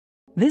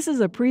This is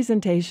a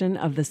presentation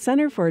of the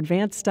Center for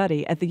Advanced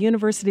Study at the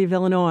University of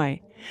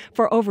Illinois.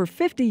 For over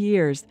 50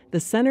 years,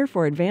 the Center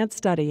for Advanced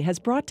Study has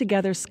brought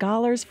together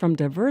scholars from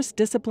diverse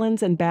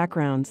disciplines and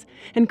backgrounds,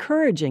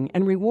 encouraging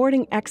and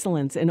rewarding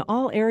excellence in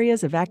all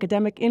areas of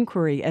academic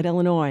inquiry at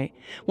Illinois,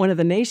 one of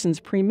the nation's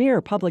premier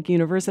public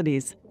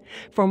universities.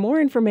 For more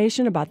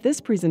information about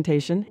this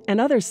presentation and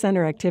other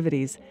center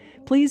activities,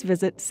 please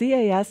visit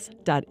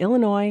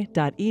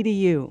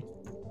cas.illinois.edu.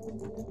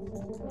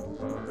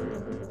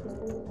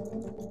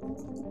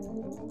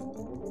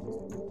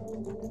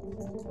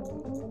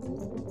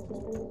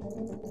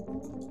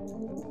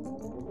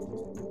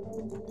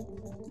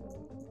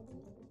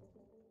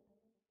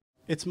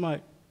 It's my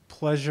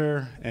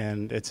pleasure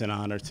and it's an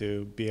honor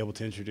to be able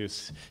to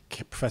introduce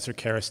Professor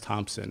Charis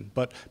Thompson.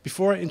 But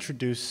before I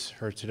introduce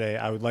her today,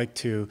 I would like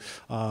to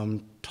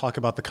talk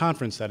about the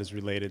conference that is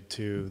related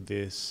to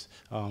this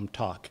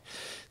talk.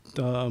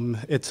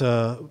 It's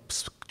a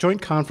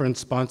joint conference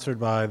sponsored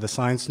by the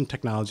Science and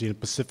Technology and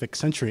Pacific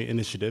Century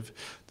Initiative.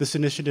 This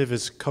initiative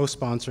is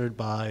co-sponsored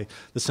by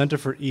the Center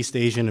for East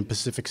Asian and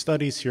Pacific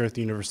Studies here at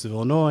the University of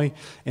Illinois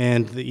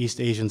and the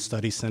East Asian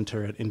Studies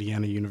Center at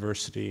Indiana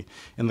University.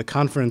 And the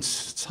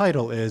conference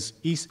title is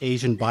East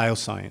Asian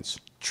Bioscience,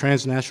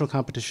 Transnational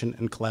Competition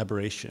and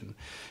Collaboration.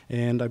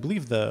 And I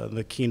believe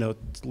the keynote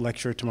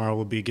lecture tomorrow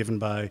will be given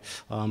by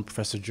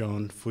Professor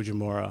Joan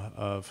Fujimura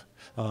of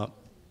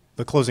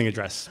the closing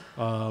address.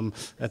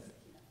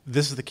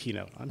 This is the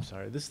keynote, I'm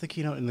sorry. This is the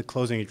keynote and the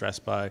closing address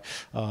by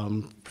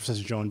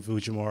Professor Joan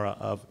Fujimura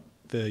of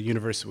the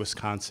University of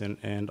Wisconsin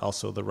and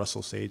also the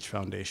Russell Sage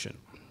Foundation.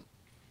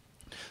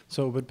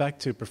 But back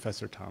to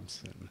Professor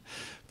Thompson.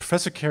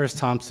 Professor Charis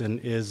Thompson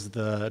is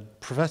the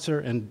professor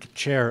and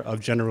chair of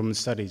Gender and Women's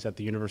Studies at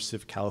the University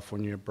of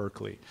California,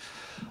 Berkeley.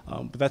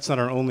 But that's not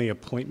her only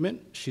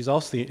appointment. She's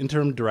also the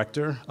interim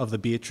director of the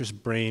Beatrice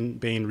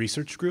Bain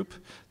Research Group.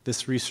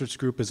 This research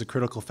group is a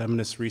critical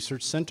feminist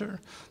research center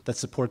that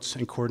supports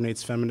and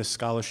coordinates feminist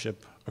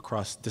scholarship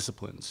across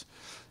disciplines,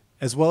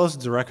 as well as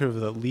the director of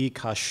the Li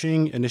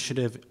Ka-shing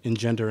Initiative in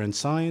Gender and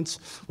Science,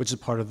 which is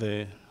part of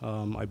the,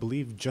 I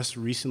believe, just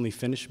recently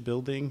finished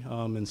building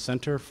and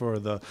center for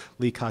the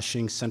Li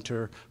Ka-shing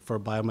Center for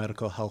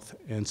Biomedical Health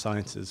and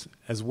Sciences,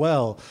 as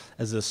well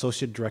as the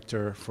associate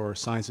director for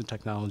Science,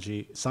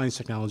 Technology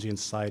and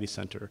Society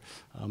Center.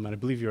 And I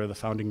believe you're the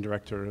founding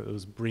director that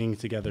was bringing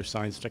together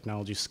science and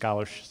technology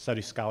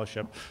study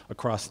scholarship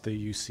across the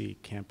UC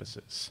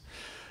campuses.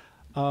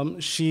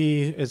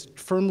 She is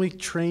firmly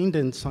trained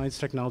in science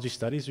technology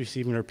studies,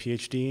 receiving her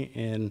PhD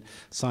in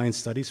science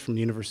studies from the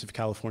University of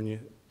California,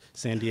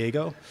 San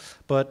Diego,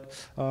 but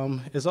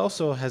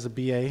also has a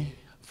BA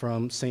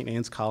from St.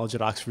 Anne's College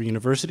at Oxford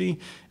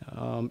University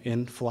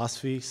in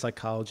philosophy,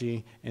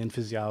 psychology, and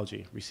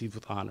physiology, received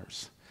with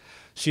honors.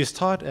 She has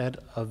taught at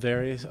a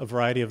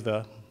variety of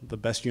the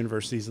best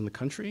universities in the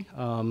country.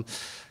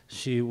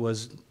 She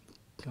was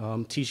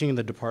teaching in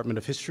the Department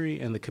of History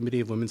and the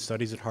Committee of Women's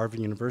Studies at Harvard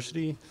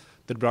University,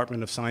 the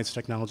Department of Science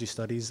Technology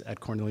Studies at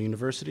Cornell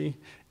University,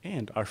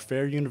 and our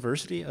fair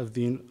University of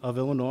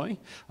Illinois.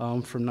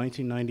 From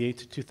 1998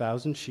 to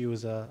 2000, she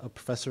was a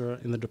professor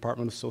in the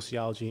Department of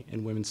Sociology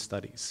and Women's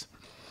Studies.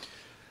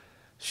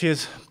 She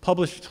has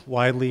published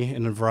widely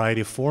in a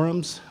variety of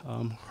forums.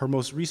 Her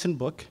most recent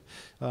book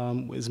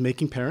is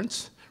Making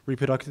Parents,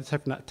 Reproductive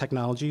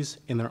Technologies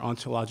in Their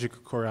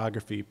Ontological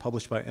Choreography,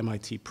 published by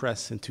MIT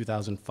Press in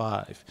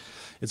 2005.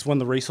 It's won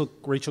the Rachel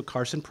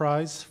Carson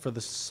Prize for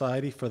the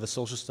Society for the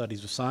Social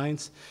Studies of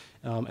Science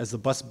as the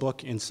best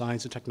book in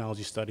science and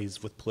technology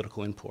studies with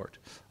political import.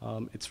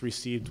 It's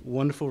received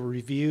wonderful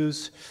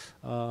reviews.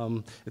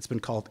 It's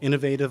been called an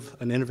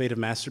innovative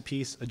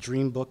masterpiece, a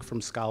dream book from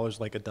scholars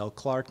like Adele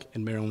Clark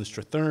and Marilyn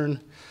Strathern.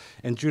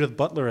 And Judith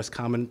Butler has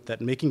commented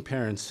that Making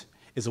Parents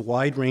is a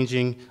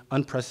wide-ranging,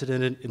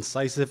 unprecedented,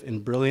 incisive,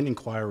 and brilliant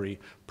inquiry,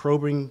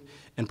 probing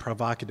and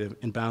provocative,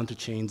 and bound to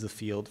change the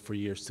field for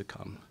years to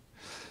come.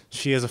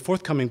 She has a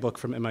forthcoming book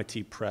from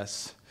MIT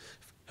Press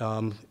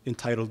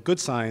entitled Good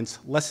Science,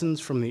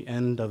 Lessons from the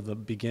End of the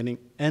Beginning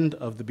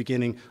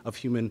of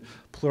Human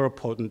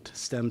Pluripotent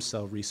Stem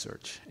Cell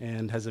Research,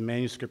 and has a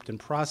manuscript in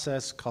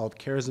process called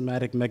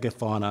Charismatic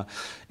Megafauna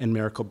and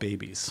Miracle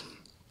Babies.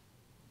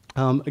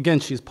 Again,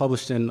 she's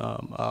published in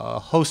a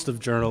host of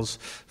journals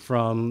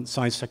from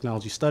science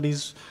technology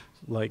studies,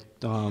 like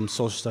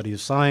social studies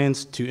of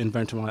science, to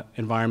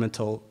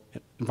environmental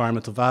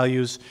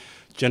values,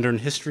 gender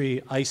and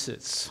history,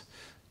 ISIS.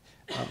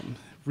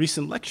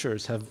 Recent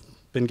lectures have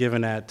been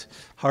given at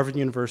Harvard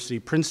University,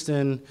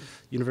 Princeton,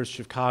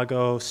 University of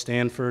Chicago,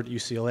 Stanford,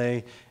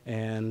 UCLA,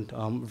 and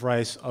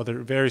various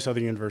other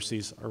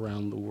universities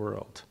around the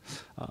world.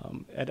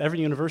 At every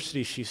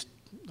university she's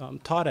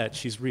taught at,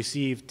 she's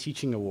received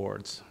teaching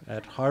awards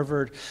at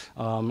Harvard,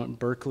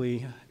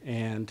 Berkeley,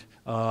 and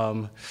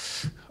I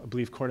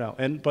believe Cornell.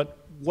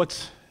 But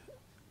what's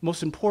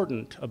most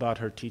important about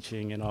her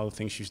teaching and all the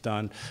things she's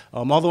done,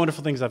 all the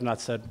wonderful things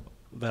I've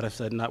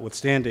said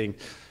notwithstanding,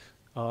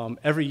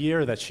 Every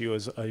year that she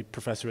was a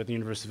professor at the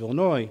University of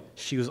Illinois,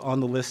 she was on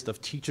the list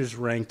of teachers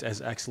ranked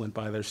as excellent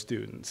by their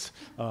students,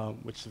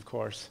 which of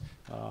course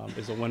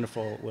is a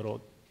wonderful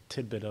little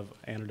tidbit of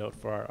anecdote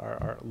for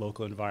our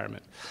local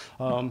environment.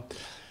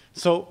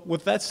 So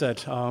with that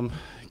said,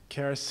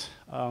 Charis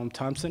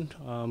Thompson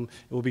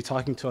will be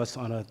talking to us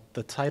on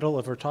the title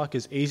of her talk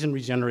is Asian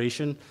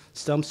Regeneration,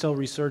 Stem Cell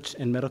Research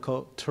and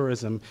Medical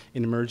Tourism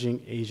in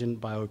Emerging Asian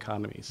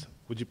Bioeconomies.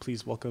 Would you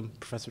please welcome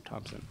Professor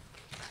Thompson?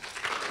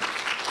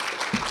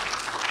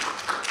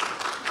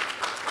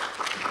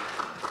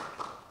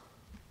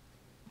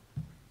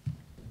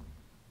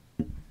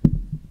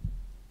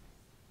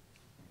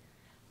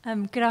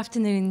 Good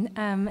afternoon,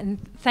 and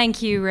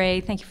thank you, Ray.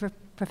 Thank you for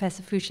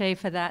Professor Fouché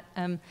for that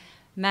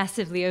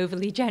massively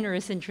overly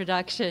generous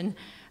introduction.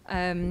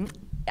 And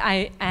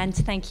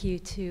thank you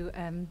to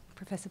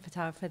Professor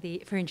Patel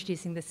for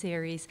introducing the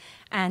series,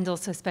 and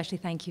also especially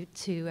thank you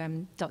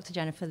to Dr.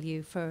 Jennifer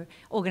Liu for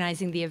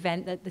organizing the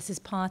event that this is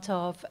part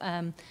of,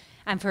 and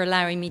for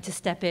allowing me to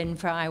step in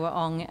for Aiwa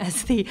Ong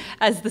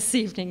as this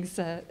evening's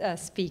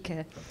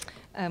speaker.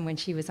 When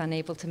she was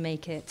unable to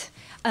make it.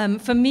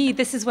 For me,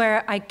 this is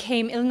where I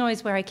came, Illinois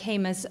is where I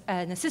came as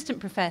an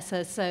assistant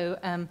professor, so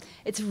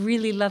it's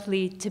really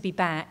lovely to be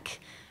back.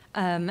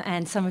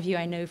 And some of you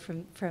I know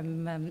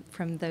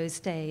from those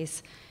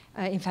days.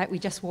 In fact, we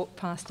just walked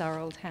past our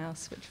old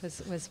house, which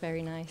was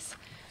very nice.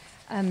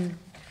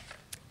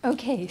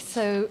 Okay,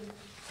 so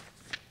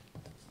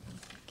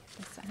get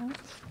this out.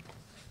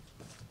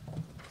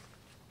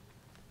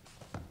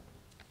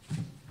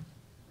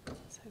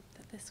 Let's hope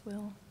that this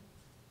will.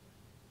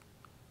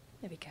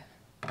 There we go.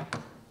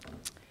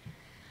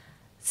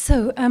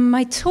 So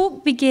my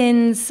talk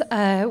begins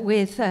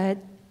with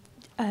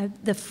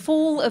the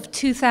fall of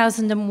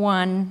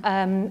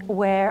 2001,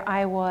 where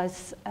I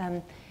was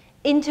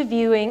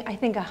interviewing, I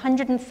think,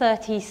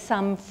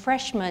 130-some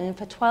freshmen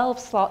for 12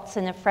 slots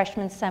in a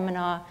freshman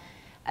seminar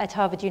at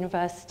Harvard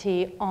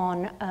University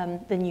on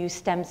the new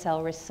stem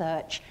cell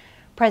research.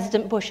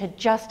 President Bush had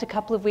just a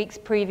couple of weeks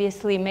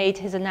previously made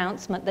his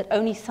announcement that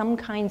only some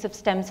kinds of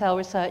stem cell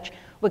research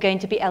were going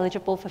to be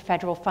eligible for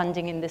federal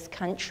funding in this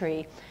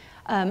country.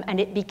 And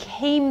it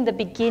became the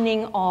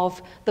beginning of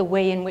the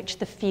way in which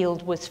the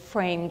field was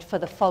framed for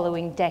the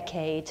following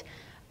decade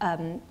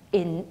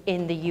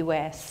in the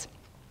US.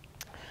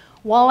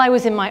 While I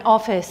was in my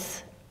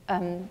office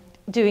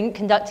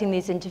conducting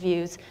these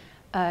interviews,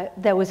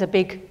 there was a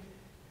big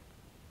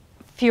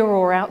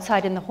furor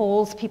outside in the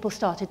halls. People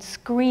started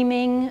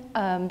screaming,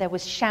 there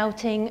was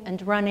shouting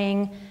and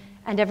running,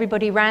 and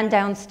everybody ran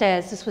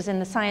downstairs. This was in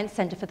the Science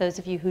Center, for those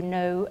of you who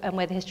know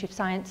where the History of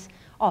Science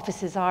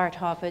offices are at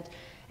Harvard.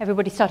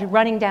 Everybody started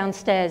running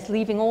downstairs,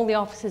 leaving all the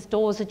offices'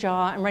 doors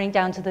ajar and running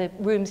down to the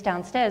rooms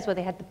downstairs where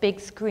they had the big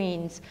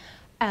screens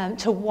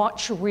to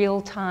watch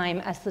real time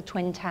as the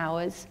Twin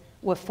Towers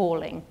were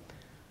falling.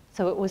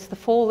 So it was the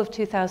fall of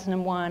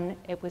 2001,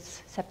 it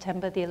was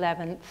September the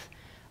 11th,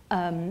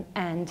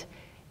 and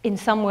in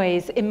some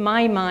ways, in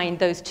my mind,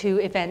 those two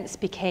events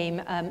became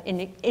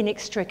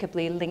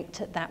inextricably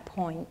linked at that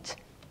point.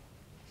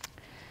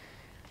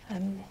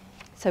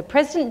 So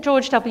President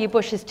George W.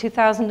 Bush's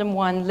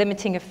 2001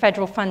 limiting of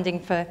federal funding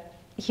for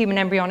human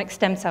embryonic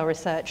stem cell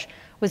research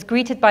was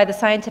greeted by the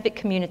scientific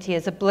community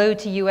as a blow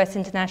to US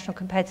international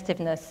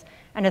competitiveness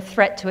and a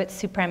threat to its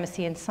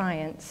supremacy in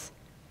science.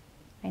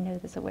 I know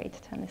there's a way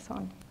to turn this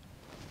on.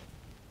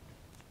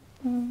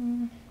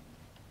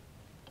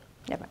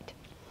 Never mind.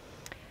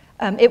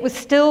 It was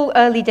still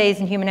early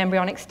days in human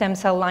embryonic stem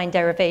cell line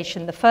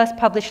derivation. The first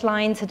published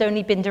lines had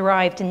only been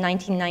derived in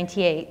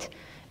 1998.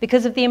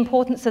 Because of the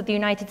importance of the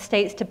United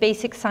States to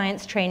basic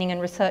science training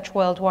and research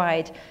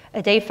worldwide,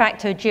 a de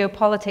facto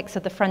geopolitics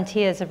of the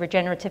frontiers of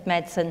regenerative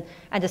medicine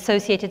and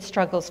associated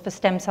struggles for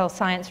stem cell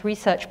science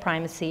research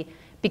primacy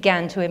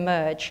began to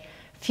emerge,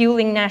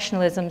 fueling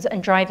nationalisms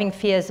and driving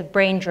fears of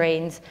brain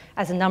drains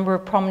as a number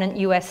of prominent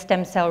US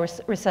stem cell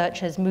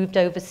researchers moved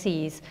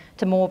overseas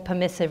to more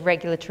permissive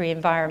regulatory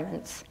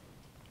environments.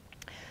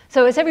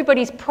 So as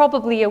everybody's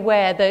probably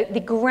aware, the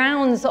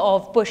grounds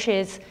of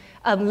Bush's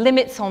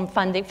limits on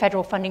funding,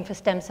 federal funding for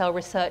stem cell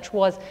research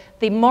was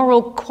the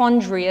moral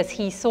quandary as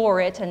he saw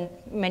it, and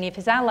many of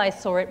his allies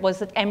saw it, was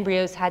that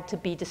embryos had to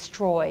be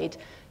destroyed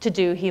to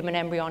do human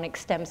embryonic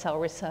stem cell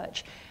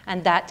research.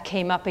 And that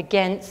came up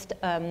against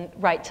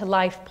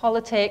right-to-life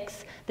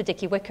politics, the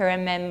Dickey-Wicker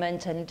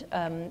Amendment,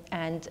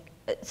 and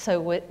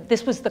so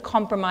this was the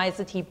compromise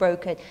that he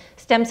brokered.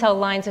 Stem cell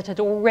lines that had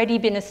already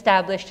been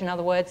established, in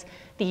other words,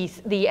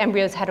 the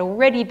embryos had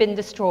already been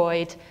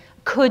destroyed,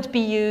 could be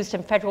used,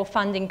 and federal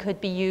funding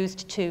could be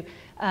used to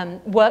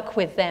work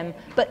with them,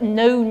 but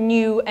no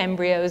new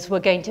embryos were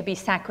going to be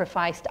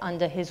sacrificed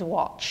under his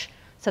watch.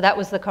 So that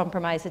was the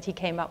compromise that he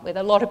came up with.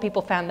 A lot of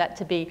people found that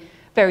to be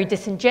very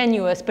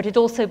disingenuous, but it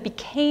also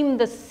became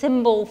the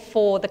symbol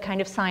for the kind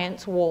of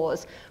science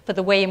wars, for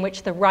the way in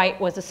which the right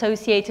was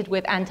associated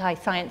with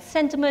anti-science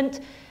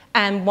sentiment,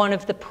 And one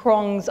of the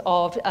prongs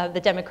of the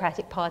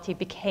Democratic Party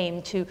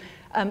became to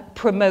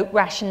promote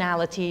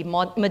rationality,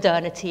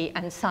 modernity,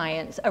 and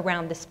science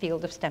around this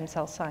field of stem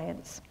cell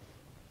science.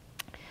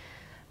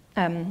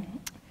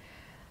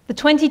 The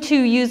 22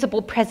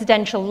 usable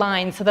presidential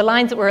lines, so the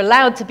lines that were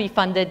allowed to be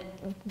funded,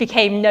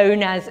 became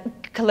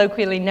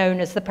colloquially known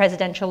as the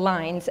presidential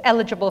lines,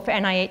 eligible for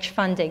NIH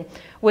funding,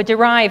 were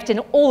derived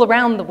all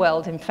around the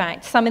world, in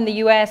fact, some in the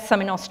US,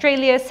 some in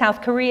Australia,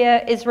 South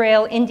Korea,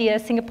 Israel, India,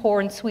 Singapore,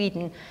 and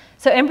Sweden.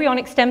 So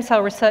embryonic stem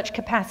cell research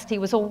capacity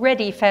was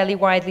already fairly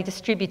widely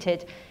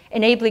distributed,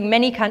 enabling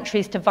many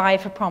countries to vie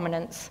for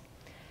prominence.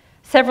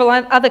 Several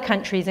other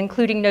countries,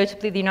 including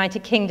notably the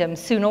United Kingdom,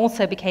 soon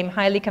also became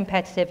highly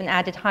competitive and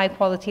added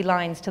high-quality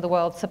lines to the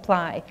world's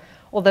supply,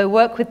 although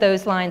work with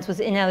those lines was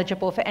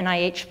ineligible for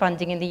NIH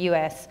funding in the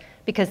US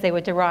because they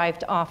were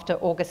derived after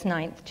August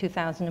 9th,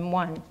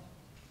 2001.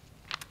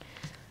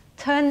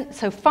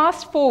 So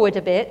fast forward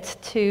a bit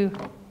to,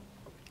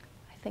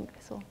 I think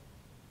this will,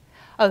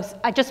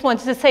 I just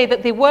wanted to say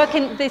that the work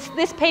in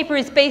this paper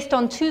is based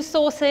on two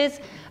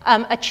sources.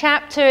 A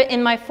chapter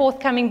in my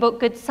forthcoming book,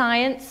 Good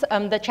Science.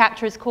 The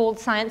chapter is called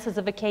Science as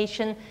a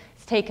Vocation.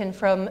 It's taken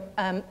from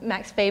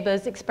Max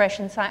Weber's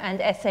expression and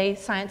essay,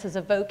 Science as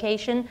a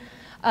Vocation,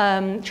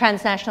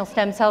 Transnational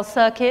Stem Cell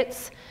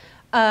Circuits.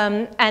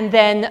 And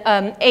then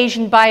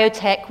Asian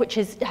Biotech, which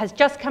has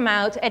just come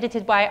out,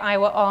 edited by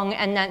Aiwa Ong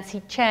and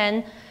Nancy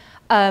Chen.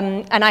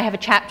 And I have a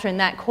chapter in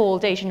that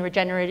called Asian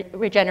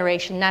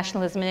Regeneration,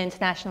 Nationalism and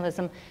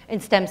Internationalism in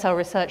Stem Cell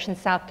Research in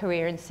South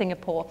Korea and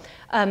Singapore.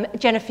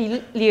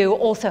 Jennifer Liu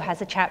also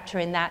has a chapter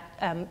in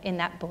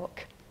that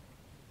book.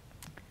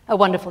 A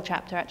wonderful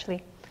chapter,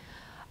 actually.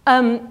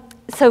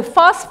 So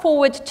fast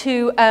forward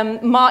to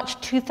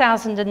March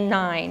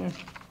 2009.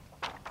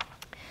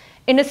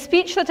 In a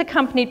speech that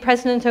accompanied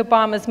President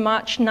Obama's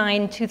March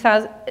 9th,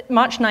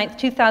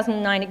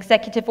 2009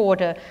 executive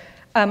order,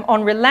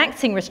 on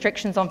relaxing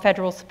restrictions on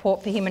federal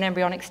support for human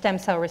embryonic stem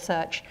cell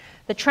research,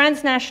 the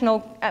transnational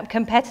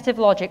competitive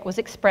logic was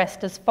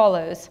expressed as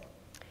follows.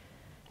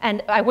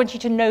 And I want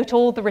you to note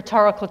all the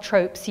rhetorical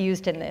tropes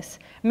used in this.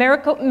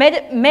 Medical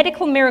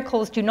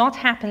miracles do not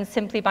happen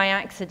simply by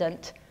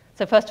accident.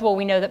 So first of all,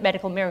 we know that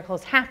medical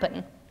miracles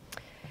happen.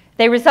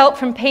 They result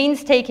from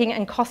painstaking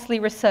and costly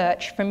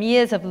research, from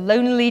years of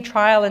lonely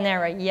trial and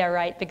error. Yeah,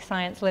 right, big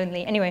science,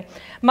 lonely. Anyway,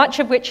 much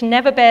of which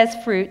never bears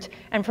fruit,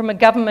 and from a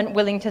government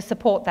willing to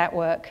support that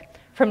work.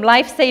 From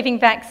life-saving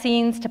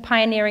vaccines to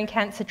pioneering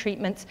cancer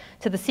treatments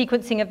to the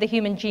sequencing of the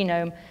human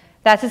genome,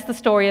 that is the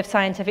story of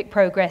scientific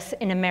progress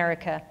in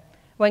America.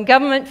 When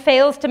government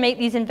fails to make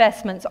these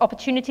investments,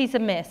 opportunities are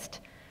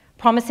missed.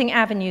 Promising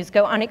avenues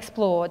go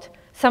unexplored.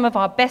 Some of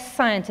our best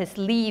scientists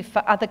leave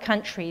for other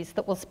countries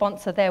that will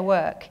sponsor their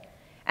work.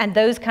 And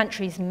those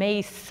countries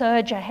may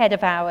surge ahead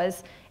of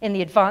ours in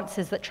the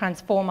advances that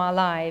transform our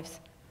lives.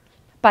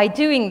 By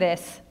doing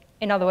this,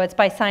 in other words,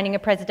 by signing a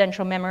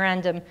presidential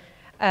memorandum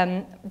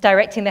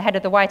directing the head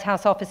of the White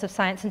House Office of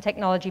Science and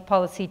Technology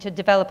Policy to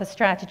develop a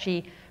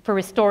strategy for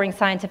restoring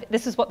scientific,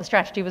 this is what the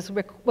strategy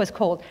was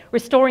called,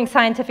 restoring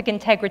scientific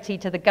integrity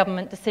to the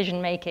government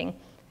decision-making.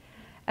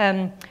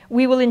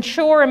 We will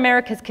ensure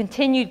America's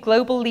continued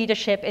global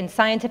leadership in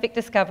scientific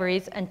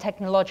discoveries and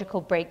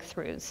technological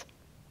breakthroughs.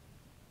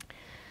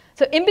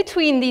 So in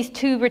between these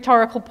two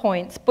rhetorical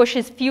points,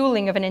 Bush's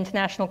fueling of an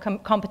international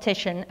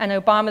competition and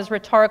Obama's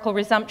rhetorical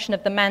resumption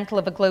of the mantle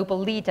of a global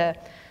leader,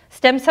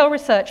 stem cell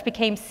research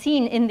became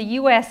seen in the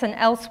US and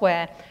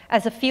elsewhere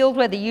as a field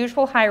where the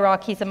usual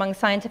hierarchies among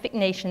scientific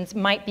nations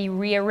might be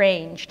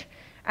rearranged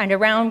and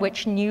around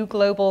which new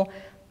global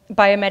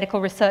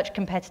biomedical research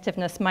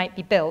competitiveness might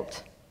be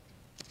built.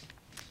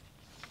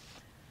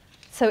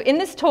 So in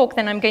this talk,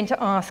 then, I'm going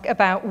to ask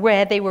about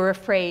where they were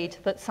afraid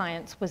that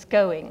science was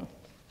going.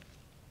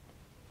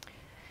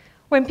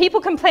 When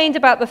people complained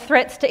about the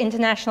threats to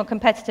international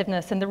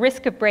competitiveness and the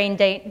risk of brain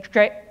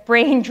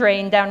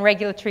drain down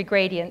regulatory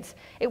gradients,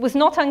 it was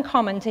not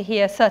uncommon to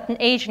hear certain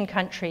Asian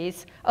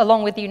countries,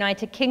 along with the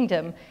United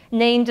Kingdom,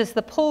 named as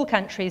the pull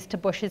countries to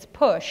Bush's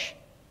push.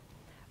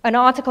 An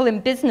article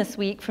in Business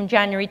Week from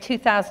January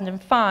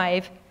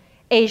 2005,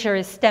 Asia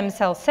is Stem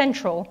Cell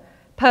Central,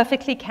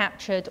 perfectly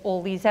captured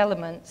all these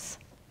elements.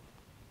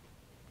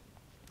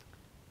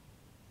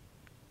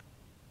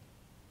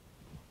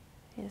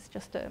 Here's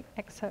just an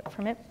excerpt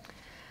from it.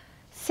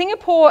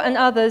 Singapore and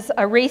others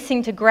are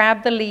racing to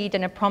grab the lead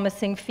in a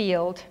promising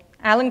field.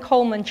 Alan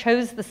Coleman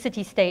chose the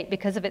city-state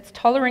because of its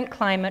tolerant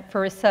climate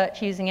for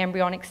research using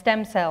embryonic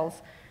stem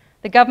cells.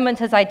 The government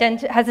has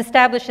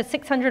established a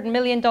 $600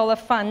 million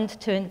fund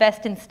to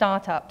invest in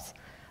startups.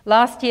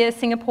 Last year,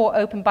 Singapore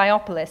opened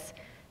Biopolis.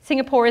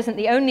 Singapore isn't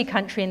the only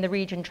country in the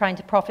region trying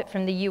to profit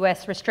from the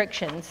US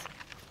restrictions.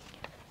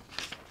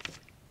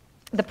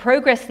 The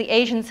progress the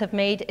Asians have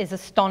made is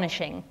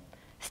astonishing.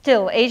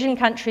 Still, Asian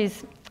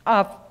countries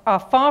are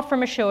far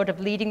from assured of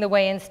leading the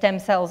way in stem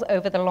cells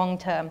over the long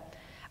term.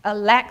 A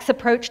lax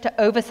approach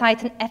to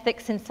oversight and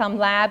ethics in some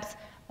labs,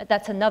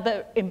 That's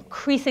another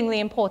increasingly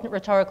important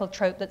rhetorical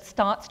trope that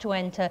starts to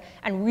enter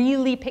and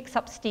really picks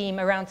up steam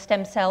around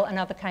stem cell and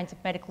other kinds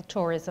of medical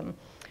tourism.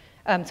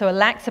 So a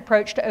lax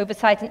approach to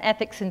oversight and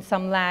ethics in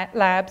some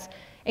labs,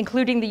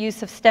 including the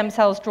use of stem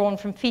cells drawn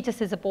from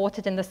fetuses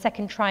aborted in the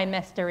second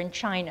trimester in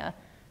China.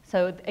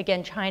 So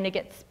again, China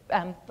gets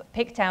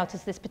picked out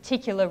as this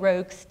particular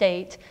rogue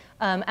state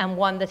and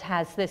one that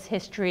has this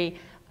history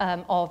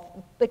of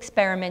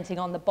experimenting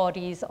on the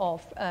bodies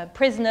of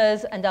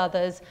prisoners and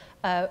others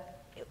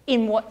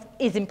in what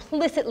is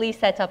implicitly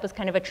set up as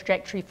kind of a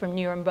trajectory from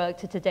Nuremberg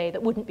to today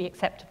that wouldn't be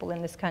acceptable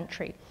in this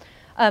country.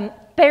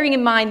 Bearing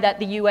in mind that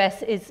the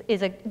US is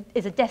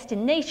a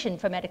destination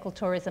for medical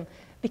tourism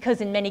because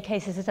in many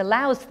cases it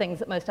allows things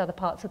that most other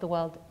parts of the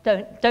world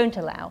don't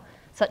allow,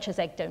 such as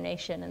egg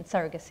donation and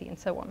surrogacy and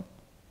so on.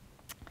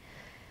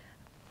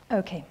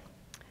 Okay.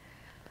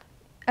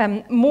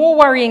 More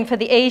worrying for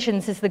the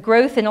Asians is the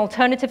growth in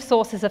alternative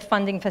sources of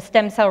funding for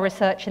stem cell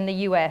research in the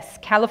US.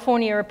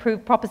 California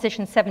approved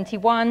Proposition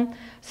 71.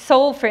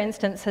 Seoul, for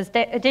instance, has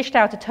dished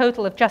out a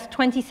total of just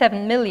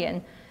 27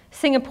 million.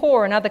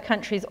 Singapore and other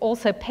countries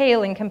also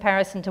pale in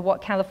comparison to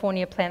what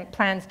California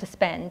plans to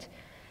spend.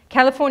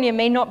 California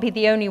may not be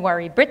the only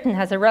worry. Britain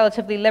has a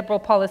relatively liberal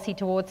policy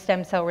towards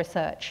stem cell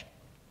research.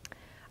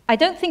 I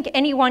don't think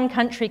any one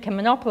country can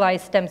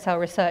monopolize stem cell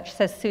research,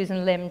 says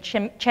Susan Lim,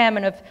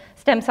 chairman of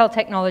Stem Cell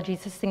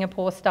Technologies, a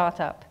Singapore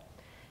startup.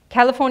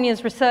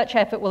 California's research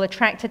effort will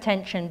attract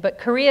attention, but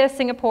Korea,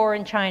 Singapore,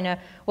 and China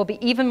will be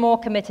even more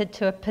committed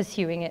to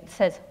pursuing it,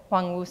 says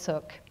Hwang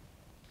Woo-suk.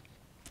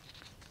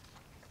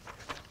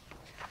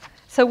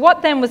 So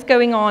what then was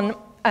going on,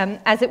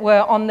 as it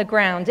were, on the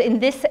ground in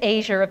this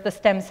Asia of the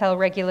stem cell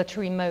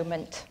regulatory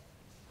moment?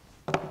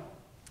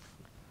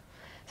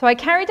 So I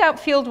carried out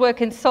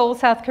fieldwork in Seoul,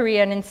 South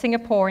Korea, and in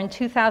Singapore in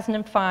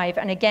 2005,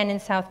 and again in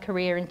South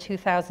Korea in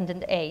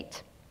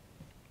 2008.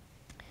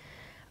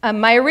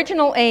 My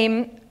original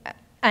aim,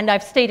 and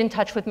I've stayed in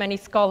touch with many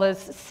scholars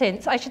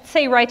since, I should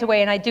say right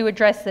away, and I do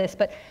address this,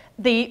 but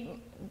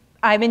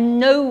I'm in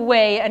no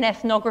way an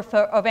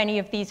ethnographer of any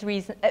of these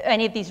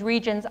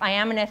regions. I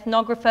am an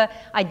ethnographer.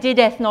 I did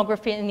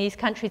ethnography in these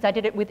countries. I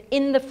did it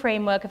within the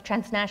framework of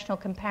transnational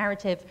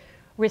comparative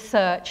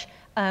research.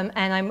 And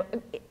I'm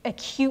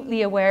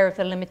acutely aware of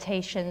the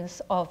limitations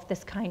of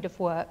this kind of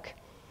work.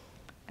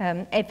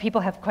 If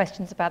people have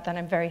questions about that,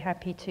 I'm very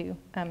happy to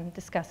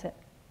discuss it.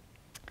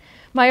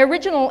 My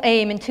original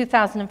aim in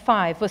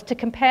 2005 was to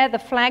compare the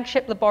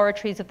flagship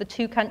laboratories of the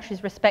two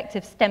countries'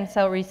 respective stem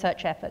cell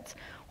research efforts,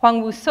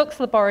 Hwang Woo-suk's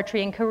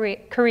laboratory in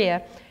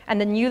Korea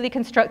and the newly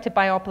constructed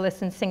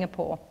Biopolis in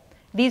Singapore.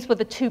 These were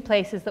the two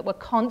places that were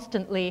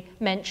constantly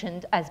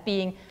mentioned as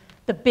being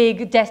the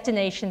big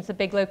destinations, the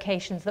big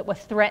locations that were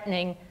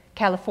threatening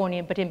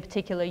California, but in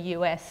particular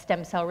US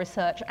stem cell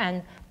research,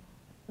 and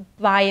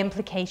by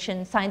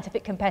implication,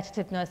 scientific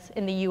competitiveness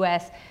in the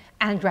US,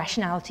 and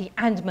rationality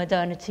and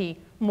modernity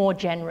more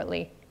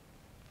generally.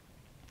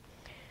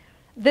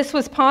 This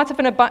was part of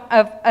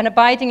an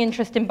abiding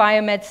interest in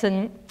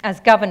biomedicine as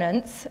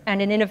governance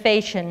and in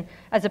innovation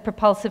as a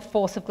propulsive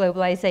force of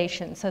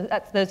globalization. So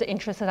those are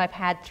interests that I've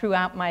had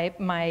throughout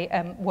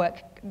my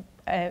work,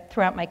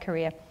 throughout my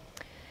career.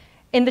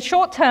 In the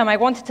short term, I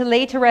wanted to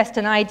lay to rest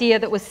an idea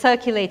that was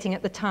circulating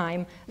at the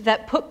time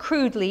that, put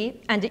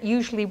crudely, and it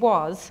usually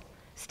was,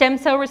 stem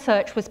cell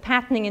research was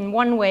patterning in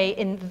one way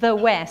in the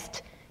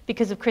West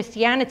because of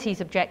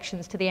Christianity's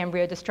objections to the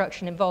embryo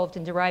destruction involved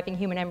in deriving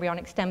human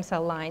embryonic stem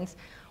cell lines,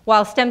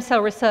 while stem cell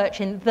research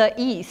in the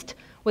East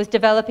was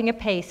developing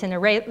apace in a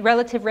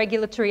relative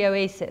regulatory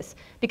oasis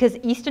because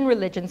Eastern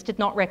religions did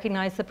not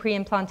recognize the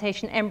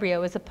pre-implantation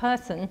embryo as a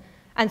person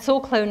and saw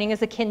cloning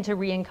as akin to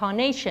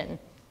reincarnation.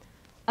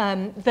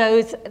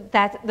 Those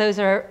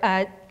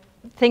are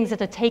things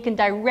that are taken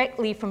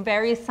directly from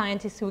various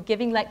scientists who were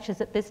giving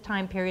lectures at this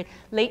time period,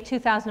 late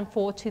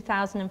 2004,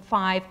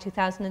 2005,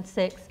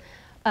 2006,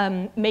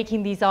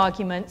 making these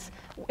arguments,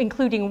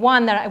 including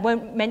one that I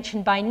won't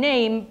mention by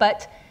name,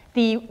 but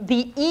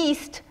the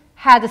East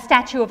had a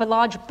statue of a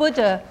large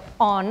Buddha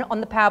on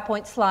the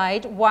PowerPoint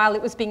slide while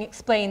it was being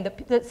explained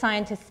that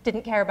scientists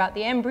didn't care about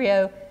the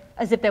embryo,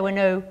 as if there were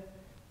no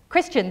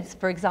Christians,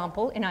 for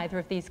example, in either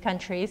of these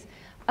countries.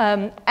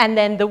 And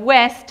then the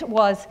West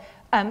was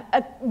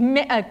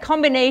a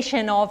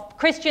combination of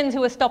Christians who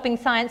were stopping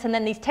science and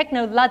then these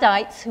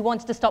techno-Luddites who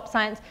wanted to stop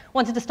science,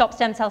 wanted to stop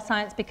stem cell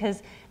science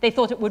because they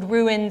thought it would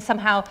ruin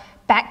somehow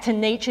back to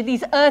nature,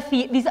 these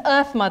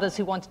earth mothers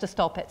who wanted to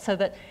stop it. So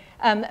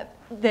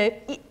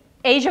that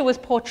Asia was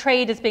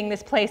portrayed as being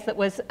this place that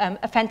was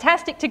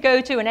fantastic to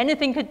go to and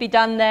anything could be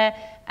done there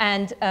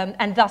and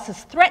thus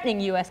as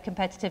threatening US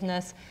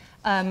competitiveness,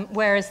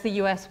 whereas the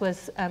US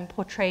was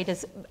portrayed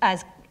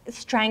as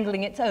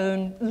strangling its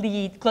own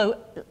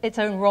its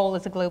own role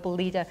as a global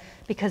leader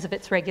because of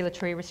its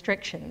regulatory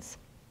restrictions.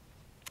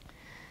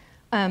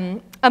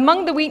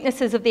 Among the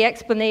weaknesses of the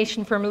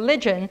explanation from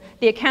religion,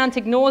 the account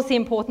ignores the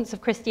importance of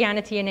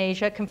Christianity in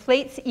Asia,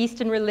 conflates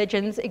Eastern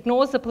religions,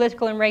 ignores the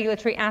political and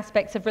regulatory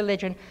aspects of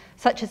religion,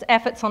 such as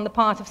efforts on the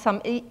part of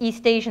some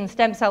East Asian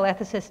stem cell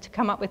ethicists to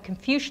come up with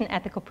Confucian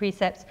ethical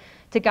precepts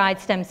to guide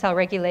stem cell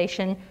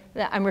regulation.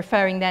 I'm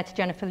referring there to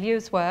Jennifer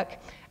Liu's work,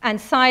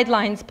 and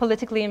sidelines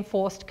politically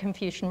enforced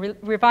Confucian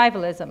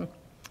revivalism.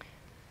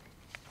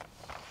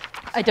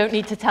 I don't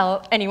need to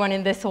tell anyone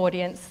in this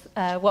audience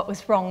what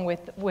was wrong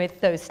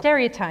with those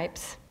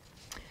stereotypes.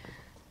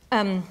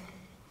 The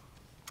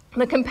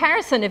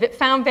comparison, if it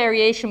found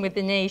variation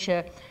within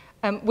Asia,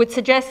 would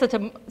suggest that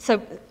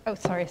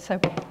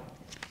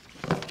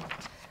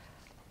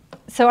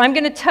So I'm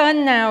going to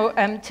turn now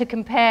to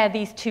compare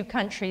these two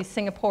countries,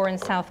 Singapore and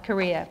South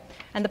Korea.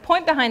 And the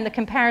point behind the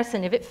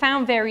comparison, if it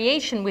found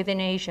variation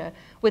within Asia,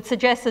 would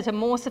suggest that a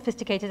more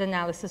sophisticated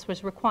analysis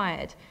was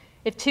required.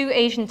 If two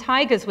Asian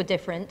tigers were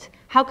different,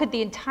 how could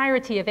the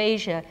entirety of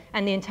Asia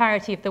and the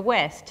entirety of the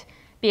West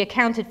be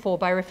accounted for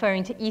by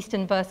referring to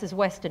Eastern versus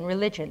Western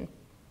religion?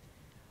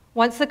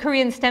 Once the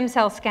Korean stem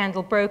cell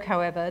scandal broke,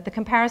 however, the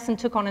comparison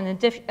took on an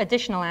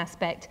additional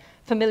aspect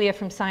familiar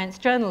from science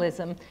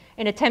journalism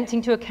in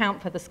attempting to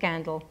account for the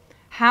scandal.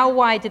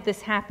 Why did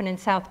this happen in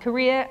South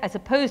Korea as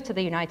opposed to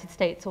the United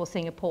States or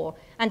Singapore?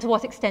 And to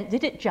what extent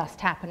did it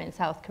just happen in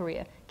South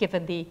Korea,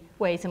 given the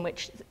ways in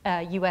which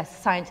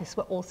US scientists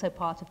were also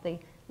part of the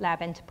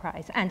lab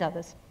enterprise and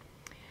others?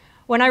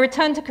 When I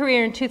returned to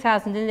Korea in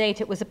 2008,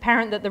 it was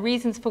apparent that the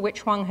reasons for which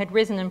Hwang had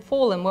risen and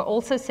fallen were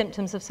also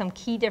symptoms of some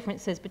key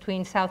differences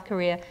between South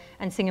Korea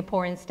and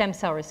Singaporean stem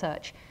cell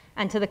research,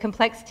 and to the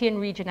complexity and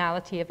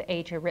regionality of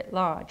Asia writ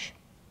large.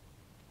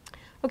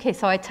 Okay,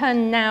 so I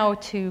turn now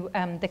to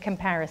the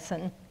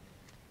comparison.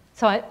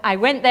 So I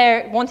went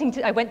there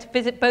I went to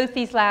visit both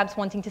these labs,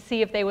 wanting to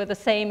see if they were the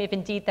same, if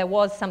indeed there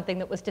was something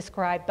that was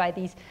described by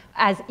these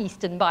as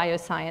Eastern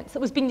bioscience, that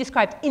was being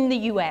described in the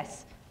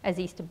US as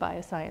Eastern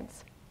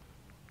bioscience.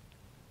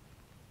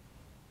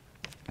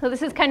 So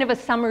this is kind of a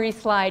summary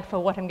slide for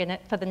what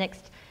for the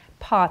next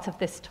part of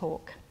this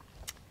talk.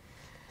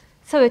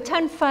 So I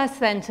turn first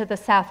then to the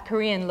South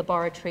Korean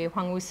laboratory,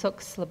 Hwang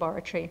Woo-suk's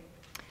laboratory.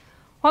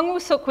 Hwang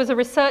Woo-suk was a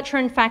researcher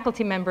and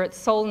faculty member at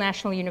Seoul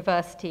National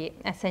University,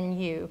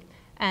 SNU,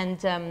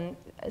 and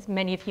as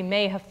many of you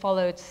may have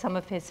followed some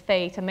of his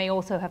fate and may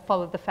also have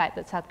followed the fact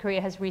that South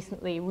Korea has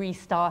recently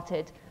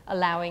restarted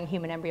allowing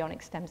human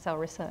embryonic stem cell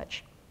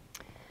research.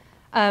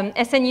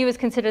 SNU is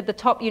considered the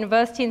top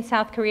university in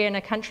South Korea in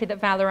a country that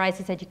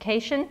valorizes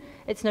education.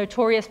 It's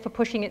notorious for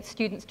pushing its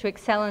students to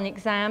excel in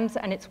exams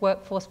and its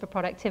workforce for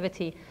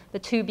productivity, the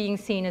two being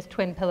seen as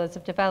twin pillars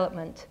of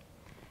development.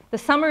 The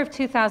summer of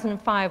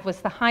 2005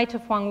 was the height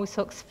of Hwang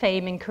Woo-suk's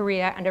fame in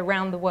Korea and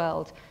around the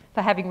world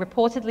for having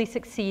reportedly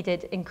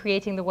succeeded in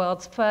creating the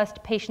world's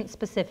first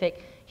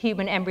patient-specific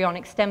human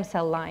embryonic stem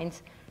cell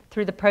lines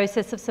through the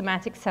process of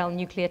somatic cell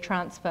nuclear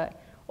transfer,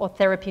 or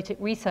therapeutic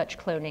research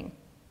cloning.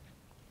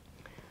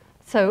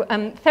 So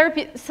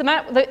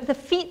the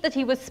feat that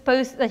he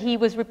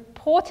was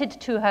reported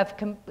to have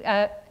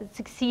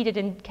succeeded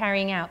in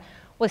carrying out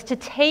was to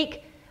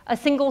take a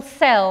single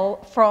cell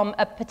from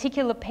a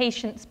particular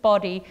patient's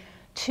body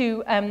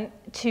to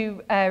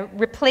enucleate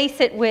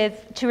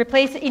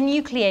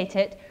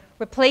it,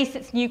 replace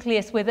its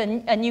nucleus with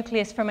a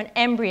nucleus from an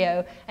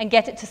embryo, and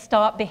get it to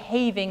start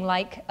behaving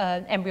like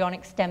an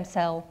embryonic stem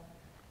cell,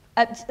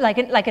 like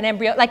an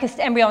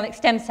embryonic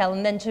stem cell,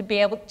 and then to be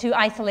able to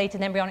isolate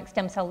an embryonic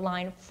stem cell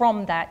line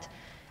from that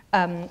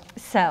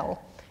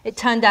cell. It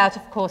turned out,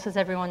 of course, as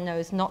everyone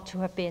knows, not to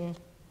have been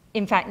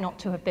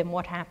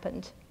what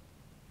happened.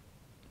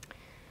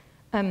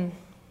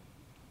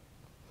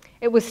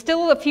 It was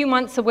still a few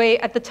months away,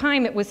 at the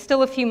time it was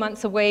still a few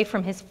months away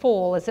from his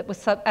fall, as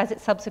it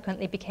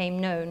subsequently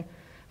became known.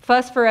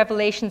 First for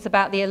revelations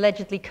about the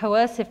allegedly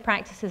coercive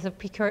practices of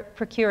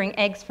procuring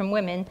eggs from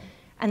women,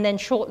 and then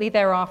shortly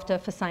thereafter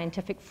for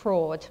scientific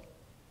fraud.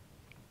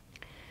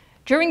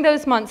 During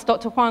those months,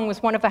 Dr. Hwang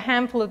was one of a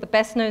handful of the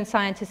best-known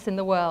scientists in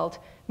the world,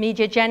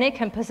 mediagenic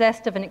and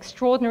possessed of an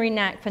extraordinary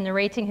knack for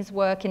narrating his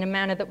work in a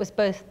manner that was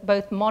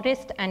both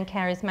modest and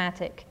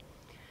charismatic.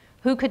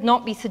 Who could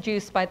not be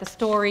seduced by the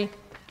story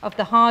of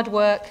the hard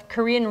work,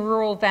 Korean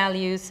rural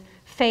values,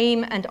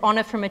 fame and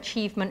honor from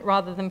achievement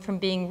rather than from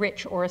being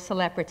rich or a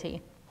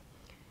celebrity?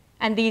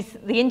 And the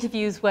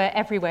interviews were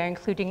everywhere,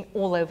 including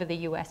all over the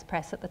US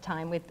press at the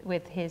time,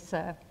 with his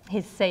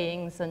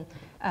sayings and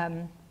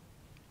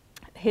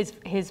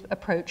his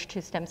approach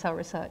to stem cell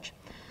research.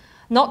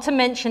 Not to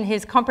mention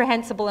his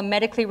comprehensible and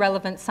medically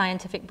relevant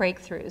scientific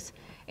breakthroughs.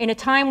 In a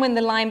time when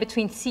the line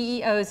between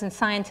CEOs and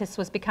scientists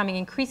was becoming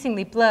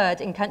increasingly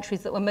blurred in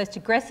countries that were most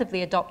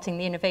aggressively adopting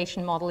the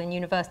innovation model in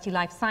university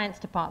life science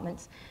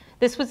departments,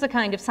 this was the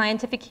kind of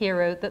scientific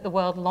hero that the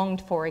world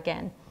longed for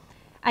again.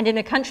 And in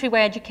a country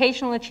where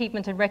educational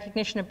achievement and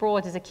recognition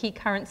abroad is a key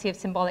currency of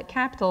symbolic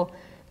capital,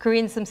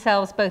 Koreans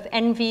themselves both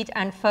envied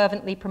and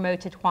fervently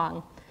promoted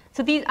Hwang.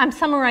 So I'm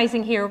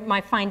summarizing here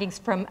my findings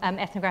from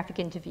ethnographic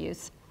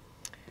interviews.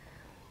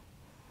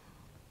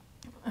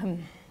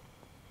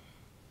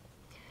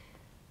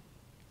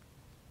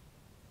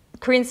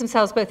 Koreans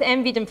themselves both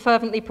envied and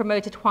fervently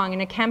promoted Hwang in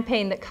a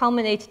campaign that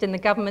culminated in the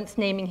government's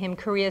naming him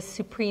Korea's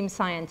supreme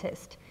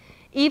scientist.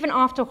 Even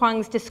after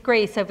Hwang's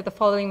disgrace over the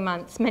following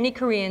months, many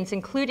Koreans,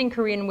 including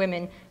Korean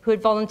women who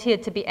had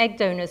volunteered to be egg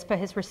donors for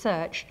his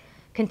research,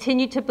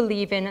 continued to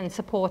believe in and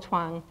support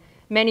Hwang.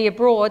 Many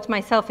abroad,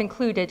 myself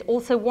included,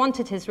 also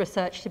wanted his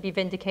research to be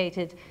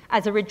vindicated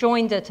as a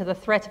rejoinder to the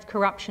threat of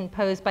corruption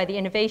posed by the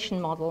innovation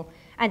model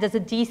and as a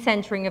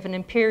decentering of an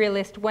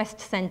imperialist,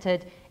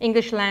 West-centered,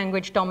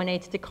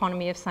 English-language-dominated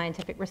economy of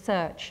scientific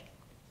research.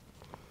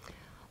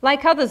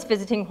 Like others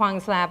visiting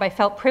Hwang's lab, I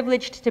felt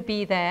privileged to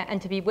be there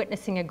and to be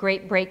witnessing a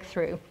great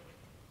breakthrough.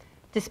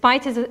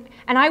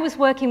 And I was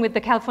working with the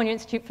California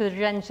Institute for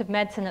Regenerative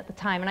Medicine at the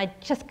time, and I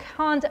just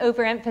can't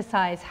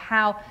overemphasize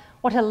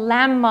what a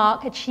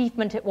landmark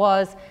achievement it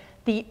was,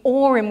 the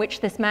awe in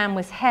which this man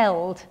was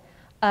held,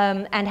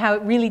 and how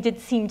it really did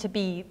seem to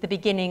be the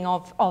beginning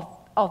of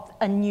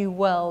a new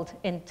world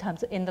in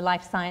the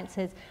life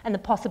sciences and the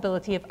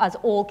possibility of us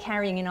all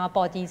carrying in our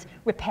bodies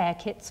repair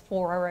kits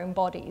for our own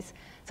bodies.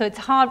 So it's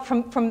hard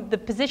from the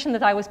position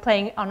that I was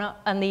playing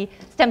on the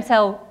stem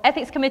cell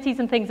ethics committees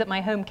and things at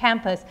my home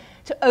campus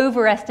to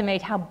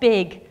overestimate how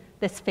big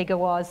this figure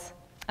was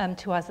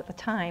to us at the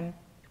time.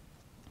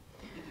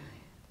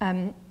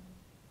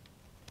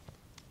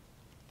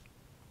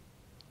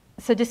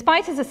 So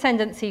despite his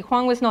ascendancy,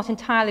 Hwang was not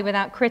entirely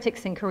without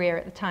critics in Korea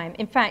at the time.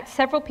 In fact,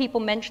 several people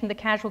mentioned the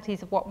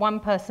casualties of what one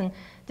person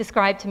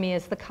described to me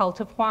as the cult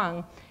of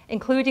Hwang,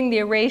 including the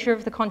erasure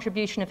of the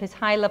contribution of his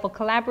high-level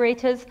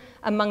collaborators,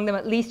 among them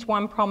at least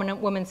one prominent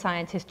woman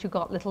scientist who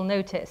got little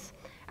notice,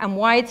 and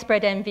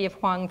widespread envy of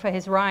Hwang for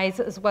his rise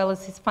as well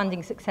as his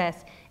funding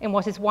success in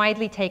what is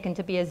widely taken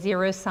to be a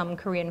zero-sum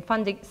Korean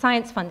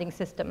science funding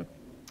system.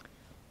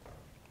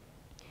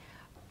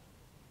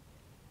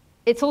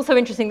 It's also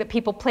interesting that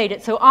people played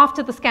it. So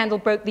after the scandal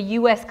broke, the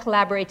US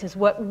collaborators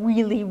worked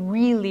really,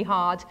 really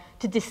hard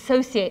to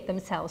dissociate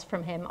themselves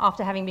from him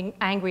after having been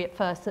angry at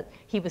first that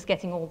he was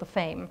getting all the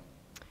fame.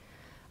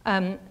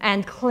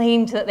 And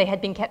claimed that they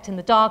had been kept in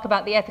the dark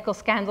about the ethical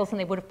scandals and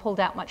they would have pulled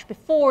out much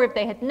before if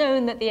they had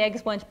known that the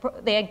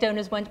egg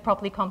donors weren't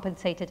properly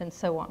compensated and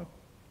so on.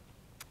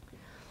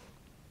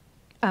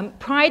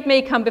 Pride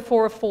may come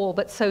before a fall,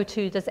 but so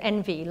too does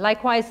envy.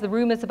 Likewise, the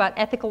rumors about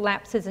ethical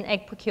lapses in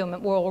egg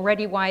procurement were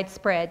already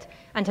widespread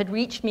and had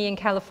reached me in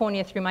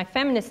California through my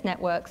feminist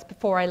networks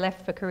before I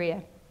left for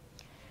Korea.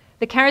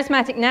 The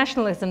charismatic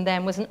nationalism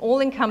then was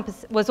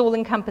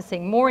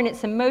all-encompassing, more in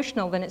its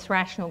emotional than its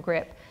rational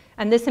grip,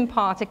 and this in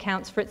part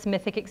accounts for its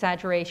mythic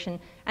exaggeration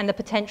and the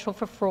potential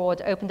for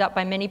fraud opened up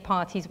by many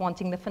parties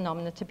wanting the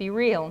phenomena to be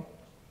real,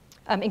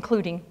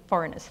 including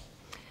foreigners.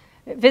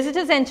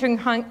 Visitors entering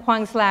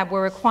Hwang's lab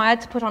were required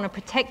to put on a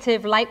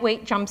protective,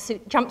 lightweight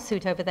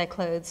jumpsuit over their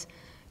clothes,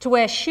 to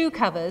wear shoe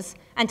covers,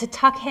 and to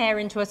tuck hair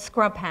into a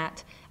scrub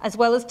hat, as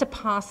well as to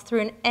pass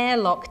through an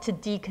airlock to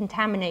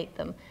decontaminate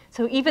them.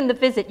 So even the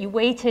visit, you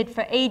waited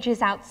for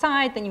ages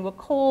outside, then you were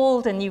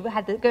called, and you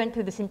had to go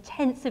through this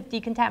intensive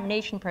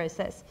decontamination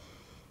process.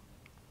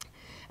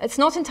 It's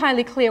not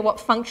entirely clear what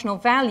functional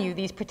value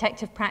these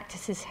protective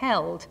practices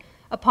held,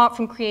 apart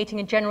from creating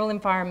a general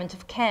environment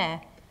of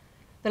care.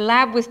 The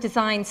lab was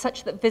designed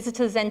such that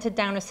visitors entered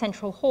down a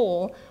central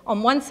hall,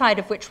 on one side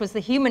of which was the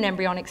human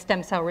embryonic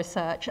stem cell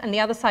research, and the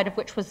other side of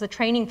which was the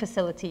training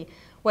facility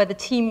where the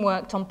team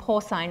worked on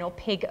porcine or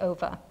pig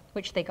ova,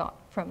 which they got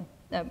from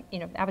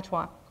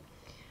abattoir.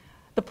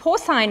 The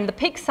porcine, the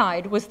pig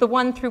side, was the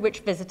one through which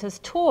visitors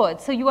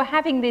toured. So you were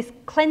having this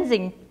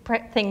cleansing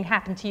thing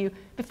happen to you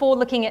before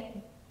looking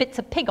at bits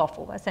of pig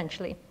offal,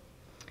 essentially.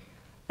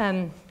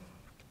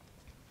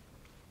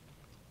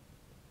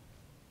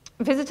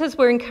 Visitors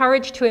were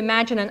encouraged to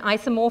imagine an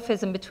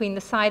isomorphism between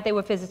the side they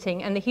were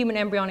visiting and the human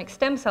embryonic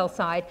stem cell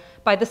side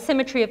by the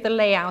symmetry of the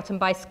layout and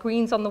by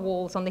screens on the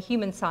walls on the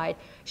human side,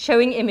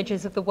 showing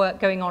images of the work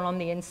going on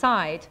the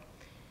inside.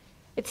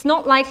 It's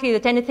not likely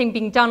that anything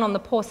being done on the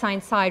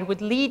porcine side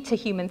would lead to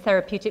human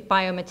therapeutic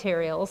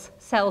biomaterials,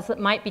 cells that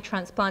might be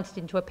transplanted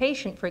into a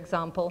patient, for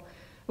example,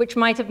 which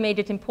might have made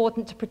it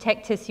important to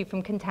protect tissue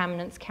from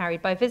contaminants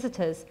carried by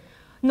visitors.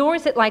 Nor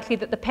is it likely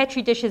that the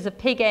petri dishes of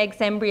pig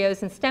eggs,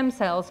 embryos, and stem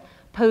cells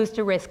posed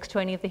a risk to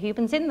any of the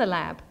humans in the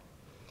lab.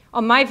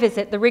 On my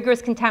visit, the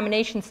rigorous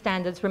contamination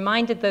standards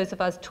reminded those of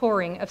us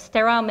touring of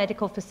sterile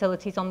medical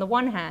facilities on the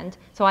one hand,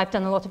 so I've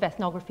done a lot of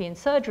ethnography and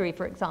surgery,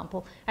 for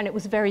example, and it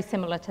was very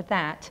similar to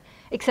that,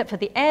 except for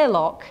the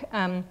airlock,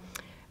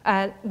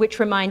 which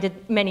reminded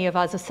many of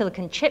us of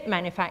silicon chip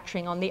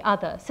manufacturing on the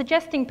other,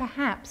 suggesting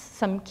perhaps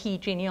some key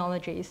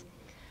genealogies.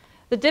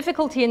 The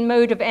difficulty and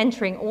mode of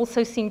entering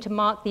also seemed to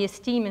mark the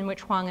esteem in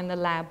which Hwang and the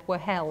lab were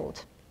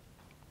held.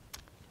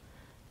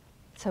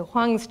 So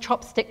Hwang's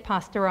chopstick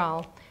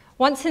pastoral.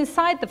 Once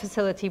inside the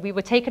facility, we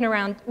were taken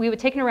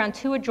around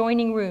two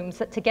adjoining rooms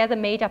that together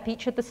made up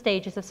each of the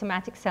stages of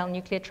somatic cell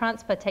nuclear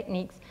transfer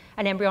techniques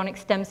and embryonic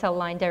stem cell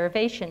line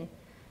derivation.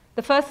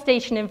 The first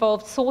station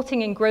involved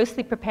sorting and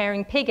grossly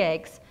preparing pig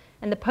eggs,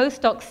 and the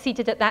postdocs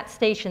seated at that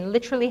station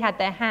literally had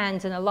their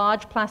hands in a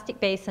large plastic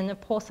basin of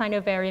porcine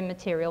ovarian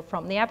material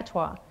from the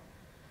abattoir.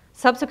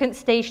 Subsequent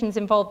stations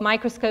involved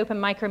microscope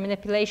and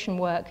micromanipulation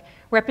work,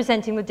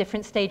 representing the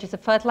different stages of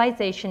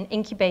fertilization,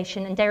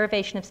 incubation, and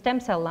derivation of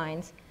stem cell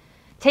lines.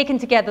 Taken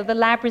together, the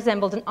lab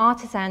resembled an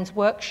artisan's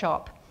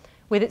workshop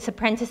with its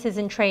apprentices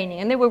in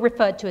training, and they were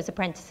referred to as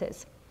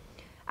apprentices.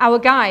 Our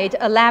guide,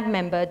 a lab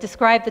member,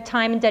 described the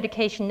time and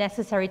dedication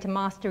necessary to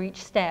master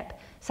each step,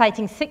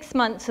 citing 6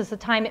 months as the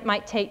time it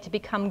might take to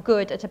become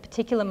good at a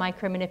particular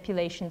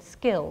micromanipulation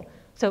skill.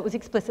 So it was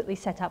explicitly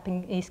set up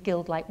in these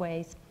skilled-like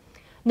ways.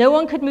 No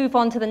one could move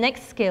on to the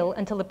next skill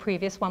until the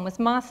previous one was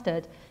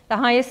mastered. The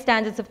highest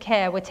standards of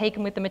care were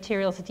taken with the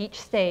materials at each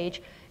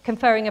stage,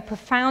 conferring a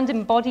profound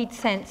embodied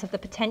sense of the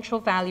potential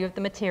value of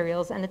the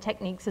materials and the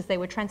techniques as they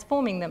were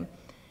transforming them.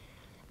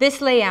 This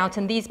layout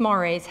and these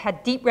mores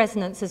had deep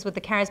resonances with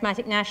the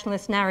charismatic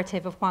nationalist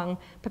narrative of Huang,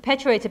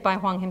 perpetuated by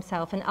Huang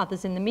himself and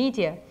others in the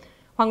media.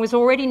 Huang was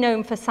already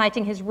known for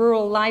citing his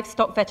rural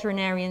livestock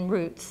veterinarian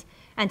roots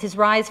and his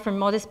rise from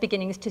modest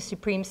beginnings to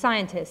supreme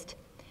scientist.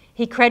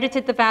 He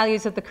credited the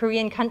values of the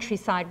Korean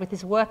countryside with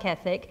his work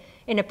ethic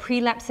in a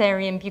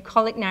prelapsarian,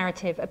 bucolic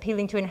narrative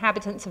appealing to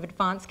inhabitants of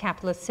advanced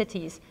capitalist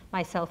cities,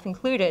 myself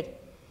included.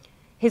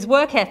 His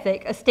work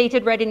ethic, a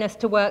stated readiness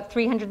to work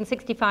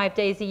 365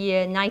 days a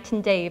year, night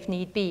and day if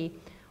need be,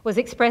 was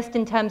expressed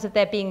in terms of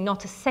there being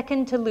not a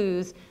second to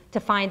lose to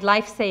find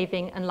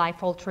life-saving and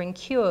life-altering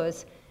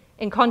cures,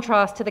 in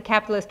contrast to the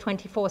capitalist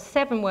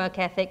 24/7 work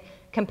ethic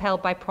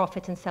compelled by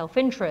profit and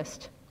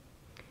self-interest.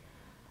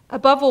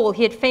 Above all,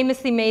 he had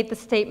famously made the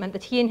statement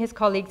that he and his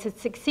colleagues had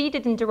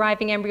succeeded in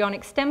deriving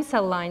embryonic stem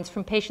cell lines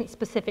from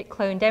patient-specific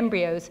cloned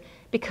embryos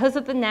because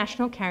of the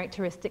national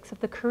characteristics of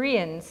the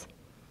Koreans.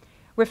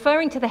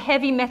 Referring to the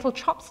heavy metal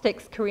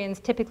chopsticks Koreans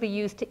typically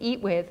use to eat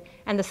with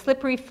and the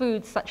slippery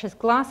foods such as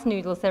glass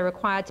noodles they're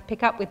required to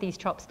pick up with these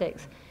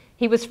chopsticks,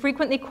 he was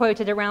frequently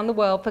quoted around the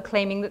world for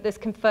claiming that this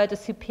conferred a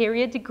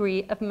superior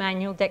degree of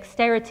manual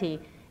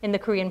dexterity in the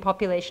Korean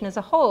population as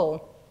a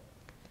whole.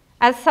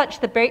 As such,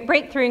 the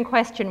breakthrough in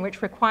question,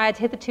 which required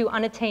hitherto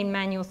unattained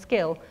manual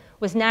skill,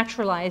 was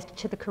naturalized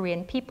to the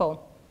Korean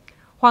people.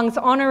 Huang's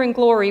honor and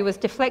glory was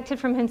deflected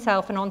from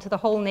himself and onto the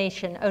whole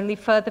nation, only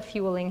further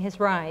fueling his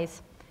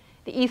rise.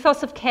 The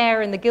ethos of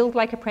care and the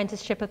guild-like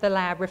apprenticeship of the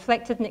lab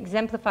reflected and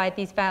exemplified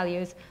these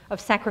values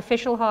of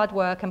sacrificial hard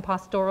work and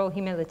pastoral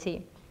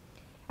humility.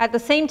 At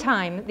the same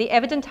time, the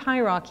evident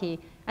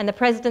hierarchy and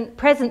the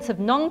presence of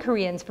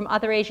non-Koreans from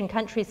other Asian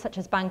countries such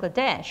as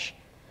Bangladesh,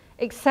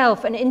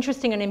 itself an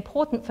interesting and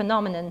important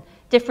phenomenon,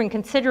 differing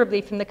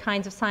considerably from the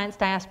kinds of science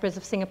diasporas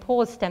of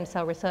Singapore's stem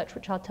cell research,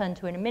 which I'll turn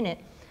to in a minute,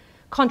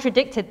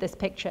 contradicted this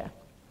picture.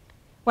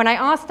 When I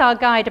asked our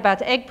guide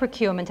about egg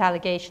procurement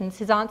allegations,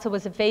 his answer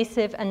was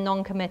evasive and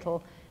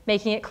non-committal,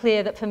 making it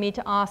clear that for me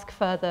to ask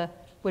further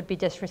would be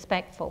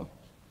disrespectful.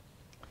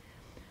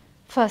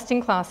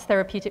 First-in-class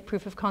therapeutic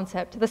proof of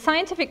concept. The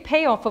scientific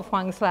payoff of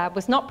Huang's lab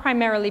was not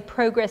primarily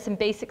progress in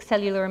basic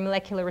cellular and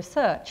molecular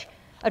research,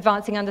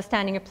 advancing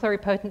understanding of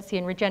pluripotency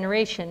and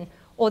regeneration,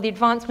 or the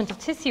advancement of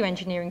tissue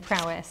engineering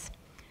prowess.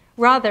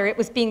 Rather, it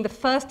was being the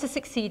first to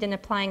succeed in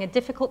applying a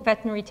difficult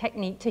veterinary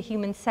technique to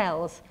human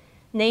cells,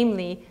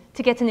 namely,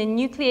 to get an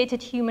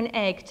enucleated human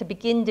egg to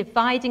begin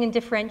dividing and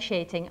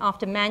differentiating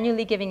after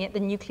manually giving it the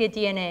nuclear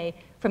DNA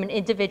from an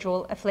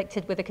individual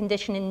afflicted with a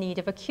condition in need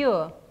of a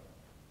cure.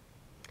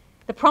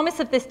 The promise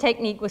of this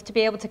technique was to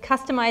be able to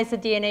customize the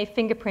DNA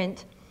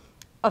fingerprint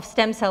of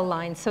stem cell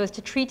lines so as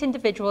to treat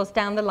individuals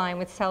down the line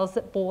with cells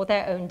that bore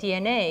their own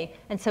DNA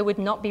and so would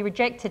not be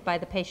rejected by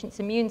the patient's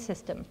immune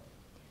system.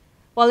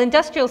 While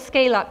industrial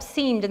scale-up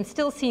seemed and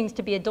still seems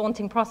to be a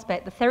daunting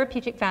prospect, the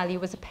therapeutic value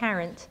was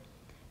apparent.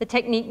 The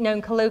technique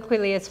known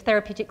colloquially as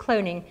therapeutic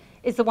cloning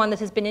is the one that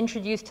has been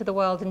introduced to the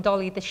world in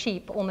Dolly the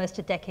sheep almost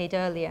a decade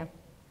earlier.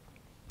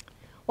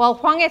 While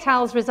Huang et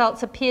al.'s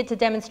results appeared to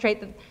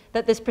demonstrate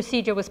that this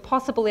procedure was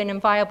possible in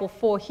and viable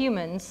for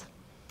humans,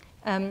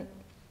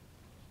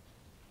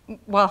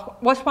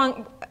 what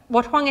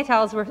Huang et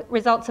al.'s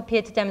results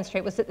appeared to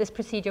demonstrate was that this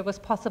procedure was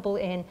possible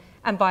in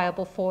and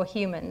viable for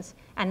humans,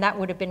 and that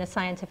would have been a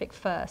scientific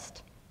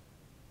first.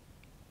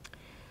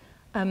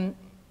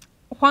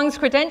 Huang's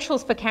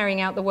credentials for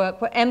carrying out the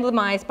work were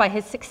emblemized by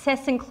his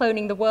success in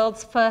cloning the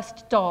world's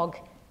first dog,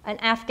 an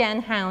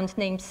Afghan hound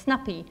named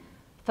Snuppy,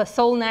 for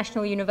Seoul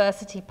National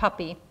University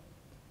puppy.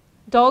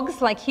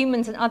 Dogs, like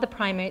humans and other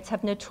primates,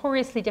 have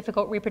notoriously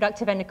difficult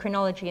reproductive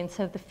endocrinology, and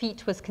so the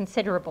feat was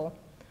considerable.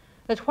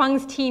 That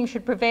Huang's team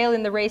should prevail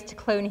in the race to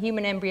clone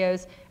human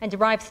embryos and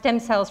derive stem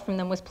cells from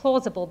them was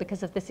plausible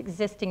because of this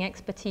existing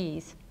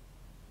expertise.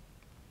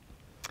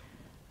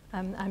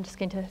 I'm just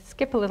going to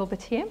skip a little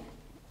bit here.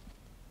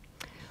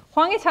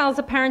 Huang et al.'s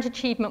apparent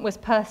achievement was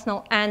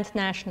personal and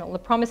national, the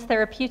promise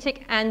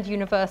therapeutic and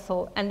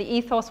universal, and the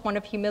ethos one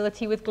of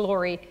humility with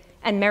glory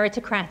and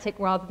meritocratic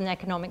rather than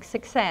economic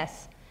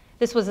success.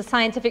 This was a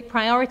scientific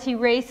priority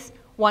race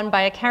won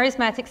by a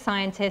charismatic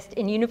scientist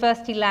in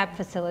university lab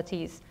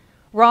facilities,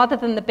 rather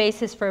than the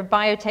basis for a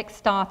biotech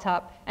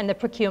startup and the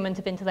procurement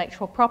of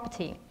intellectual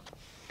property.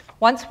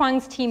 Once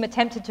Huang's team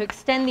attempted to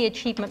extend the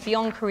achievement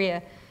beyond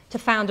Korea to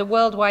found a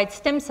worldwide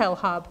stem cell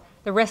hub,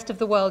 the rest of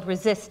the world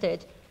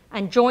resisted,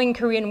 and join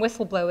Korean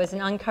whistleblowers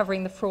in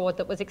uncovering the fraud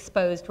that was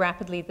exposed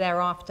rapidly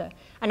thereafter.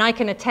 And I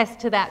can attest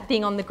to that,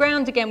 being on the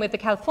ground again with the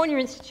California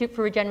Institute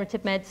for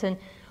Regenerative Medicine,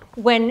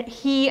 when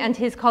he and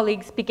his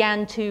colleagues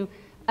began to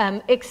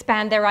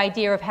expand their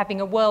idea of having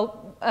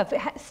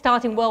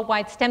starting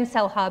worldwide stem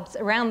cell hubs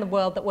around the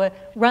world that were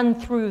run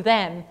through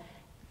them.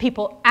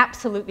 People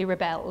absolutely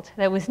rebelled.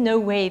 There was no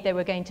way they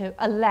were going to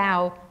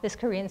allow this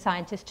Korean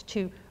scientist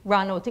to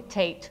run or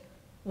dictate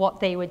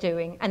what they were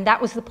doing. And that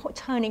was the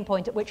turning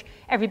point at which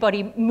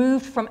everybody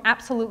moved from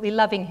absolutely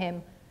loving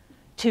him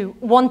to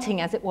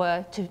wanting, as it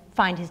were, to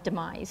find his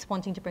demise,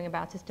 wanting to bring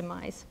about his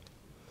demise.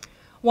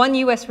 One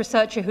US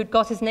researcher who'd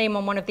got his name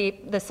on one of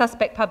the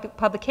suspect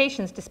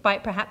publications,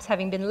 despite perhaps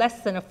having been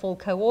less than a full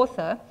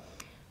co-author,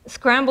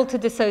 scrambled to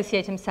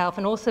dissociate himself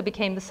and also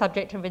became the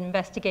subject of an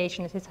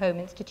investigation at his home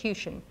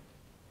institution.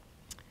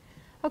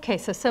 Okay,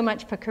 so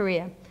much for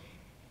Korea.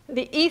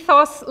 The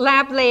ethos,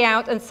 lab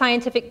layout, and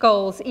scientific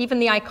goals, even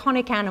the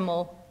iconic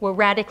animal, were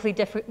radically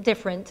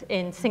different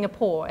in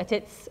Singapore at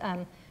its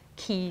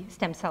key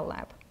stem cell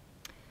lab.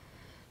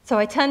 So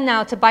I turn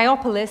now to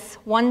Biopolis,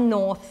 One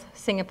North,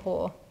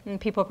 Singapore. And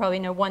people probably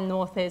know One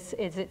North is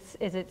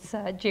its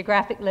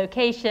geographic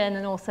location,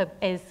 and also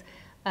is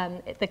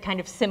the kind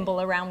of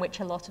symbol around which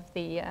a lot of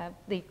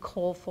the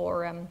call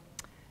for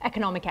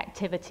economic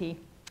activity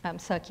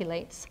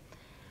circulates.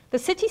 The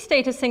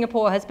city-state of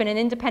Singapore has been an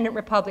independent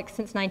republic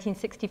since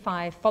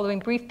 1965, following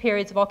brief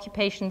periods of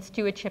occupation,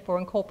 stewardship, or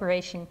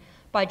incorporation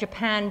by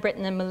Japan,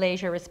 Britain, and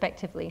Malaysia,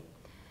 respectively.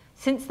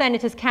 Since then,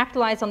 it has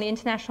capitalized on the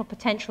international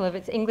potential of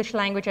its English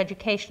language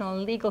educational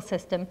and legal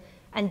system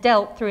and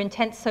dealt through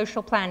intense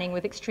social planning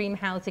with extreme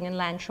housing and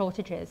land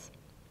shortages.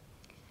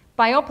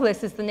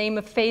 Biopolis is the name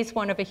of phase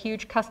 1 of a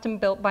huge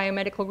custom-built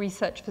biomedical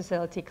research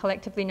facility,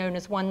 collectively known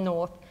as One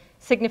North,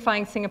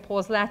 signifying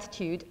Singapore's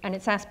latitude and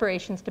its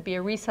aspirations to be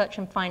a research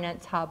and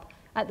finance hub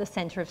at the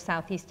center of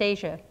Southeast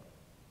Asia.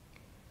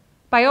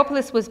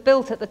 Biopolis was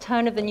built at the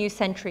turn of the new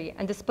century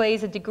and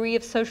displays a degree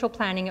of social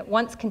planning at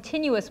once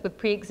continuous with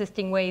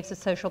pre-existing waves of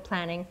social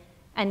planning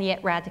and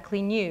yet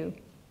radically new.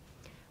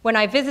 When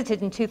I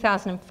visited in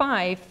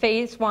 2005,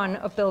 phase 1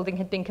 of building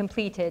had been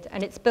completed,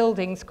 and its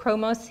buildings,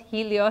 Chromos,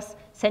 Helios,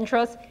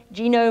 Centros,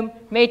 Genome,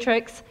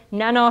 Matrix,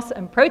 Nanos,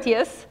 and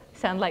Proteus,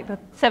 sound like the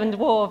 7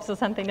 dwarves or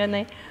something, don't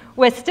they,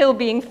 were still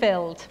being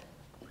filled.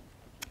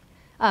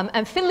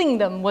 And filling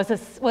them was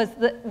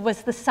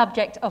the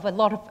subject of a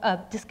lot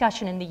of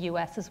discussion in the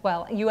US as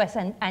well, US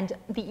and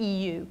the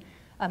EU.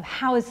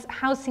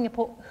 How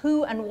Singapore,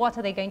 who and what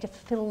are they going to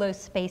fill those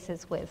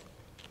spaces with?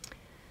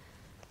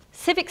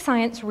 Civic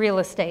science real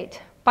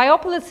estate.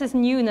 Biopolis's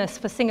newness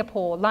for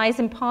Singapore lies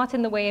in part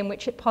in the way in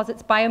which it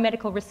posits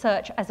biomedical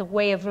research as a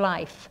way of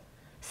life,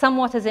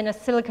 somewhat as in a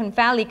Silicon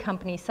Valley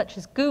company such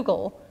as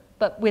Google,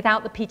 but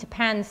without the Peter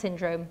Pan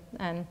syndrome.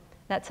 And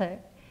that's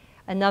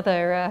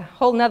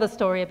whole nother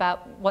story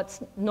about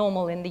what's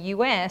normal in the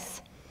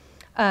US.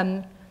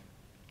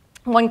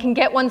 One can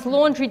get one's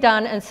laundry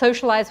done and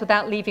socialize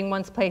without leaving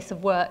one's place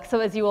of work. So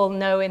as you all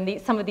know, in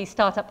some of these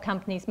startup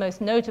companies, most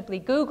notably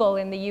Google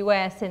in the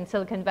US, in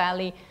Silicon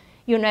Valley,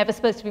 you're never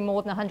supposed to be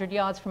more than 100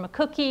 yards from a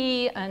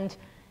cookie, and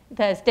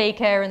there's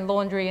daycare and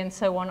laundry and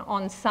so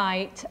on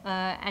site,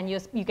 and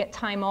you get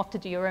time off to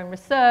do your own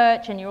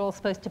research, and you're all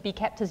supposed to be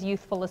kept as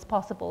youthful as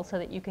possible so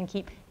that you can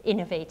keep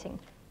innovating.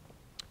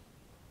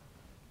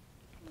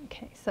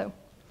 Okay, so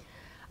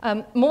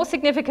more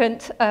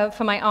significant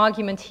for my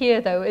argument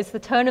here, though, is the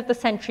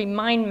turn-of-the-century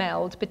mind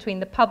meld between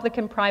the public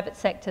and private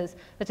sectors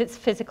that its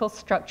physical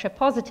structure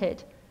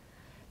posited.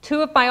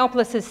 2 of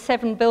Biopolis's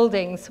 7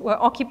 buildings are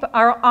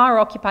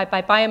occupied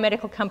by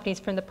biomedical companies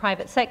from the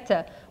private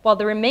sector, while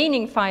the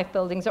remaining 5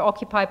 buildings are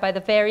occupied by the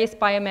various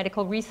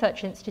biomedical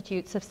research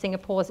institutes of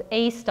Singapore's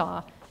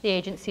A*STAR, the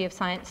Agency of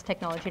Science,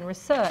 Technology and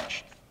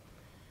Research.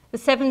 The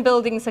 7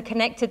 buildings are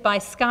connected by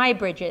sky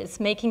bridges,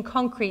 making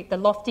concrete the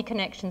lofty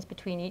connections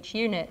between each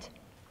unit.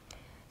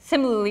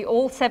 Similarly,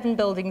 all 7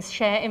 buildings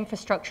share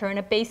infrastructure in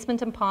a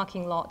basement and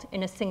parking lot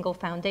in a single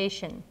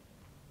foundation.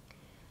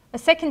 A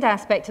second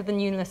aspect of the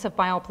newness of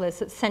Biopolis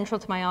that's central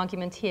to my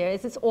argument here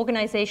is its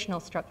organizational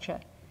structure.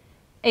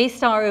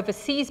 A*STAR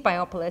oversees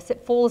Biopolis.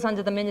 It falls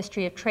under the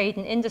Ministry of Trade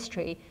and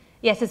Industry,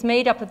 yet is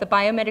made up of the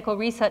Biomedical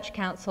Research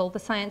Council, the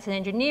Science and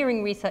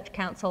Engineering Research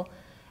Council,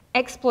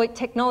 Exploit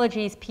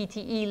Technologies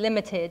Pte.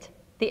 Limited,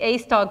 the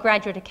A*STAR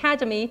Graduate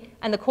Academy,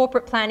 and the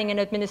Corporate Planning and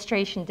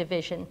Administration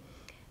Division,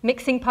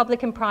 mixing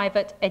public and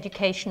private,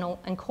 educational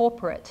and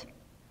corporate.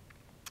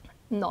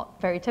 Not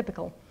very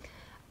typical.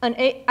 And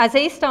as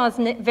A*STAR's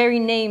very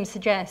name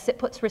suggests, it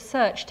puts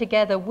research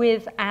together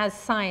with as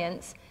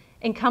science,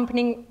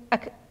 encompassing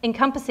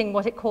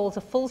what it calls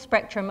a full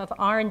spectrum of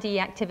R&D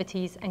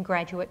activities and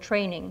graduate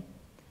training.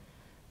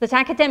 That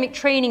academic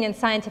training and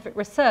scientific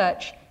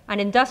research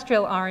and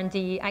industrial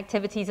R&D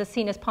activities are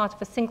seen as part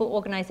of a single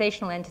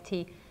organizational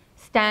entity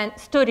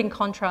stood in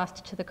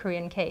contrast to the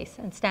Korean case,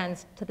 and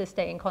stands to this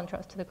day in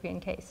contrast to the Korean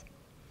case.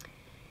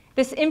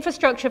 This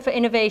infrastructure for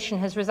innovation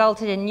has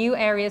resulted in new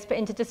areas for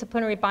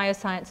interdisciplinary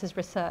biosciences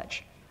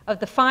research, Of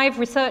the 5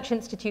 research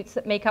institutes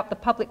that make up the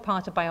public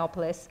part of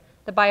Biopolis,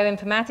 the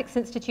Bioinformatics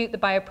Institute, the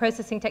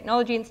Bioprocessing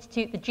Technology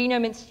Institute, the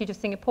Genome Institute of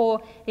Singapore,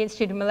 the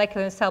Institute of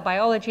Molecular and Cell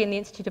Biology, and the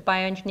Institute of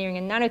Bioengineering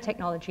and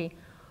Nanotechnology,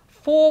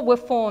 4 were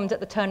formed at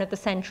the turn of the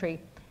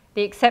century,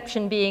 the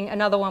exception being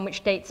another one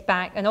which dates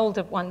back, an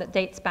older one that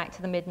dates back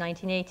to the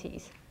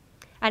mid-1980s.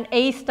 And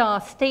A**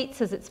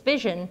 states as its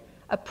vision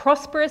a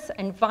prosperous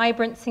and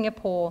vibrant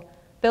Singapore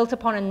built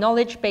upon a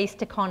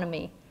knowledge-based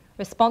economy,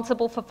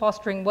 responsible for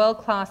fostering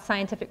world-class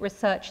scientific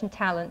research and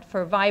talent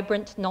for a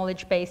vibrant,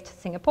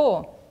 knowledge-based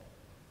Singapore,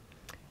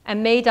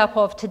 and made up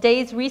of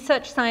today's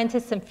research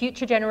scientists and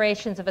future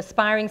generations of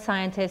aspiring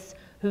scientists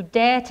who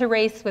dare to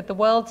race with the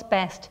world's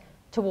best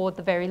toward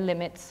the very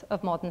limits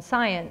of modern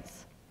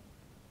science.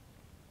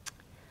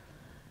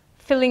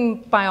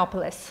 Filling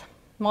Biopolis,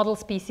 model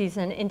species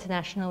and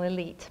international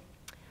elite.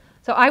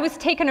 So I was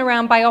taken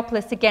around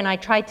Biopolis again. I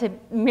tried to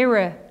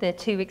mirror the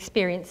 2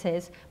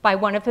 experiences by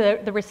one of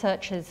the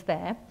researchers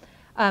there,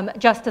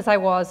 just as I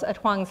was at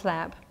Huang's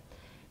lab.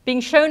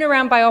 Being shown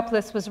around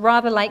Biopolis was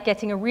rather like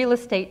getting a real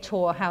estate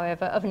tour,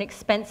 however, of an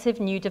expensive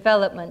new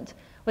development,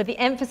 with the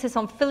emphasis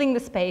on filling the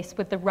space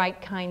with the right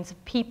kinds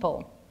of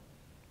people.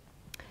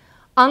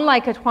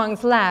 Unlike at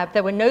Huang's lab,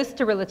 there were no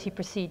sterility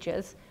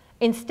procedures.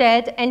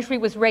 Instead, entry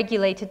was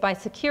regulated by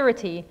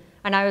security,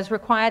 and I was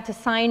required to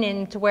sign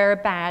in to wear a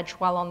badge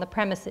while on the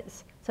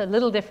premises. So a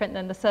little different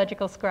than the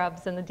surgical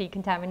scrubs and the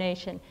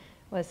decontamination.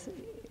 Was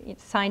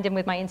signed in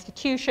with my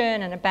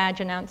institution and a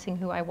badge announcing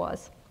who I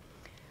was.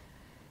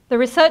 The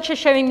researcher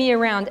showing me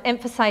around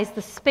emphasized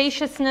the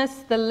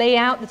spaciousness, the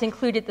layout that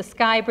included the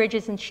sky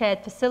bridges and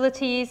shared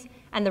facilities,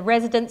 and the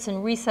residence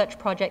and research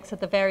projects of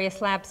the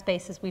various lab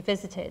spaces we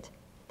visited.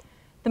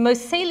 The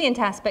most salient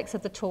aspects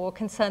of the tour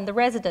concerned the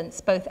residents,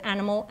 both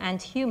animal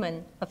and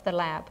human, of the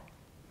lab.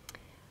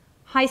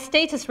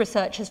 High-status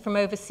researchers from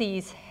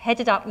overseas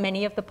headed up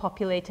many of the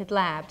populated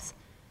labs.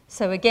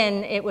 So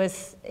again,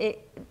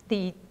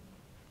 the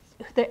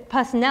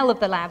personnel of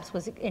the labs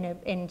was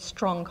in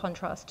strong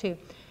contrast too.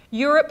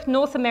 Europe,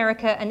 North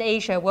America, and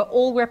Asia were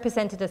all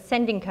represented as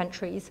sending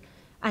countries,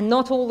 and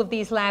not all of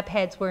these lab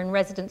heads were in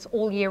residence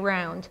all year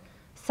round,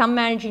 some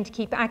managing to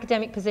keep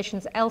academic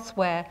positions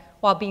elsewhere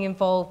while being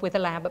involved with a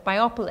lab at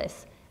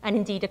Biopolis. And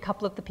indeed, a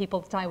couple of the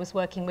people that I was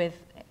working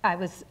with, I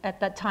was at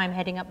that time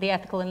heading up the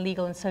ethical and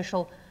legal and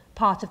social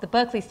part of the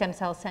Berkeley Stem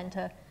Cell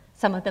Center.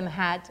 Some of them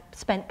had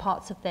spent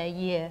parts of their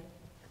year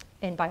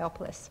in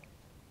Biopolis.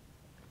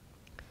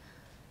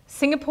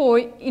 Singapore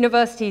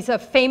universities are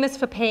famous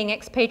for paying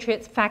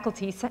expatriates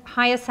faculty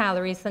higher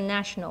salaries than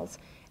nationals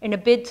in a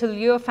bid to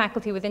lure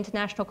faculty with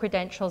international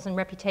credentials and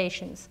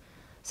reputations.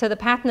 So the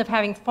pattern of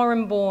having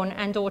foreign-born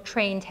and/or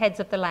trained heads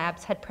of the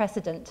labs had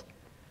precedent.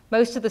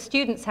 Most of the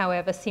students,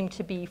 however, seemed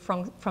to be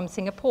from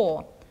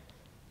Singapore.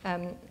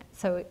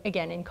 So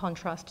again, in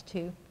contrast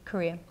to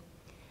Korea.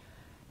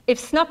 If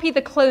Snuppy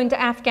the cloned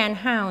Afghan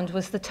hound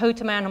was the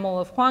totem animal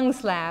of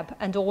Huang's lab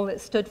and all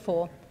it stood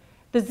for,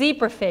 the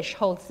zebrafish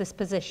holds this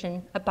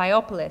position at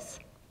Biopolis.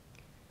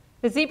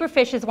 The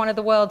zebrafish is one of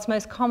the world's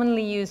most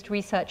commonly used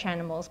research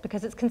animals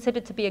because it's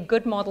considered to be a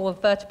good model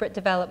of vertebrate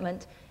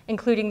development,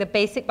 including the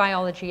basic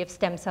biology of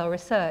stem cell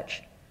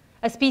research.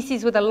 A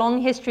species with a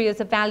long history as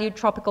a valued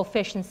tropical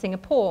fish in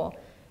Singapore,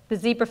 the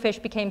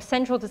zebrafish became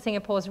central to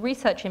Singapore's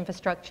research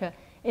infrastructure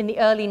in the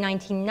early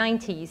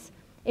 1990s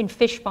in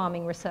fish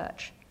farming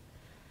research.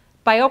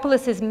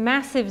 Biopolis's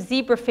massive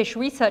zebrafish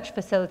research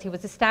facility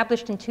was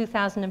established in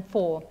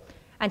 2004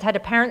 and had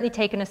apparently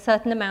taken a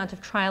certain amount of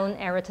trial and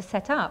error to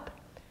set up.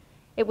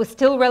 It was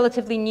still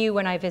relatively new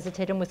when I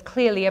visited and was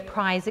clearly a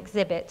prize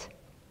exhibit.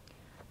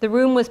 The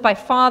room was by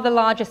far the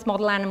largest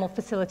model animal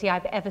facility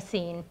I've ever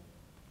seen.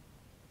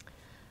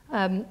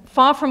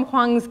 Far from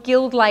Huang's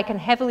guild-like and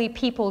heavily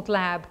peopled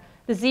lab,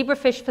 the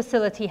zebrafish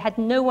facility had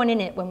no one in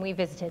it when we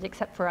visited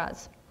except for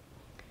us.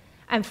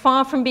 And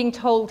far from being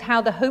told how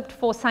the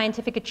hoped-for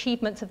scientific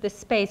achievements of this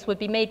space would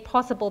be made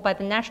possible by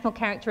the national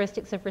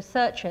characteristics of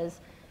researchers,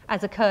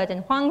 as occurred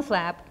in Huang's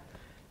lab,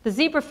 the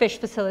zebrafish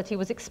facility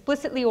was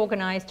explicitly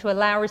organized to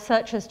allow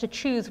researchers to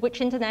choose which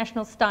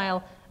international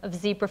style of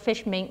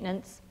zebrafish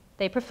maintenance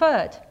they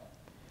preferred.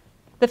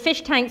 The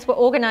fish tanks were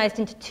organized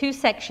into 2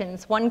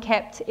 sections, one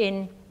kept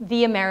in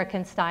the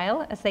American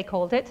style, as they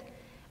called it,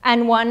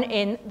 and one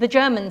in the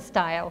German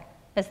style,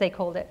 as they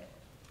called it.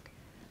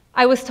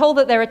 I was told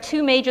that there are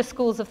 2 major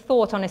schools of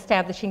thought on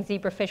establishing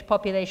zebrafish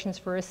populations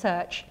for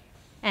research,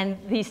 and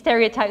the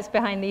stereotypes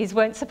behind these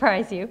won't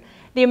surprise you.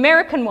 The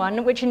American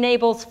one, which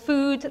enables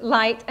food,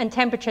 light, and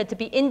temperature to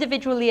be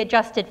individually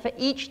adjusted for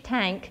each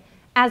tank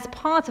as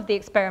part of the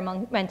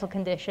experimental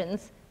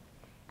conditions,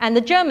 and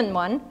the German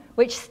one,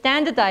 which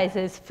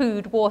standardizes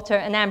food, water,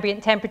 and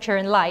ambient temperature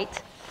and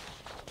light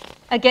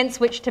against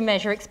which to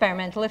measure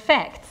experimental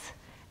effects.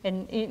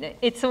 And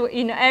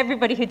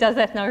everybody who does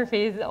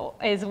ethnography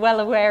is well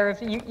aware of,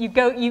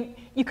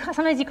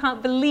 sometimes you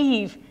can't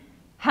believe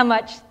how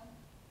much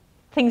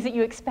things that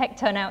you expect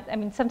turn out. I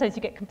mean, sometimes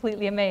you get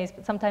completely amazed,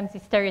 but sometimes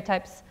these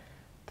stereotypes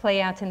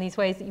play out in these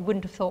ways that you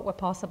wouldn't have thought were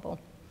possible.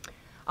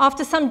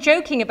 After some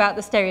joking about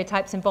the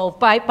stereotypes involved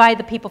by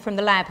the people from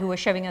the lab who were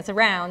showing us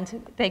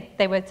around,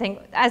 they were saying,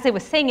 as they were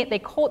saying it, they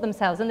caught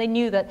themselves, and they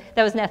knew that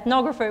there was an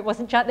ethnographer. It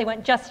wasn't they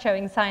weren't just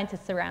showing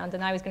scientists around,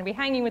 and I was going to be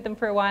hanging with them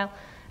for a while.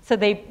 So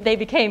they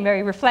became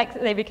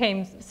they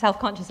became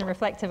self-conscious and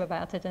reflective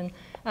about it,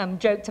 and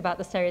joked about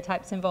the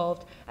stereotypes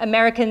involved.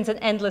 Americans and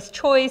endless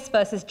choice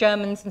versus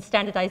Germans and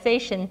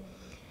standardization.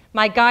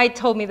 My guide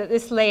told me that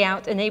this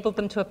layout enabled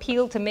them to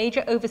appeal to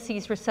major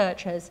overseas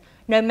researchers,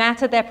 no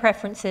matter their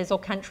preferences or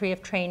country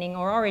of training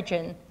or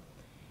origin.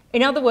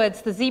 In other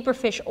words, the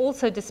zebrafish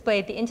also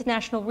displayed the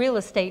international real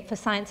estate for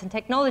science and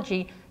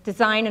technology,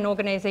 design and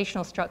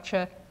organizational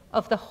structure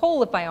of the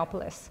whole of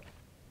Biopolis.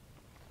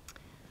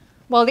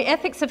 While the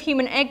ethics of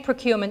human egg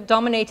procurement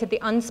dominated the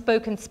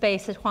unspoken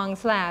space at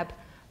Huang's lab,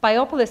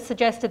 Biopolis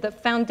suggested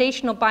that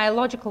foundational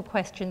biological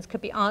questions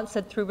could be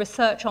answered through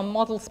research on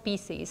model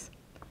species.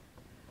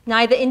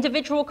 Neither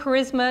individual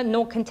charisma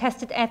nor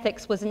contested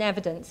ethics was in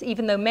evidence,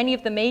 even though many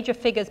of the major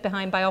figures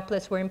behind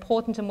Biopolis were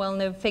important and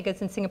well-known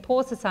figures in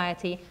Singapore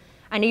society,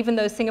 and even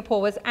though Singapore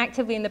was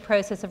actively in the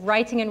process of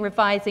writing and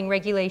revising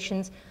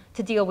regulations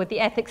to deal with the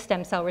ethics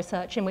stem cell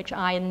research, in which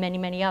I and many,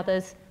 many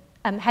others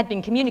had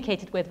been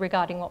communicated with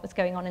regarding what was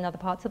going on in other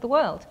parts of the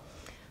world.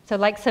 So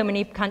like so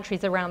many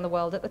countries around the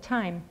world at the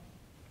time.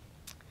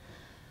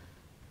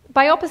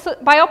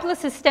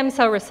 Biopolis' stem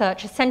cell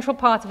research, a central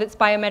part of its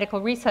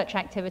biomedical research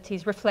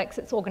activities, reflects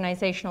its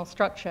organizational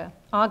structure.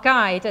 Our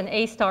guide, an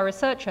A-star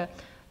researcher,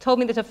 told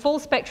me that a full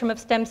spectrum of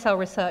stem cell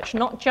research,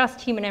 not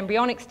just human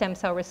embryonic stem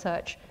cell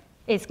research,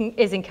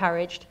 is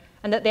encouraged,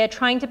 and that they are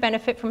trying to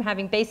benefit from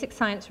having basic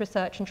science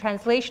research and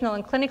translational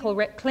and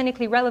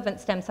clinically relevant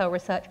stem cell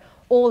research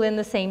all in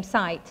the same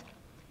site.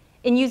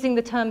 In using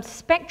the term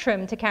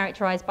spectrum to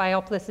characterize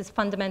Biopolis'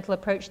 fundamental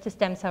approach to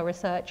stem cell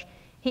research,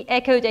 he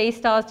echoed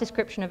A-Star's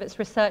description of its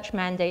research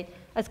mandate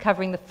as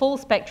covering the full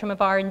spectrum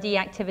of R&D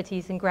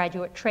activities and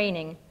graduate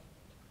training.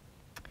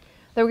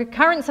 The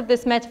recurrence of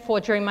this metaphor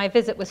during my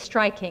visit was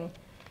striking.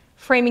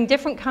 Framing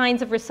different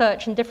kinds of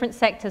research in different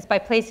sectors by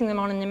placing them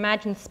on an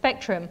imagined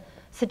spectrum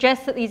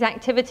suggests that these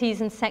activities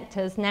and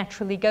sectors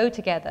naturally go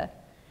together.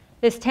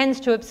 This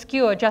tends to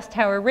obscure just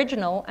how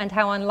original and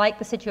how unlike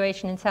the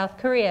situation in South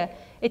Korea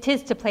it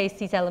is to place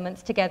these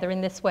elements together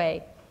in this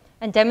way,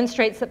 and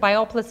demonstrates that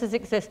Biopolis'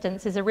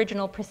 existence is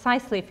original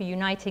precisely for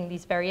uniting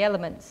these very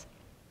elements.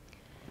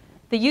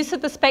 The use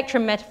of the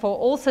spectrum metaphor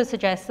also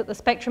suggests that the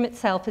spectrum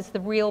itself is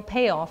the real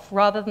payoff,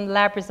 rather than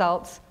lab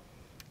results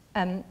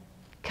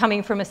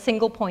coming from a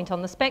single point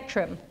on the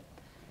spectrum.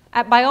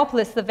 At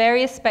Biopolis, the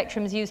various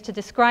spectrums used to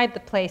describe the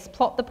place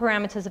plot the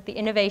parameters of the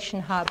innovation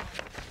hub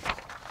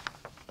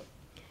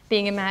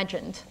being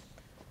imagined.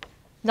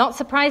 Not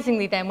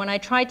surprisingly then, when I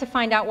tried to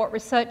find out what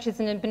researchers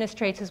and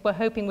administrators were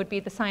hoping would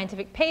be the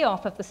scientific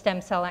payoff of the stem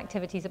cell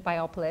activities at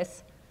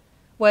Biopolis,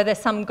 were there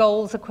some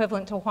goals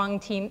equivalent to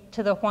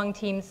the Huang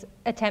team's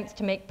attempts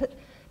to make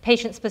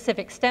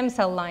patient-specific stem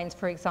cell lines,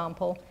 for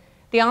example,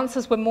 the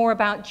answers were more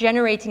about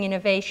generating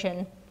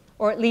innovation,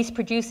 or at least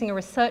producing a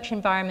research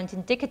environment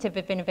indicative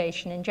of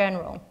innovation in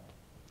general.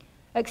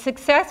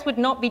 Success would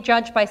not be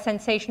judged by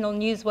sensational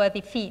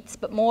newsworthy feats,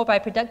 but more by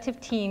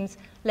productive teams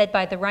led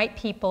by the right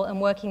people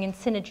and working in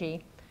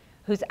synergy,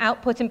 whose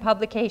output in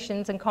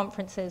publications and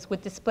conferences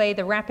would display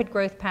the rapid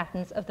growth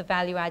patterns of the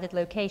value-added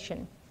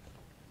location.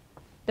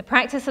 The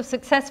practice of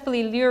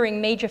successfully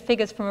luring major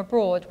figures from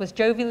abroad was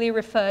jovially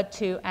referred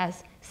to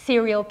as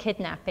serial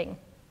kidnapping.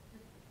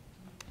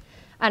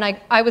 And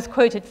I was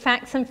quoted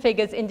facts and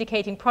figures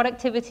indicating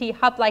productivity,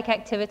 hub-like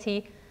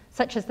activity,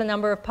 such as the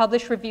number of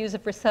published reviews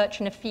of research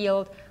in a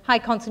field, high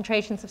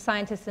concentrations of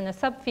scientists in a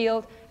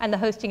subfield, and the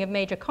hosting of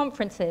major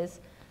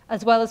conferences,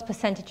 as well as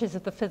percentages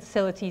of the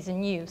facilities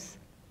in use.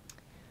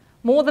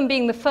 More than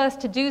being the first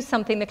to do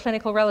something the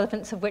clinical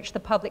relevance of which the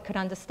public could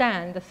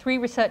understand, the three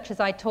researchers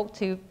I talked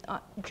to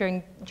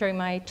during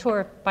my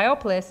tour of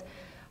Biopolis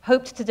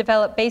hoped to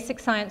develop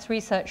basic science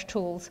research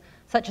tools,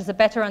 such as a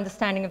better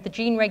understanding of the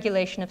gene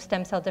regulation of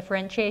stem cell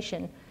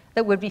differentiation,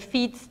 that would be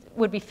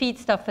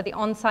feedstuff for the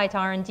on-site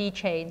R&D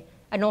chain,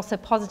 and also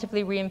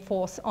positively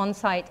reinforce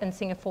on-site and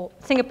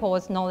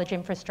Singapore's knowledge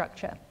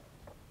infrastructure.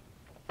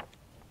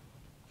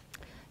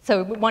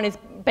 So one is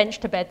bench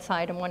to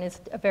bedside, and one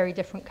is a very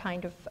different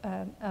kind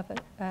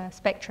of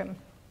spectrum.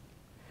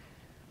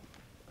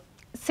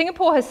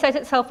 Singapore has set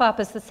itself up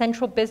as the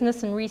central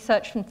business and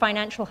research and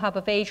financial hub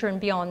of Asia and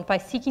beyond by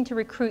seeking to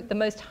recruit the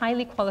most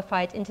highly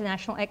qualified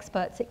international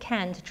experts it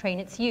can to train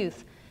its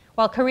youth,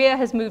 while Korea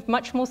has moved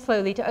much more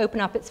slowly to open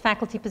up its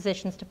faculty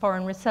positions to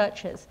foreign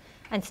researchers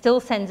and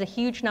still sends a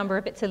huge number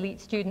of its elite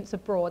students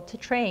abroad to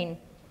train.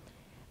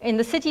 In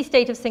the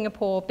city-state of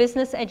Singapore,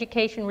 business,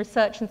 education,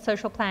 research, and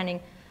social planning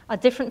are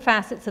different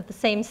facets of the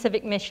same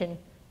civic mission.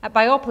 At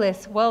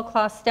Biopolis,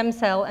 world-class stem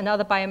cell and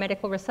other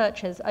biomedical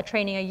researchers are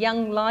training a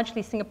young,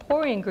 largely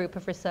Singaporean group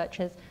of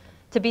researchers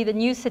to be the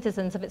new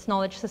citizens of its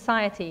knowledge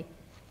society.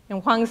 In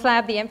Huang's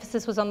lab, the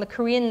emphasis was on the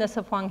Koreanness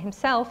of Huang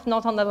himself,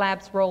 not on the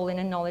lab's role in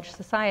a knowledge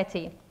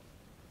society.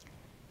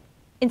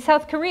 In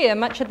South Korea,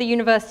 much of the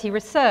university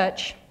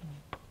research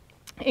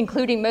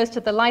including most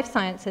of the life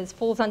sciences,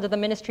 falls under the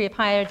Ministry of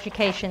Higher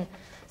Education,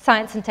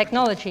 Science and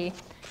Technology,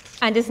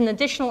 and is an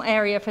additional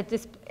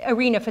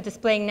arena for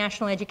displaying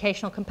national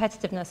educational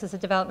competitiveness as a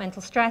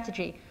developmental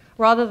strategy,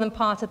 rather than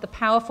part of the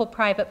powerful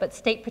private but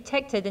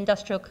state-protected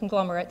industrial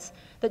conglomerates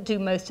that do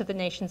most of the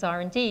nation's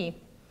R&D.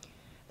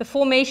 The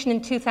formation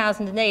in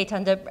 2008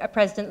 under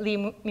President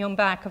Lee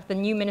Myung-bak of the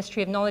new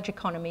Ministry of Knowledge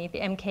Economy, the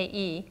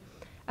MKE,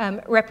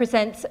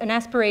 represents an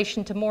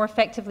aspiration to more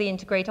effectively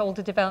integrate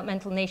older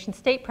developmental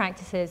nation-state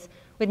practices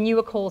with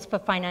newer calls for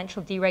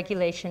financial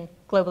deregulation,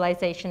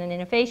 globalization, and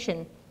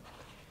innovation.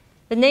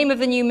 The name of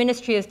the new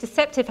ministry is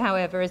deceptive,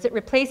 however, as it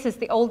replaces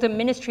the older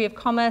Ministry of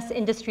Commerce,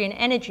 Industry, and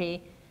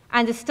Energy,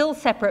 and is still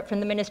separate from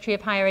the Ministry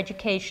of Higher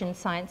Education,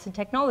 Science, and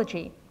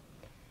Technology.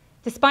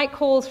 Despite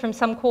calls from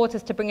some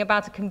quarters to bring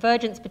about a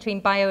convergence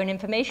between bio and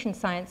information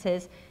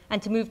sciences and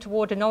to move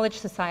toward a knowledge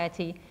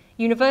society,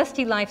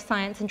 university life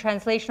science and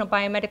translational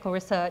biomedical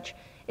research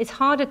is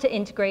harder to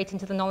integrate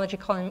into the knowledge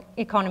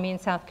economy in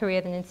South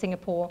Korea than in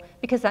Singapore,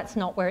 because that's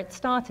not where it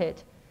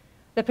started.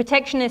 The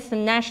protectionist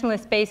and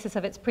nationalist basis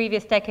of its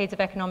previous decades of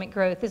economic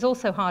growth is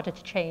also harder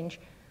to change.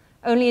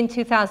 Only in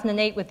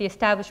 2008, with the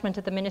establishment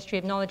of the Ministry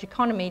of Knowledge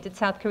Economy, did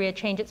South Korea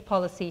change its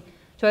policy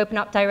to open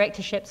up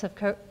directorships of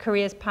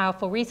Korea's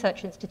powerful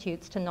research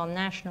institutes to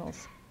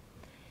non-nationals.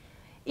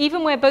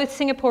 Even where both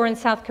Singapore and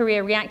South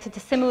Korea reacted to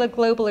similar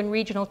global and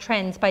regional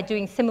trends by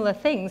doing similar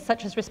things,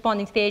 such as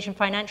responding to the Asian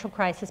financial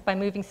crisis by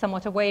moving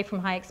somewhat away from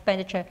high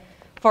expenditure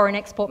foreign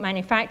export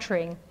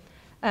manufacturing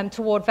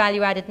toward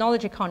value-added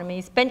knowledge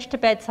economies,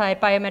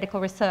 bench-to-bedside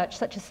biomedical research,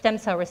 such as stem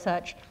cell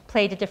research,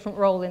 played a different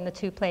role in the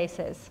two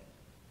places.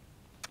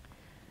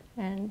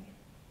 And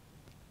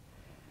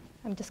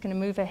I'm just going to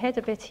move ahead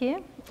a bit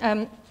here.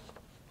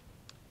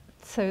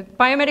 So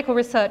biomedical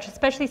research,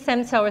 especially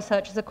stem cell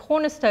research, is a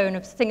cornerstone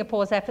of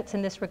Singapore's efforts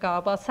in this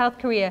regard, while South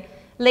Korea,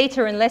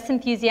 later and less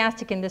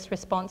enthusiastic in this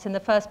response in the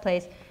first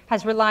place,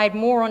 has relied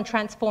more on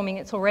transforming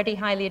its already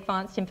highly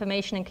advanced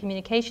information and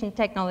communication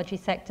technology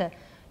sector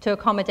to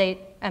accommodate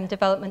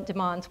development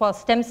demands, while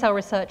stem cell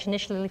research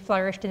initially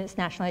flourished in its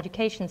national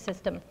education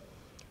system.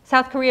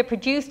 South Korea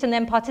produced and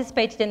then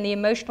participated in the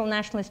emotional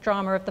nationalist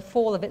drama of the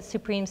fall of its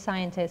supreme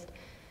scientist,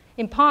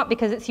 in part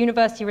because its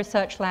university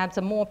research labs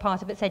are more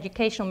part of its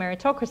educational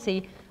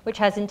meritocracy, which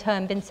has in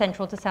turn been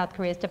central to South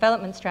Korea's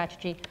development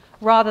strategy,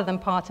 rather than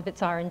part of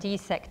its R&D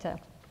sector.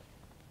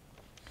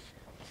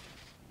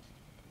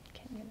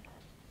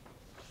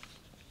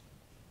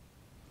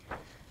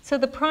 So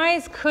the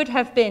prize could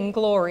have been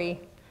glory.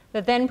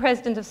 The then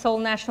president of Seoul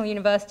National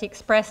University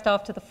expressed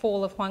after the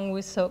fall of Hwang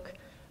Woo-suk.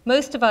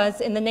 Most of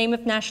us, in the name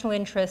of national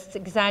interests,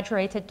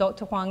 exaggerated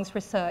Dr. Hwang's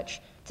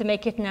research to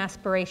make it an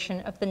aspiration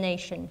of the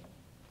nation.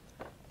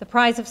 The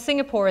prize of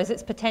Singapore is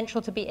its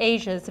potential to be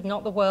Asia's, if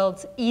not the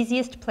world's,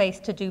 easiest place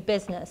to do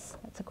business,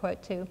 that's a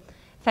quote too,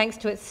 thanks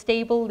to its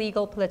stable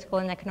legal, political,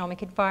 and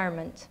economic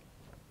environment.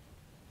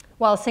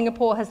 While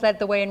Singapore has led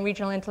the way in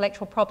regional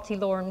intellectual property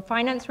law and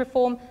finance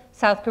reform,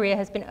 South Korea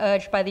has been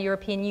urged by the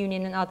European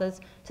Union and others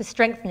to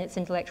strengthen its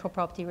intellectual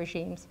property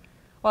regimes.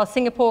 While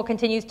Singapore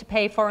continues to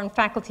pay foreign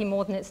faculty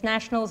more than its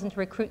nationals and to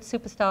recruit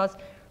superstars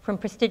from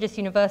prestigious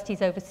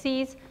universities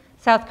overseas,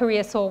 South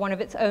Korea saw one of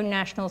its own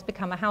nationals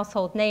become a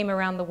household name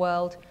around the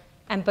world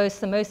and boasts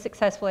the most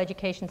successful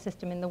education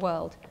system in the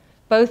world.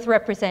 Both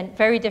represent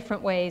very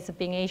different ways of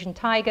being Asian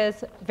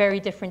tigers, very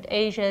different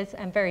Asias,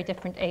 and very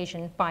different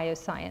Asian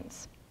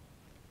bioscience.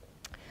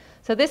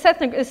 So this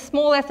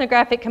small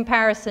ethnographic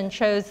comparison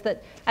shows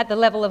that at the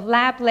level of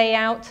lab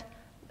layout,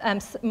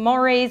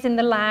 mores in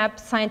the lab,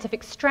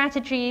 scientific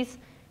strategies,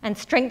 and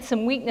strengths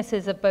and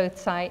weaknesses of both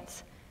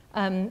sites,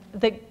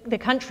 the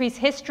country's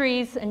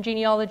histories and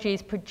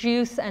genealogies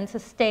produce and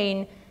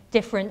sustain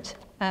different,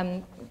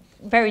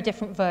 very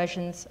different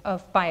versions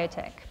of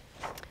biotech.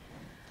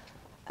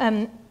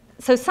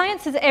 So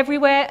science is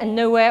everywhere and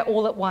nowhere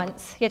all at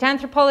once. Yet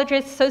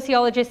anthropologists,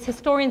 sociologists,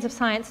 historians of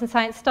science, and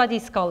science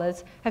studies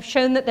scholars have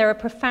shown that there are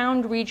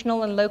profound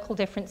regional and local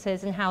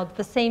differences in how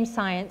the same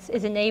science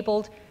is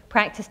enabled,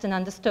 practiced, and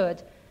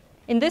understood.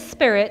 In this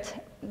spirit,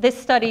 this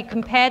study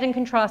compared and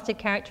contrasted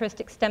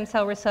characteristic stem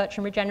cell research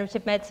and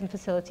regenerative medicine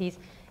facilities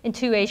in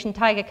 2 Asian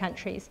tiger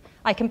countries.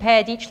 I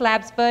compared each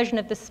lab's version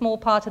of this small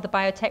part of the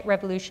biotech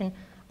revolution,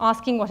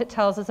 asking what it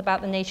tells us about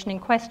the nation in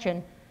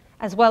question,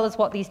 as well as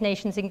what these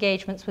nations'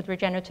 engagements with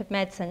regenerative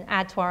medicine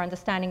add to our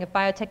understanding of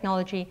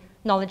biotechnology,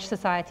 knowledge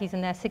societies,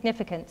 and their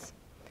significance.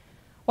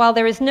 While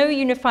there is no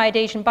unified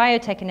Asian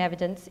biotech in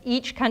evidence,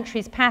 each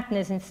country's pattern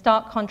is in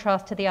stark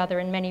contrast to the other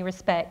in many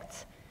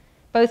respects.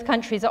 Both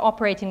countries are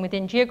operating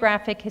within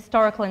geographic,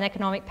 historical, and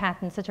economic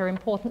patterns that are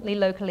importantly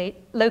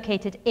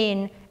located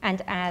in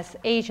and as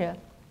Asia.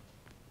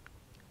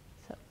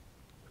 So,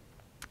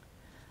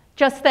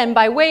 just then,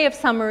 by way of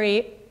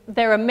summary,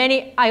 there are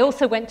many. I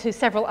also went to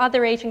several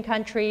other Asian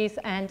countries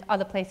and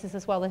other places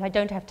as well that I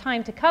don't have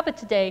time to cover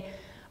today,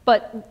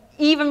 but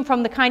even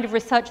from the kind of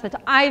research that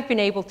I've been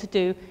able to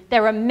do,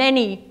 there are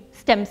many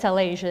stem cell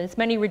Asias,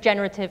 many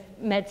regenerative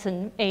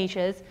medicine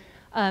Asias,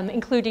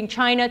 including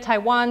China,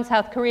 Taiwan,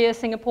 South Korea,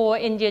 Singapore,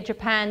 India,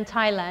 Japan,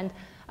 Thailand.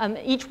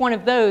 Each one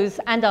of those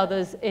and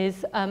others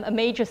is a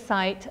major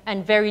site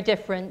and very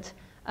different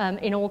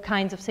in all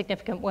kinds of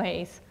significant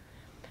ways.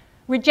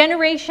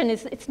 Regeneration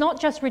it's not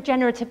just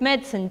regenerative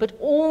medicine, but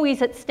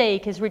always at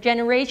stake is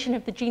regeneration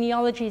of the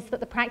genealogies that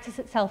the practice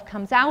itself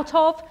comes out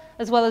of,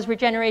 as well as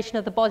regeneration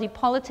of the body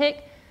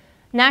politic.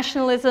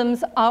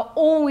 Nationalisms are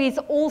always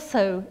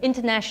also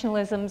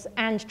internationalisms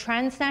and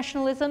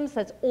transnationalisms.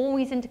 There's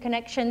always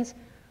interconnections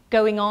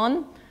going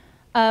on.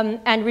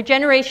 And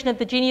regeneration of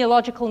the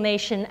genealogical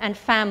nation and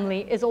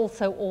family is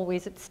also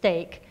always at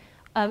stake.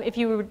 If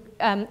you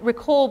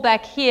recall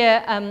back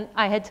here,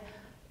 I had,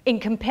 in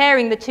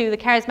comparing the two, the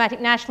charismatic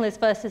nationalists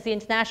versus the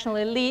international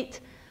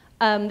elite,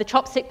 the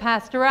chopstick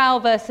pastoral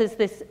versus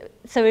this.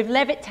 So if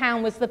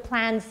Levittown was the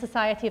planned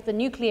society of the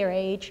nuclear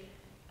age,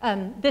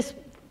 this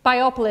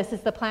Biopolis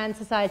is the planned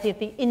society of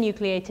the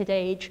enucleated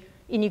age.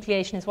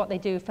 Enucleation is what they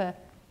do for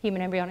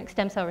human embryonic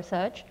stem cell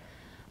research.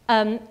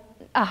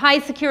 A high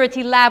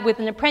security lab with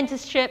an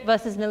apprenticeship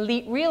versus an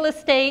elite real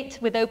estate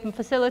with open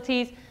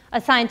facilities,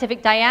 a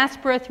scientific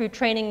diaspora through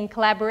training and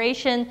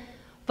collaboration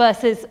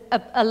versus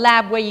a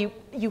lab where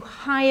you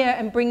hire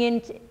and bring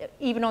in,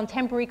 even on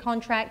temporary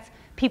contracts,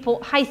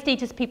 people, high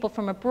status people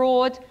from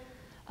abroad.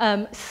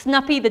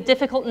 SNUPPY, the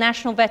difficult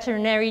national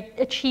veterinary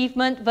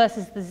achievement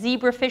versus the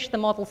zebrafish, the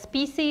model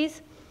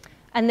species.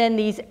 And then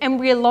these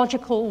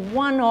embryological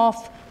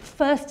one-off,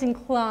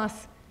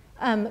 first-in-class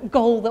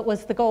goal that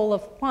was the goal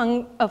of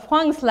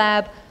Huang's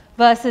lab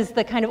versus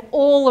the kind of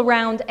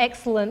all-around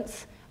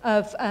excellence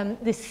of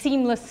this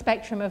seamless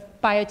spectrum of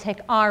biotech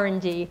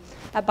R&D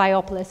at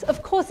Biopolis.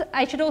 Of course,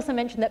 I should also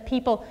mention that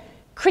people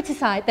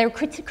criticize, there are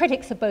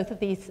critics of both of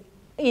these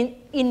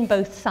in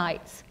both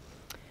sites.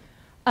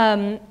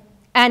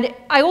 And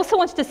I also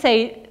wanted to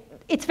say,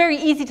 it's very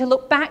easy to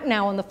look back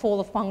now on the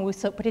fall of Huang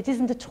Wusuk, but it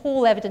isn't at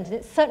all evident, and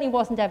it certainly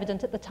wasn't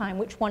evident at the time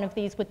which one of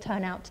these would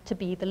turn out to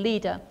be the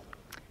leader.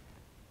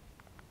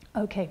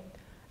 Okay,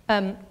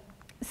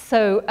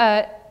 so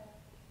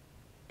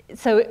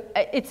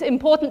it's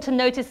important to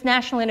notice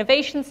national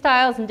innovation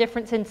styles and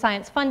difference in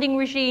science funding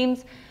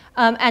regimes,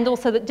 and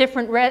also that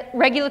different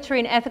regulatory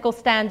and ethical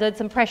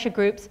standards and pressure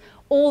groups,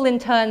 all in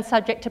turn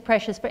subject to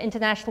pressures for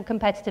international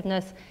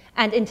competitiveness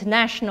and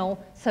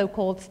international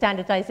so-called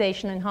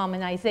standardization and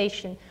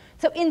harmonization.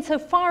 So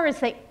insofar as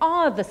they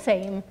are the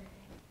same,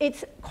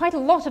 it's quite a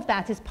lot of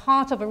that is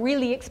part of a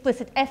really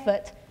explicit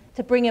effort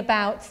to bring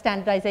about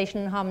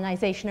standardization and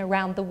harmonization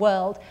around the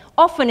world,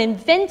 often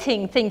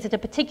inventing things that are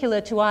particular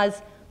to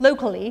us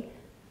locally,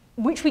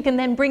 which we can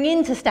then bring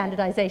into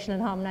standardization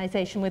and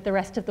harmonization with the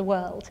rest of the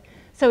world.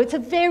 So it's a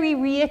very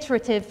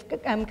reiterative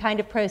kind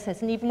of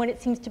process, and even when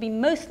it seems to be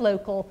most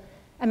local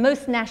and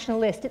most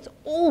nationalist, it's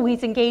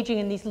always engaging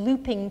in these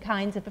looping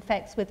kinds of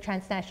effects with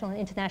transnational and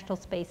international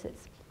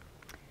spaces.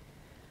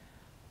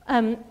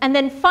 And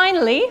then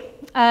finally,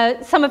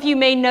 some of you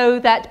may know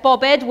that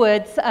Bob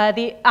Edwards,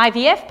 the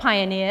IVF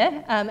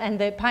pioneer, and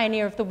the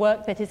pioneer of the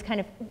work that is kind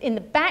of in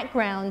the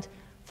background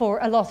for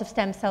a lot of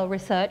stem cell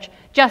research,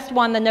 just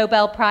won the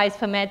Nobel Prize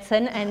for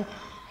Medicine, and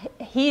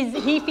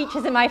he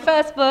features in my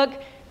first book.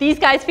 These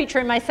guys feature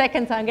in my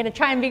second, so I'm going to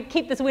try and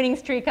keep this winning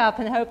streak up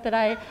and hope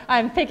that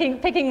I'm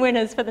picking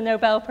winners for the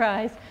Nobel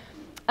Prize.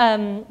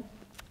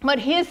 But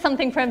here's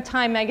something from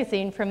Time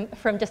magazine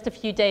from just a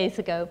few days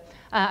ago.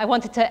 I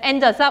wanted to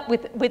end us up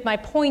with my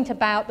point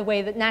about the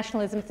way that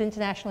nationalisms,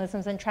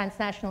 internationalisms, and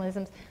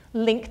transnationalisms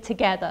link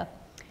together.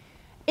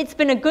 It's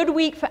been a good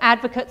week for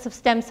advocates of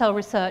stem cell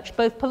research,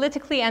 both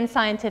politically and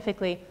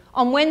scientifically.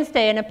 On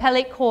Wednesday, an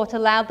appellate court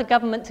allowed the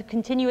government to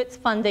continue its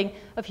funding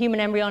of human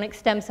embryonic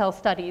stem cell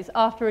studies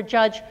after a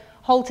judge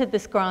halted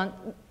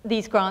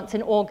these grants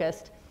in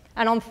August.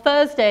 And on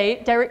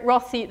Thursday, Derek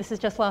Rossi, this is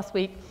just last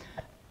week,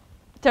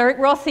 Derek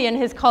Rossi and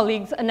his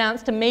colleagues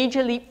announced a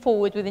major leap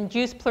forward with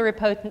induced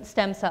pluripotent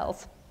stem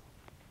cells,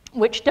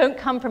 which don't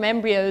come from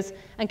embryos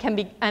and can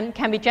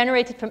be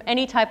generated from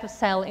any type of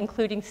cell,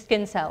 including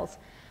skin cells.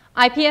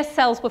 iPS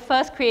cells were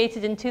first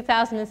created in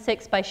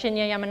 2006 by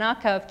Shinya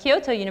Yamanaka of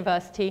Kyoto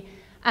University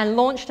and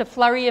launched a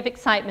flurry of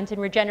excitement in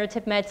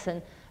regenerative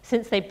medicine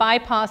since they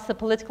bypassed the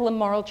political and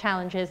moral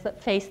challenges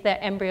that faced their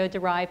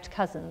embryo-derived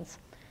cousins.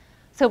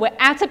 So we're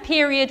at a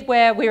period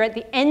where we're at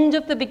the end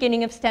of the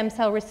beginning of stem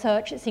cell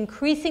research. It's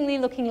increasingly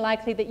looking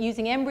likely that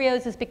using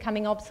embryos is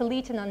becoming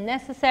obsolete and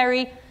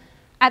unnecessary.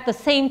 At the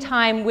same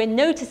time, we're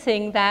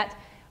noticing that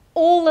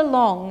all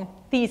along,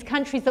 these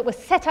countries that were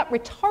set up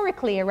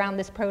rhetorically around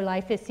this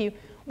pro-life issue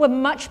were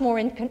much more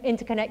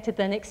interconnected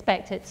than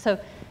expected. So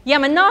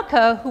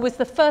Yamanaka, who was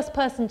the first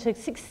person to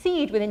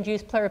succeed with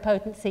induced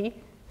pluripotency,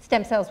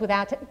 stem cells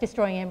without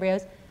destroying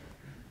embryos,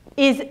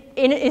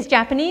 is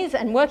Japanese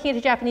and working at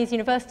a Japanese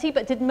university,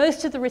 but did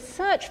most of the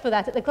research for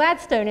that at the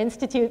Gladstone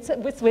Institute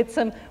with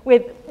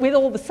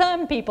all the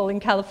CERN people in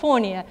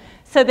California.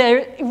 So there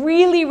are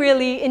really,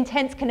 really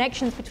intense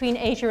connections between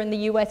Asia and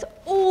the US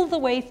all the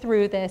way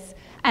through this.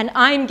 And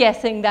I'm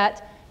guessing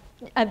that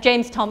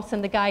James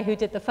Thompson, the guy who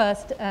did the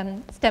first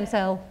stem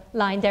cell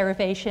line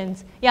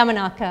derivations,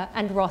 Yamanaka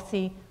and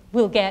Rossi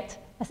will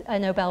get a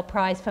Nobel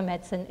Prize for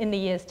Medicine in the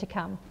years to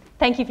come.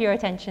 Thank you for your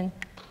attention.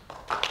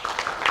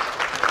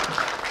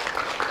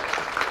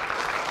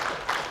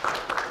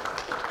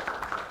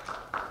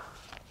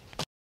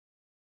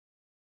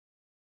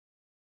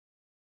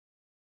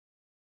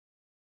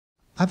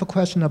 have a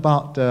question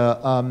about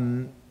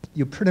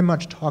you pretty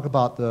much talk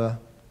about the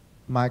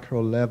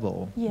micro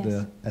level, yes.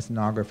 the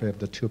ethnography of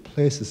the two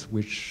places,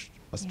 which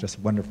was just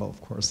wonderful,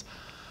 of course.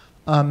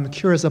 I'm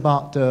curious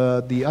about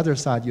the other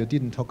side you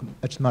didn't talk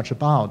much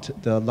about,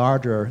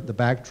 the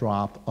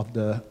backdrop of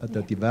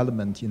the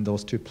development in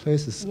those two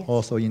places, yes.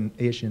 also in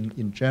Asia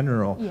in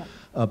general, yeah.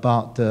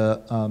 about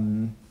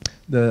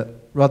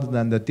rather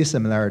than the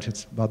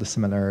dissimilarities, about the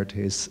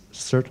similarities.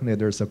 Certainly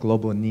there's a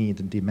global need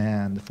and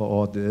demand for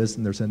all this,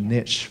 and there's a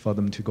niche for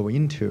them to go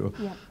into.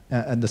 Yeah.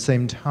 At the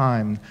same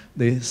time,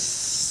 they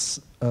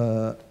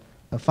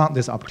found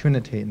this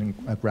opportunity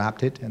and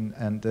grabbed it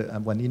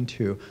and went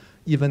into,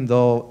 even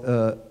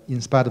though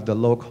in spite of the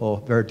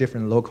very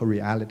different local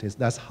realities,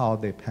 that's how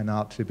they pan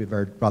out to be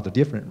rather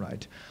different,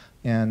 right?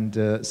 And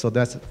so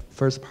that's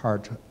first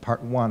part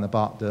one,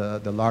 about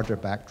the larger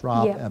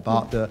backdrop, yeah.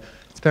 about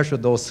especially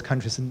those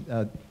countries'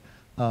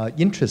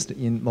 interest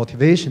in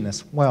motivation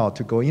as well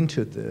to go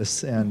into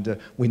this. And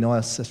we know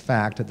as a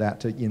fact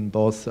that in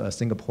both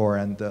Singapore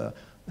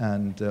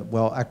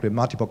well, actually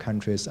multiple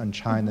countries, and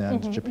China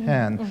and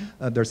Japan,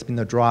 there's been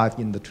a drive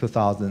in the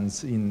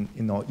 2000s in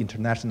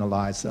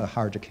internationalize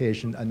higher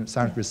education and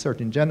science research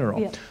in general.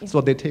 Yeah. Yeah.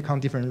 So they take on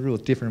different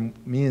routes, different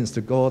means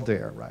to go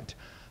there, right?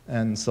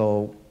 And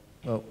so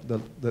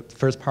the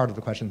first part of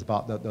the question is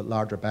about the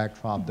larger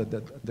backdrop,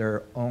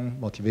 their own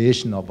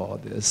motivation of all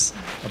this,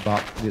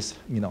 about this,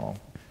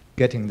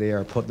 getting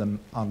there, put them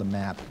on the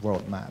map,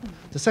 world map.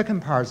 The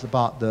second part is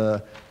about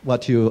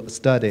what you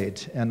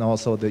studied, and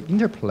also the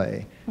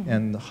interplay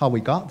and how we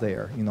got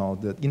there.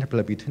 The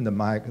interplay between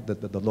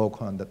the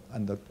local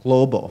and the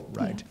global,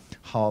 right? Yeah.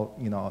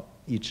 How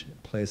each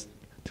place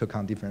took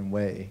on different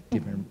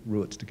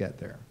routes to get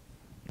there.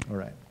 All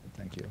right,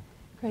 thank you.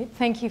 Great,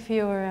 thank you for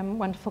your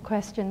wonderful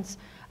questions.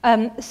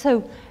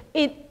 So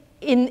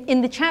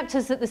in the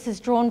chapters that this is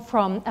drawn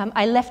from,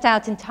 I left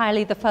out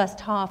entirely the first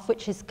half,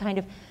 which is kind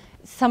of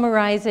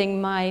summarizing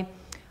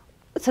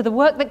so the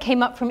work that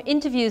came up from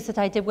interviews that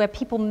I did where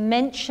people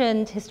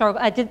mentioned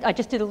historical, I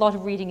just did a lot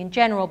of reading in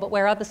general, but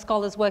where other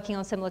scholars working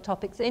on similar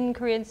topics in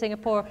Korea and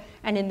Singapore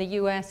and in the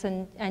US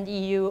and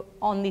EU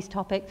on these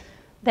topics,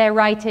 they're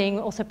writing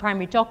also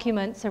primary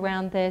documents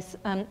around this,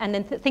 and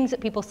then things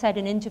that people said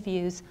in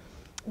interviews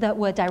that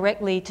were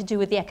directly to do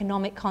with the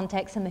economic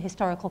context and the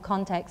historical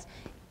context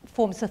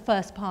forms the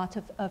first part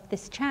of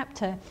this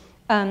chapter.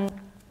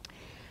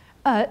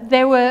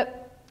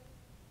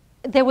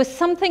 There were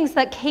some things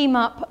that came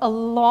up a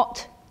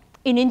lot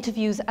in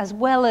interviews as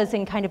well as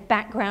in kind of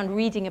background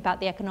reading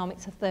about the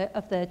economics of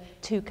the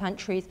two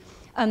countries.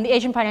 The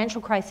Asian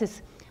financial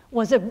crisis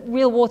was a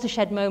real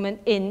watershed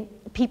moment in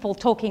people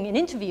talking in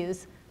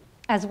interviews,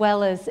 as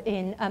well as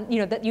in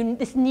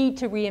this need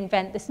to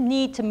reinvent, this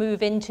need to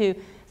move into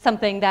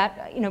something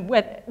that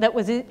that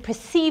was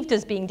perceived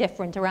as being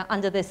different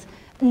under this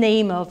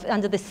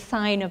under this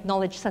sign of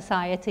knowledge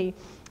society.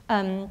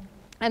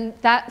 And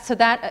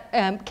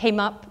that came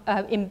up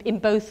in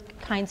both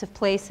kinds of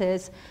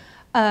places.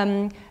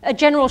 A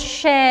general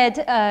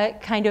shared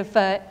kind of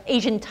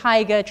Asian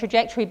tiger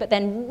trajectory, but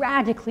then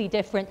radically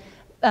different.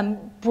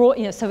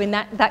 So in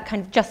that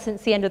kind of just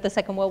since the end of the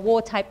Second World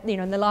War type,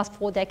 in the last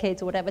 4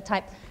 decades or whatever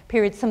type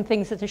period, some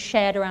things that are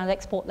shared around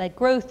export-led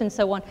growth and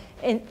so on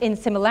in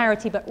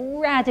similarity, but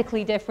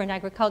radically different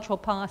agricultural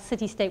past,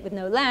 city-state with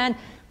no land.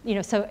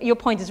 So your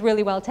point is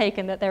really well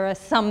taken that there are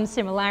some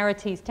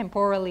similarities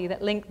temporally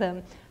that link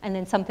them, and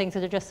then some things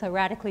that are just so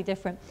radically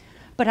different.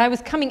 But I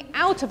was coming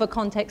out of a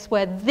context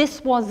where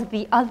this was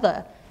the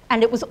other,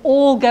 and it was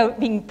all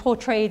being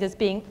portrayed as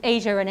being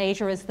Asia, and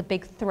Asia as the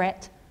big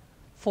threat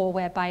for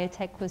where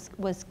biotech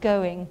was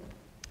going.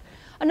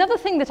 Another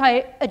thing that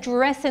I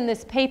address in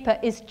this paper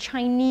is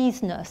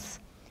Chineseness,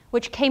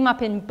 which came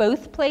up in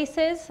both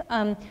places,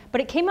 but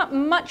it came up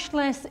much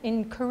less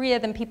in Korea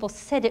than people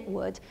said it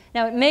would.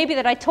 Now, it may be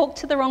that I talked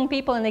to the wrong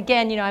people, and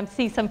again, I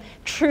see some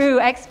true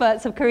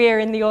experts of Korea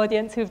in the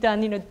audience who've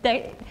done,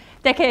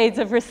 decades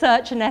of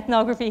research and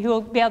ethnography who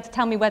will be able to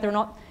tell me whether or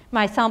not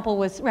my sample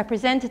was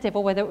representative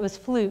or whether it was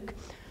fluke.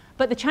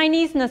 But the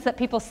Chineseness that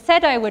people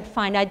said I would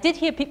find, I did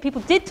hear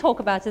people did talk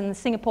about it in the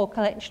Singapore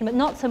collection, but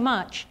not so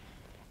much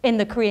in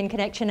the Korean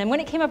connection. And when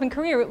it came up in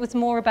Korea, it was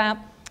more about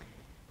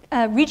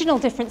regional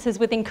differences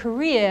within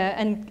Korea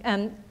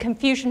and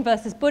Confucian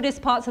versus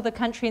Buddhist parts of the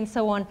country and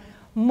so on,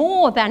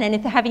 more than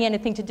having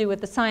anything to do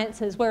with the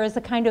sciences, whereas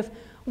the kind of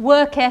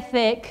work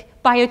ethic,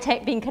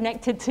 biotech being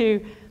connected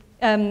to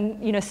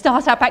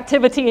startup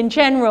activity in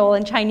general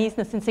and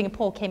Chineseness in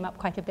Singapore came up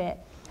quite a bit.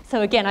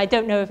 So again, I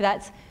don't know if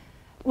that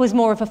was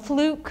more of a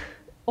fluke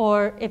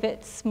or if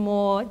it's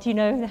more, do you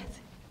know?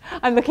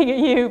 I'm looking at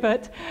you,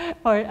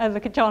 or I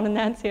look at John and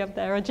Nancy up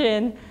there, or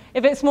Jin.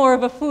 If it's more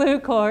of a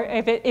fluke, or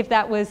if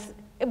that was,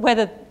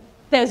 whether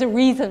there's a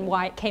reason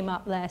why it came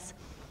up less.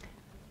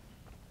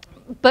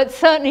 But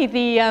certainly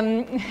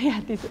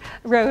these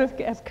row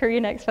of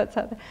Korean experts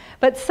out there.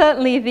 But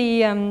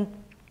certainly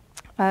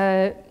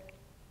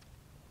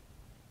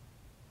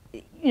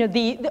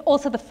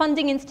also the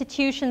funding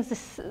institutions,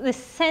 this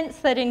sense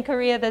that in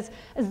Korea there's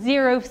a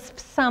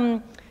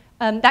zero-sum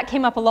that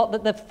came up a lot,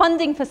 that the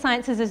funding for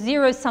science is a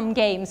zero-sum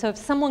game. So if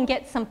someone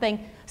gets something,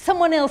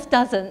 someone else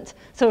doesn't.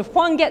 So if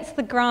Juan gets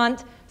the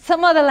grant,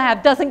 some other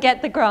lab doesn't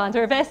get the grant,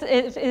 or if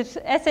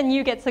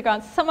SNU gets the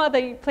grant, some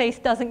other place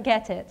doesn't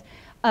get it.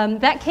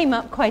 That came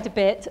up quite a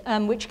bit,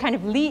 which kind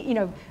of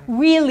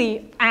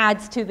really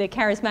adds to the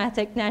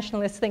charismatic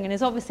nationalist thing, and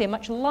is obviously a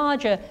much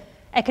larger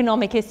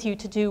economic issue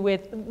to do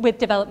with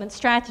development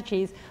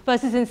strategies,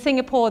 versus in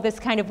Singapore, this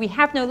kind of, we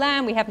have no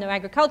land, we have no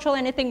agricultural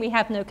anything, we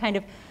have no kind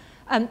of,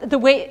 and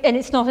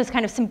it's not as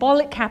kind of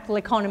symbolic capital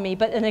economy,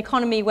 but an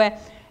economy where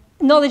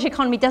knowledge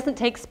economy doesn't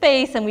take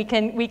space, and we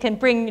can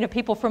bring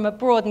people from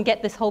abroad and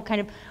get this whole kind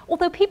of,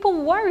 although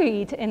people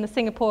worried in the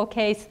Singapore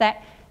case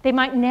that they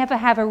might never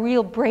have a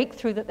real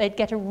breakthrough that they'd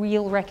get a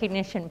real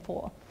recognition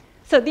for.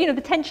 So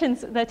the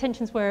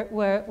tensions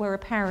were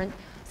apparent.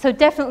 So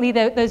definitely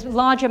those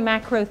larger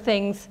macro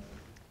things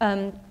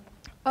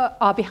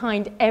are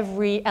behind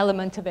every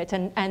element of it,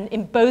 and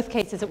in both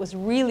cases it was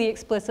really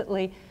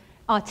explicitly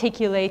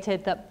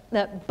articulated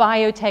that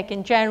biotech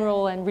in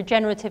general and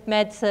regenerative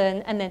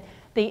medicine, and then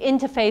the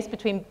interface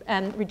between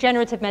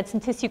regenerative medicine,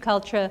 tissue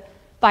culture,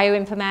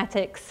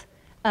 bioinformatics,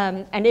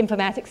 and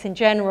informatics in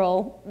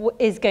general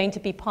is going to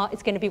be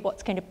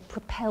what's going to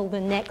propel the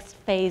next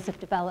phase of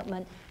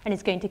development, and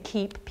is going to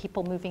keep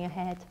people moving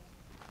ahead.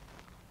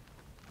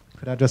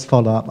 Could I just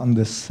follow up on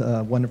this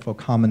wonderful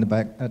comment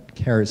about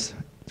Charis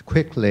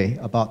quickly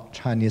about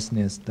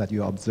Chineseness that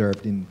you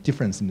observed in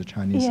difference in the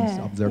Chineseness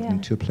observed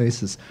in two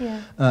places.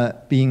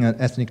 Being an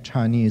ethnic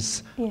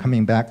Chinese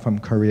coming back from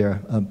Korea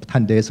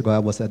 10 days ago, I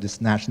was at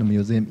this National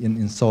Museum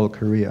in Seoul,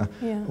 Korea.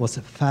 It was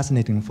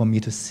fascinating for me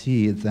to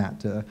see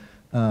that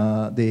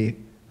they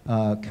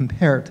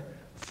compared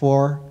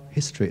 4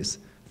 histories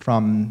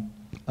from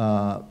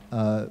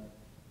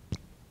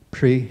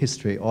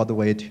prehistory all the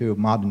way to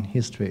modern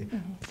history,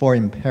 4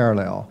 in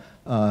parallel,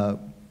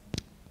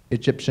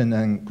 Egyptian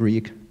and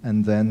Greek,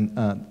 and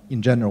then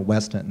in general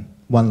Western,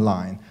 1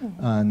 line,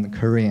 and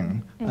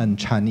Korean, and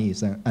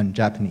Chinese, and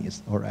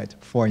Japanese, all right,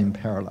 4 in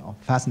parallel.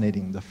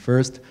 Fascinating, the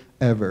first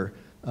ever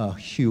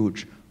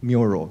huge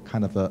mural,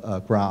 kind of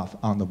a graph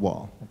on the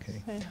wall,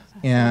 okay.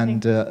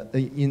 And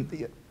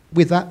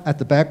with that at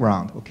the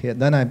background, okay,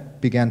 then I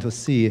began to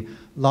see a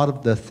lot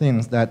of the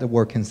things that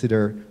were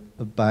considered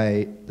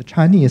by the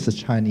Chinese as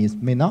Chinese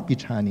may not be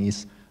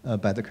Chinese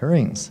by the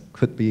Koreans.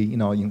 Could be,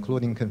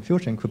 including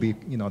Confucian, could be,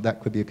 that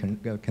could be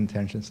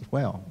contentious as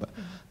well.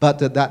 But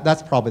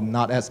that's probably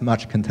not as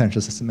much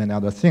contentious as many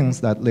other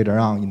things that later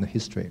on in the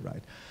history,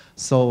 right?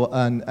 So,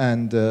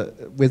 and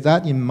with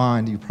that in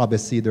mind, you probably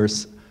see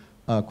there's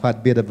quite a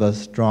bit of a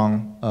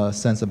strong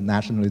sense of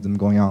nationalism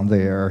going on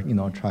there,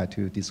 try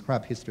to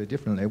describe history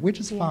differently, which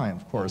is fine,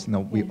 of course.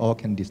 We all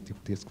can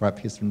describe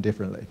history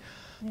differently.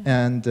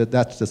 And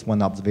that's just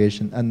one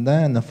observation. And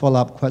then a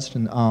follow-up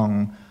question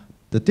on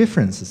the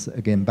differences,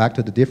 again, back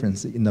to the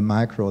difference in the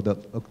micro, the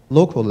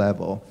local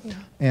level.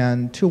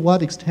 And to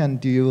what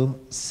extent do you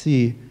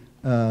see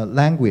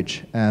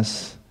language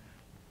as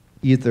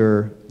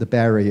either the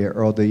barrier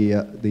or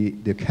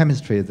the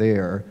chemistry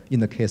there?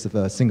 In the case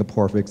of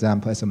Singapore, for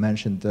example, as I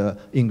mentioned,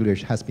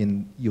 English has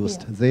been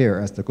used there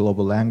as the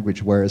global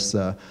language, whereas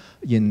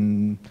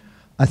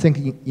I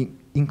think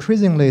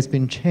increasingly it's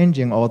been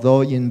changing,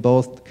 although in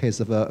both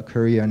cases of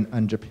Korea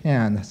and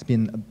Japan has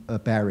been a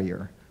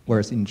barrier,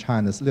 whereas in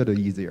China it's a little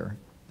easier.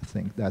 I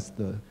think that's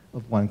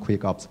one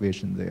quick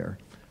observation there.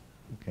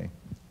 Okay.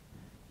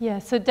 Yeah,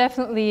 so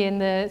definitely in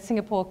the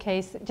Singapore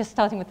case, just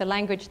starting with the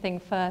language thing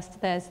first,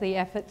 there's the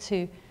effort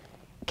to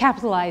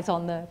capitalize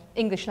on the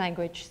English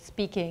language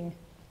speaking,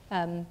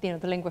 the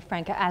lingua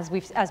franca, as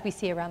we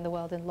see around the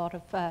world in a lot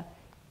of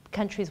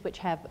countries which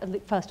have a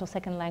first or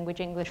second language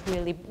English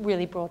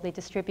really broadly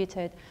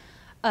distributed.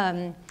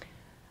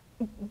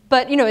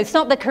 But it's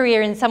not that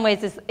Korea in some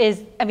ways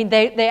is I mean,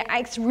 they're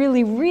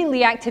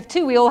really active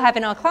too. We all have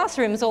in our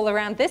classrooms all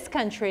around this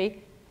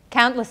country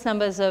countless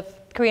numbers of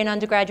Korean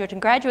undergraduate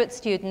and graduate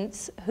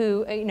students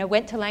who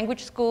went to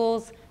language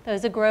schools.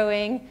 Those are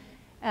growing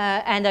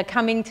and are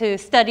coming to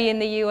study in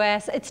the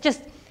US. It's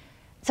just,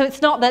 so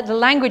it's not that the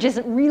language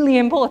isn't really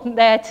important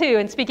there too,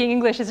 and speaking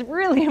English is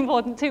really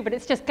important too, but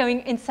it's just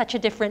going in such a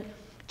different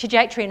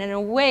trajectory, and in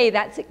a way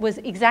that was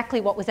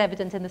exactly what was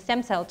evident in the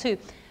stem cell too.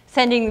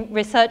 Sending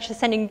researchers,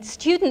 sending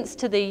students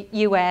to the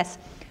US,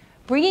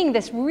 bringing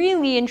this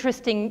really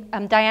interesting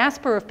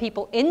diaspora of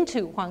people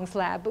into Huang's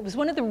lab. It was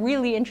one of the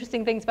really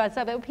interesting things about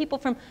it. There were people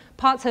from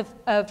parts of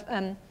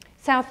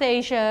South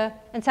Asia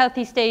and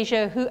Southeast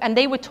Asia and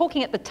they were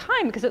talking at the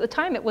time, because at the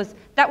time that was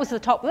the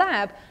top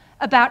lab,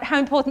 about how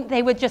important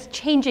they were just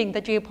changing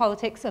the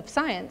geopolitics of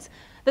science,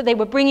 that they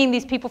were bringing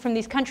these people from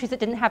these countries that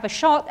didn't have a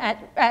shot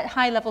at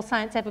high-level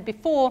science ever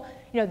before.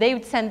 They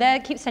would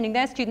keep sending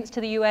their students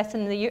to the US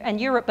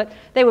and Europe, but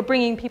they were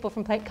bringing people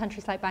from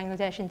countries like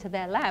Bangladesh into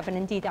their lab, and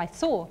indeed I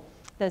saw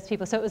those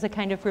people. So it was a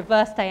kind of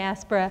reverse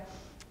diaspora,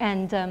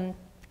 and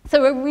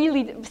so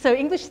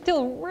English is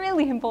still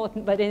really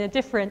important, but in a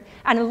different,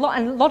 and a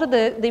lot of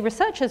the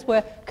researchers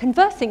were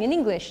conversing in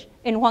English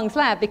in Huang's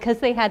lab because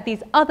they had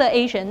these other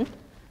Asian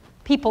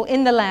people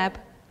in the lab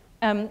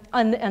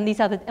on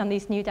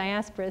these new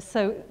diasporas.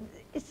 So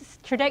it's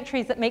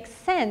trajectories that make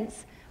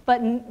sense,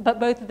 but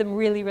both of them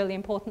really, really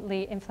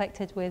importantly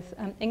inflected with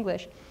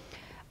English.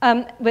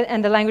 And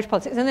the language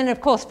politics. And then, of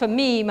course, for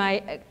me,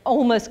 my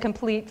almost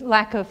complete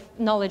lack of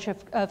knowledge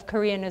of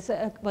Korean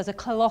was a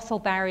colossal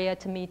barrier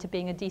to me to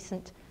being a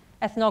decent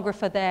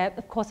ethnographer there.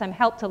 Of course, I'm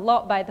helped a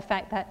lot by the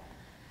fact that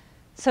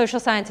social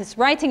scientists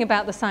writing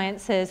about the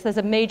sciences, there's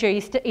a major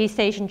East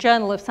Asian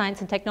Journal of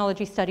Science and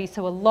Technology Studies,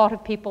 so a lot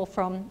of people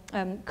from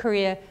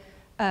Korea,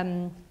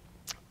 Korea,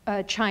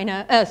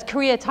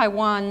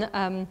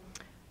 Taiwan,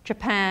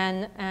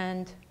 Japan,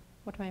 and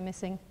what am I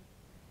missing?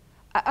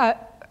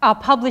 Are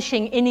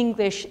publishing in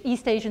English.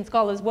 East Asian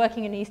scholars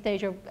working in East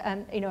Asia,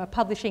 are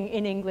publishing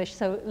in English.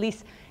 So at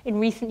least in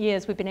recent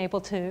years, we've been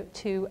able to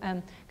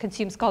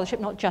consume scholarship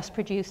not just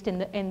produced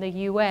in the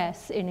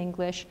U.S. in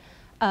English,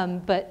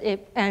 and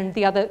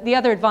the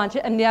other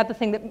advantage, and the other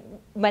thing that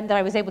meant that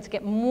I was able to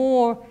get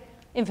more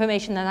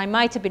information than I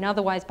might have been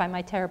otherwise by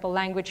my terrible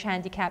language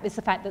handicap is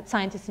the fact that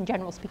scientists in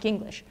general speak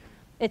English.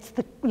 It's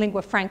the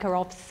lingua franca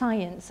of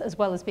science as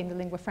well as being the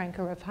lingua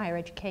franca of higher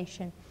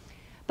education.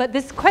 But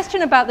this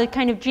question about the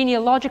kind of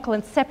genealogical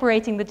and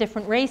separating the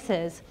different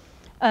races,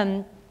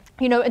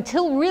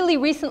 until really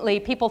recently,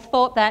 people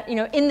thought that,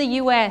 in the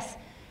US,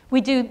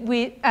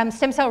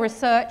 stem cell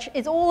research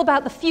is all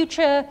about the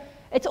future,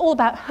 it's all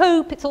about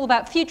hope, it's all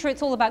about future,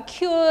 it's all about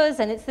cures,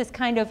 and it's this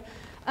kind of,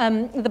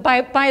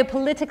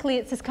 biopolitically,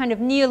 it's this kind of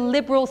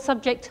neoliberal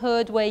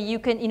subjecthood where you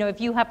can, if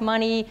you have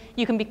money,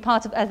 you can be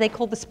part of, as they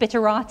call the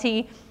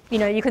spitterati.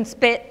 You can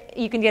spit,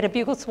 you can get a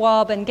buccal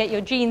swab and get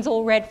your genes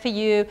all read for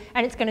you,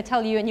 and it's going to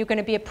tell you, and you're going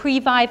to be a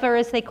previvor,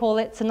 as they call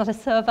it, so not a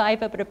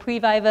survivor, but a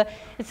previvor.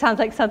 It sounds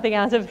like something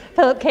out of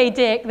Philip K.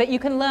 Dick, that you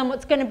can learn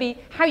what's going to be,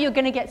 how you're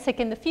going to get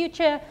sick in the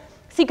future,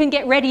 so you can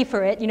get ready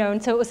for it,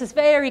 and so it was this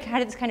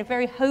kind of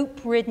very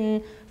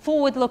hope-ridden,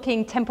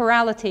 forward-looking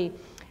temporality.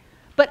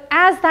 But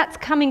as that's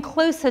coming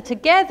closer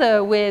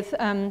together with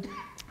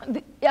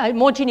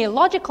more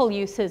genealogical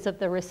uses of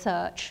the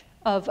research,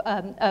 of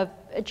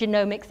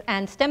genomics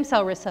and stem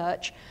cell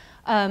research,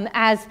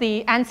 as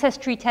the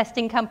ancestry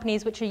testing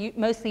companies, which are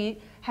mostly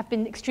have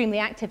been extremely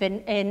active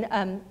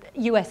among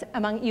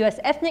U.S.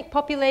 ethnic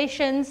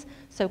populations,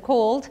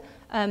 so-called,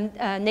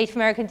 Native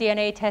American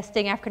DNA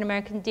testing, African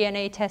American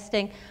DNA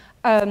testing,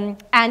 and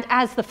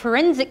as the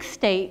forensic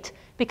state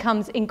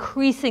becomes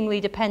increasingly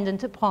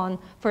dependent upon,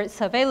 for its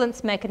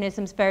surveillance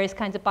mechanisms, various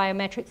kinds of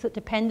biometrics that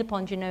depend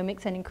upon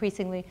genomics and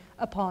increasingly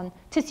upon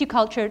tissue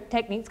culture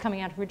techniques coming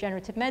out of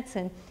regenerative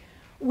medicine,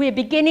 we're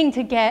beginning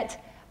to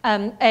get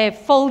a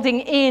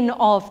folding in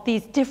of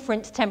these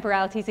different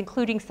temporalities,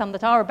 including some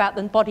that are about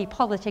the body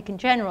politic in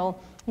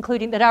general,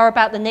 including that are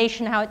about the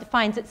nation, how it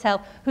defines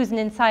itself, who's an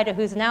insider,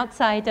 who's an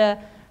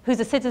outsider, who's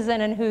a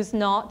citizen and who's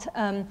not.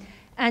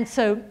 And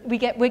so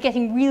we're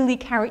getting really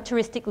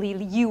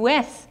characteristically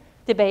US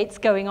debates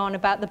going on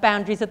about the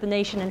boundaries of the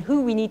nation and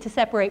who we need to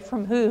separate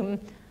from whom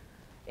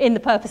in the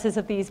purposes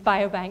of these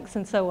biobanks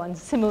and so on.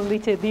 Similarly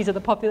to these are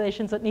the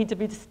populations that need to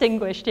be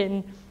distinguished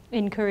in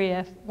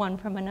Korea, one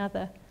from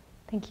another.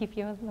 Thank you for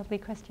your lovely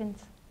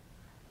questions.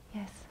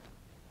 Yes?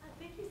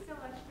 Thank you so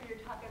much for your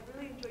talk. I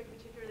really enjoyed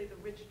particularly the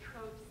rich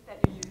tropes that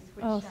you used.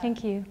 Which,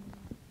 thank you.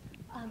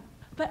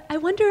 But I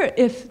wonder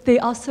if they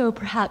also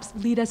perhaps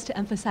lead us to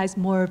emphasize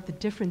more of the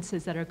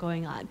differences that are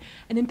going on.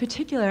 And in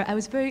particular, I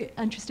was very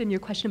interested in your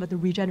question about the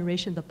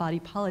regeneration of the body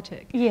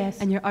politic. Yes.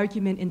 And your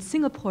argument in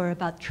Singapore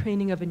about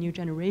training of a new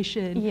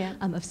generation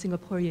of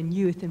Singaporean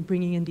youth and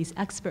bringing in these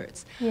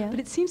experts. Yeah. But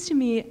it seems to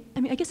me,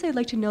 I guess I'd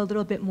like to know a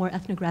little bit more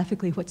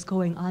ethnographically what's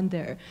going on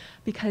there.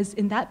 Because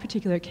in that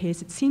particular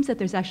case, it seems that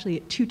there's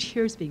actually two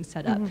tiers being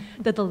set up.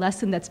 Mm-hmm. That the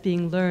lesson that's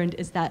being learned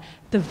is that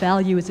the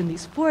value is in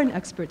these foreign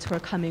experts who are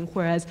coming,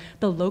 whereas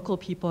the local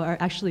people are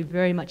actually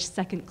very much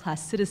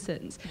second-class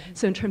citizens. Mm-hmm.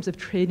 So in terms of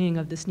training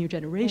of this new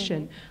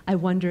generation, I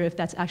wonder if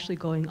that's actually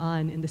going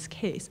on in this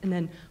case. And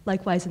then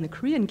likewise in the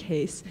Korean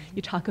case,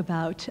 you talk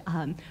about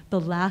the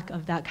lack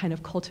of that kind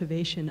of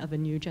cultivation of a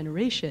new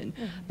generation.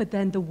 But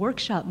then the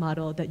workshop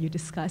model that you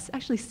discuss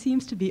actually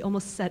seems to be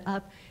almost set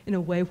up in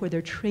a way where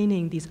they're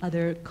training these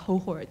other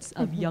cohorts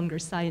of younger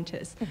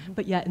scientists.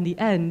 But yet in the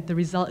end, the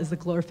result is the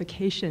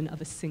glorification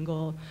of a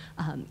single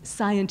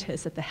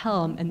scientist at the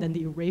helm and then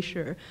the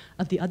erasure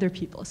of the other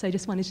people. So I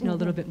just wanted to know a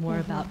little bit more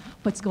about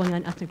what's going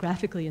on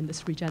ethnographically in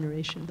this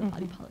regeneration of the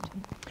body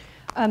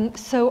politic.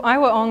 So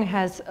Iwa Ong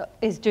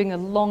is doing a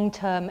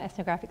long-term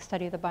ethnographic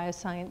study of the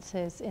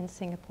biosciences in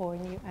Singapore,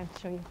 and I'm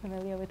sure you're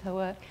familiar with her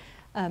work,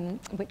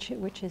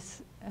 which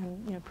is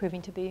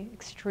proving to be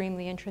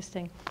extremely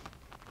interesting.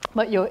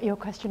 But your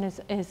question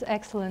is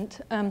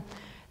excellent.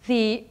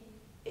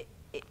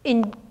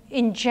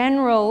 In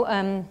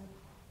general,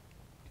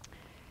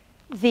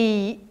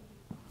 the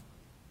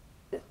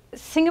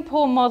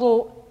Singapore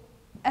model,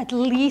 at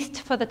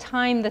least for the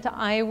time that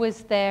I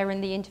was there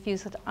and the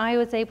interviews that I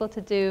was able to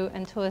do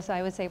and tours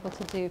I was able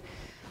to do,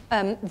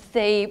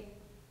 they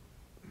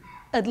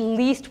at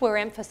least were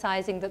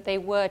emphasizing that they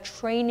were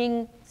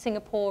training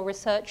Singapore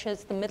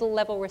researchers. The middle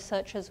level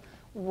researchers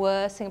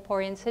were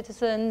Singaporean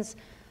citizens.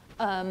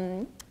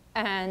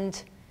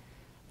 And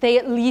they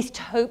at least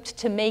hoped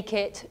to make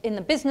it in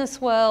the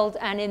business world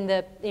and in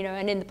the,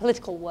 and in the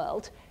political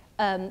world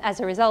as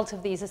a result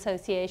of these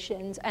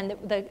associations and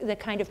the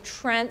kind of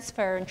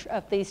transfer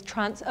of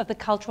the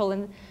cultural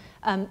and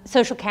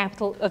social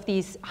capital of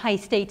these high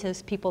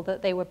status people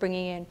that they were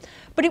bringing in.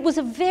 But it was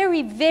a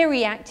very,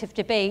 very active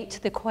debate,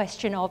 the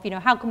question of,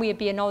 how can we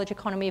be a knowledge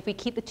economy if we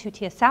keep the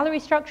two-tier salary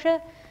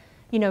structure?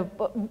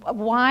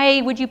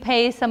 Why would you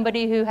pay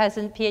somebody who has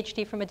a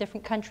PhD from a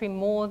different country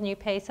more than you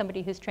pay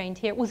somebody who's trained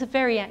here? It was a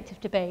very active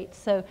debate.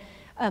 So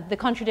the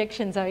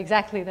contradictions are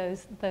exactly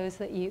those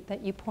that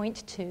you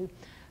point to,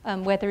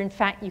 whether in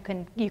fact you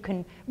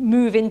can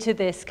move into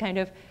this kind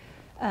of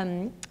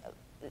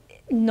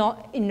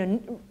not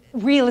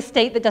real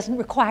estate that doesn't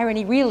require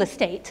any real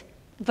estate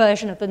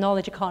version of the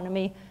knowledge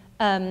economy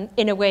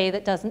in a way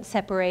that doesn't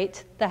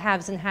separate the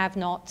haves and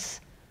have-nots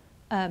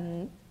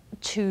in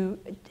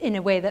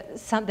a way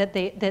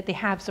that the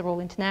haves are all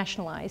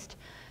internationalized.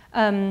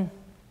 And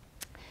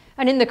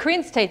in the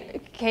Korean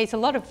state case, a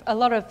lot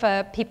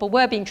of people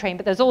were being trained,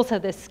 but there's also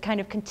this kind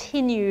of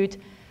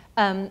continued,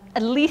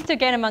 at least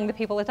again among the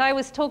people that I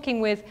was talking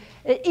with,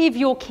 if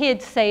your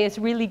kid, say, is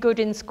really good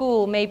in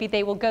school, maybe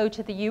they will go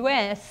to the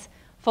US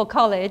for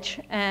college,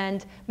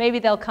 and maybe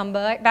they'll come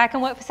back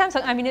and work for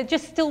Samsung. I mean, it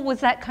just still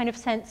was that kind of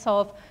sense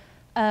of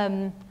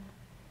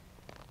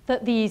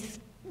that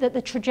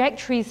the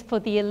trajectories for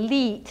the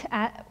elite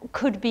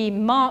could be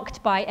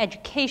marked by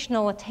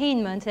educational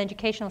attainment and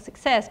educational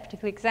success,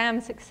 particularly exam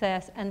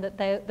success, and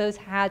that those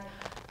had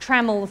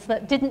trammels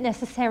that didn't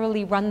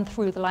necessarily run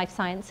through the life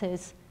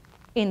sciences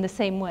in the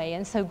same way.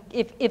 And so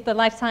if the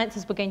life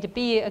sciences were going to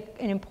be an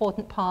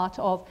important part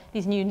of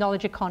these new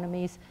knowledge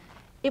economies,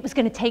 it was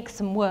going to take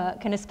some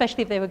work, and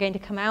especially if they were going to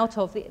come out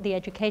of the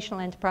educational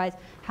enterprise,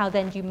 how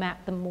then do you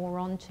map them more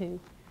onto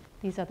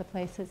these other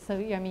places? So,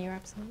 I mean, you're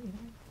absolutely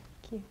right.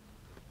 Thank you.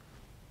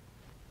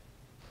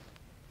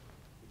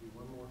 Maybe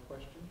one more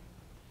question.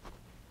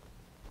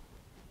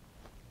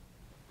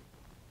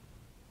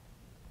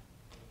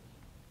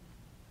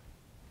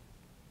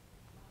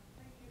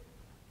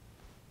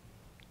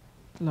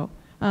 Hello.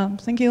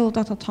 Thank you,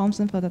 Dr.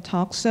 Thompson, for the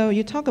talk. So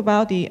you talk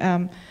about the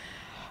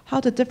how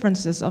the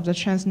differences of the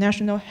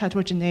transnational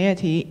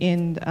heterogeneity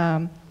in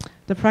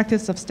the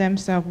practice of stem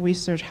cell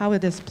research, how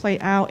it is played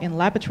out in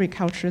laboratory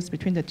cultures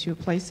between the two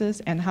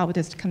places, and how it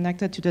is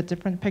connected to the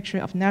different picture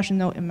of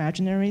national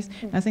imaginaries.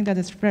 I think that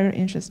is very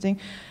interesting.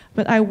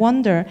 But I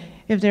wonder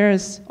if there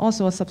is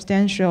also a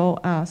substantial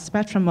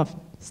spectrum of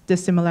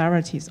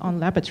dissimilarities on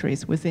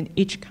laboratories within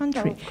each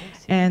country,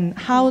 and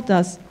how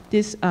does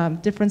this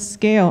different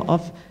scale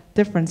of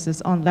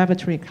differences on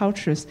laboratory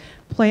cultures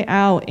play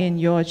out in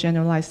your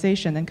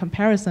generalization and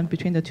comparison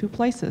between the two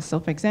places? So,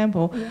 for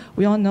example,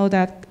 we all know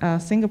that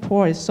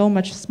Singapore is so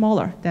much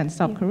smaller than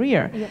South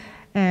Korea,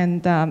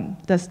 and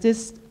does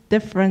this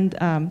different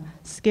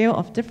scale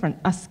of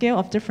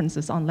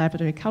differences on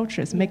laboratory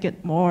cultures make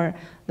it more,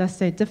 let's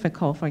say,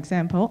 difficult, for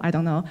example, I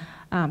don't know,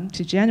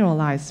 to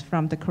generalize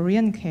from the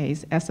Korean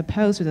case as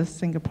opposed to the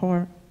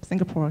Singapore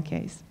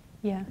case?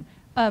 Yeah.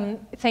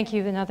 Thank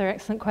you. Another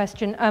excellent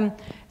question.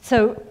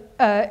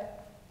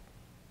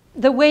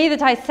 The way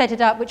that I set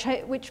it up,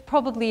 which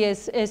probably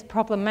is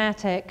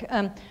problematic,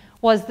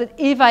 was that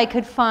if I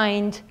could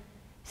find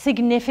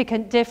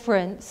significant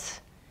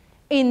difference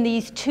in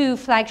these two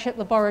flagship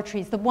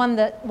laboratories, the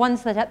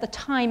ones that at the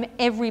time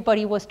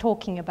everybody was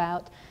talking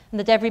about, and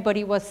that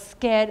everybody was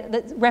scared,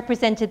 that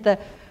represented the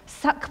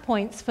suck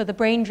points for the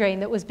brain drain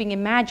that was being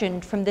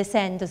imagined from this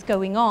end as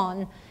going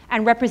on,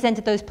 and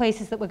represented those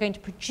places that were going to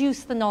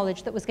produce the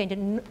knowledge that was going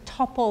to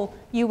topple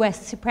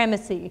US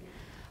supremacy.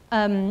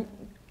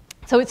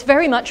 So it's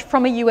very much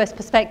from a US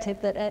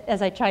perspective that,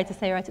 as I tried to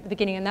say right at the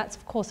beginning, and that's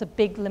of course a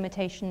big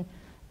limitation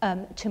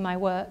to my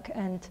work,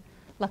 and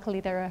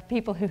luckily there are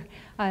people who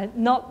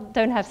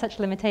don't have such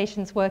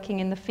limitations working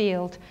in the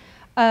field.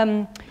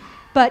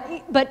 But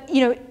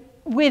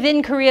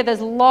within Korea, there's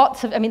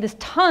there's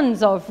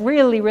tons of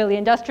really, really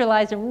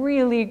industrialized and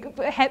really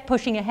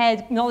pushing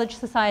ahead knowledge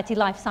society,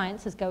 life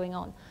sciences going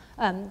on.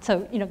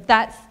 So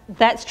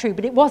that's true,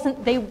 but it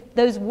wasn't.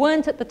 Those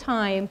weren't at the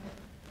time,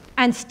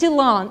 and still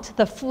aren't,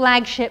 the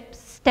flagship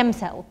stem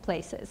cell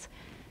places.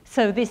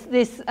 So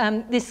this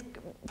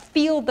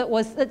field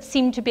that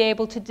seemed to be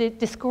able to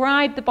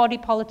describe the body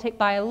politic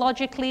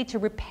biologically, to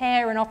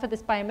repair and offer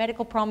this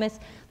biomedical promise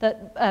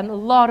that a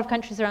lot of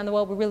countries around the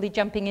world were really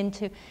jumping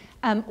into,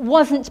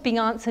 wasn't being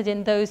answered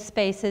in those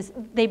spaces.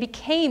 They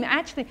became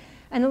actually,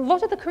 and a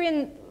lot of the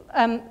Korean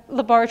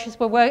laboratories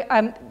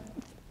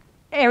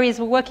areas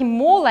were working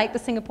more like the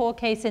Singapore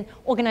case in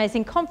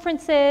organizing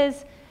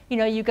conferences.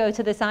 You go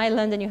to this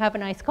island and you have a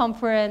nice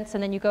conference,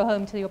 and then you go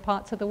home to your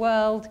parts of the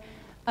world.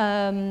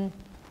 And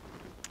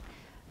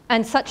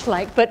such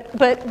like, but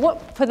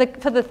for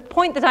the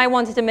point that I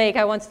wanted to make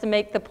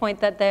the point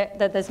that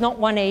there's not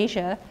one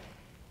Asia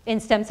in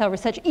stem cell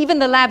research. Even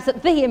the labs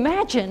that they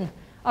imagine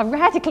are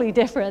radically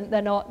different.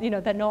 They're not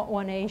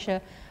one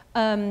Asia,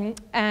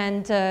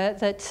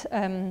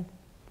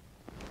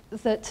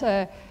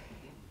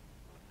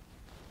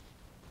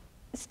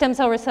 stem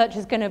cell research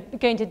is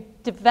going to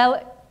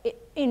develop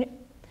in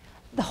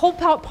the whole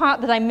part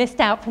that I missed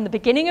out from the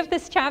beginning of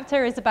this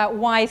chapter is about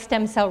why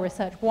stem cell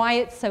research, why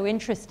it's so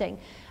interesting.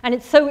 And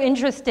it's so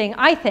interesting,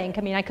 I think,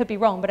 I mean, I could be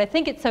wrong, but I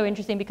think it's so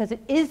interesting because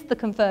it is the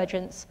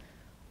convergence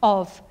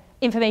of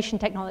information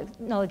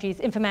technologies,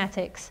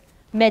 informatics,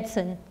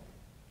 medicine,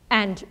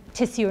 and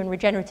tissue and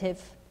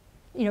regenerative,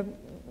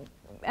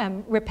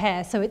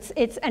 repair. So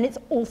it's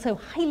also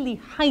highly,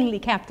 highly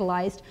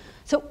capitalized.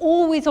 So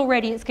always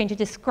already it's going to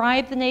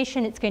describe the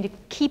nation, it's going to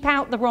keep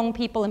out the wrong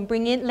people and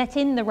let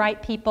in the right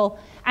people,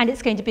 and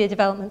it's going to be a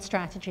development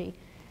strategy.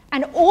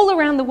 And all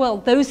around the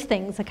world, those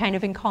things are kind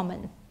of in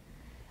common,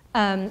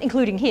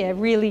 including here,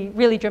 really,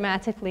 really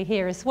dramatically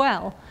here as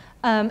well.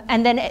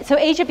 And then, so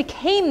Asia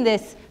became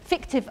this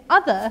fictive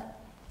other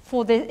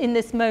in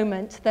this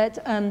moment that,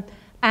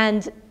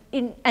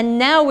 and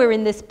now we're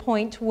in this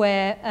point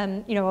where,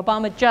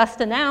 Obama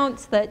just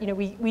announced that,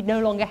 we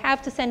no longer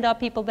have to send our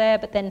people there,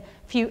 but then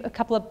a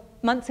couple of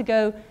months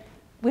ago,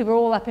 we were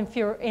all up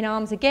in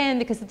arms again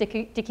because the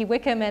Dickey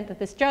Wicker meant that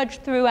this judge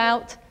threw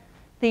out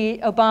the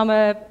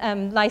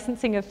Obama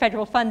licensing of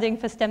federal funding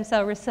for stem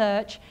cell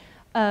research.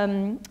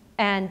 And,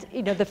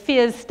 the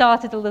fears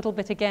started a little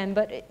bit again,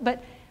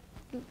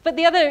 but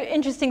the other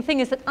interesting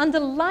thing is that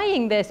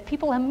underlying this,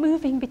 people are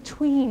moving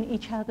between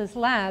each other's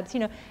labs.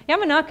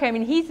 Yamanaka, I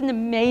mean, he's an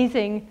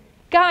amazing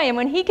guy, and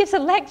when he gives a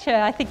lecture,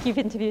 I think you've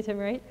interviewed him,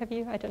 right? Have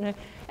you? I don't know.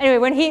 Anyway,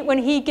 when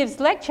he gives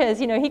lectures,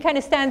 he kind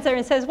of stands there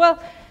and says,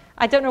 well,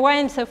 I don't know why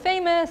I'm so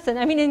famous. And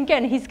I mean,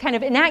 again, he's kind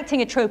of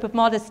enacting a trope of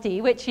modesty,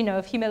 which,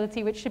 of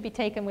humility, which should be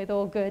taken with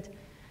all good,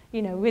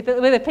 with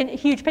a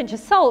huge pinch of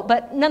salt.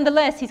 But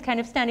nonetheless, he's kind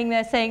of standing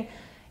there saying,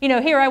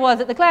 here I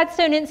was at the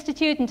Gladstone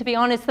Institute, and to be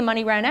honest, the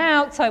money ran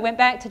out, so I went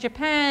back to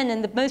Japan,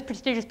 and the most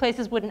prestigious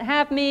places wouldn't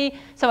have me,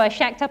 so I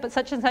shacked up at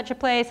such and such a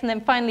place, and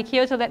then finally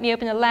Kyoto let me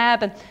open a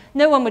lab, and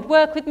no one would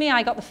work with me.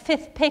 I got the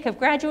 5th pick of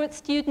graduate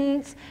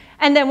students,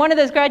 and then one of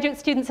those graduate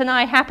students and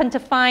I happened to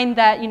find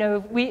that,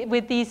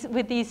 with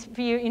these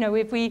few,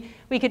 if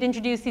we could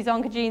introduce these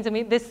oncogenes,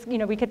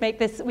 and we could make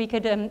this, we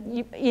could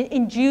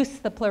induce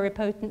the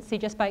pluripotency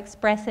just by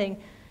expressing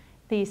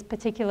these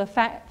particular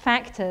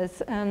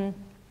factors.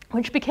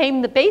 Which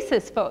became the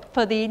basis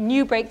for the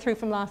new breakthrough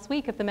from last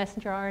week of the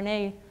messenger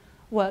RNA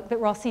work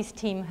that Rossi's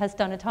team has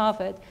done at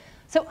Harvard.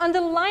 So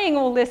underlying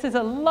all this is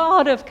a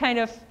lot of kind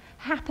of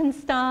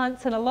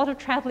happenstance and a lot of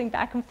traveling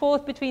back and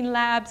forth between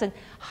labs and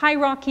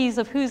hierarchies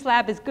of whose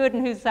lab is good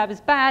and whose lab is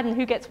bad and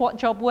who gets what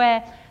job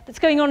where. That's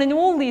going on in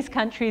all these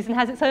countries and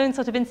has its own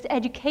sort of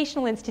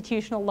educational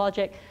institutional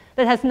logic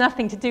that has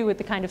nothing to do with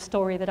the kind of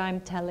story that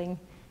I'm telling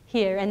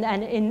here, and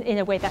in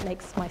a way that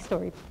makes my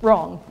story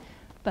wrong.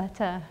 But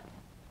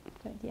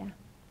yeah,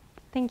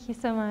 thank you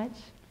so much.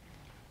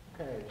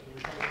 Okay.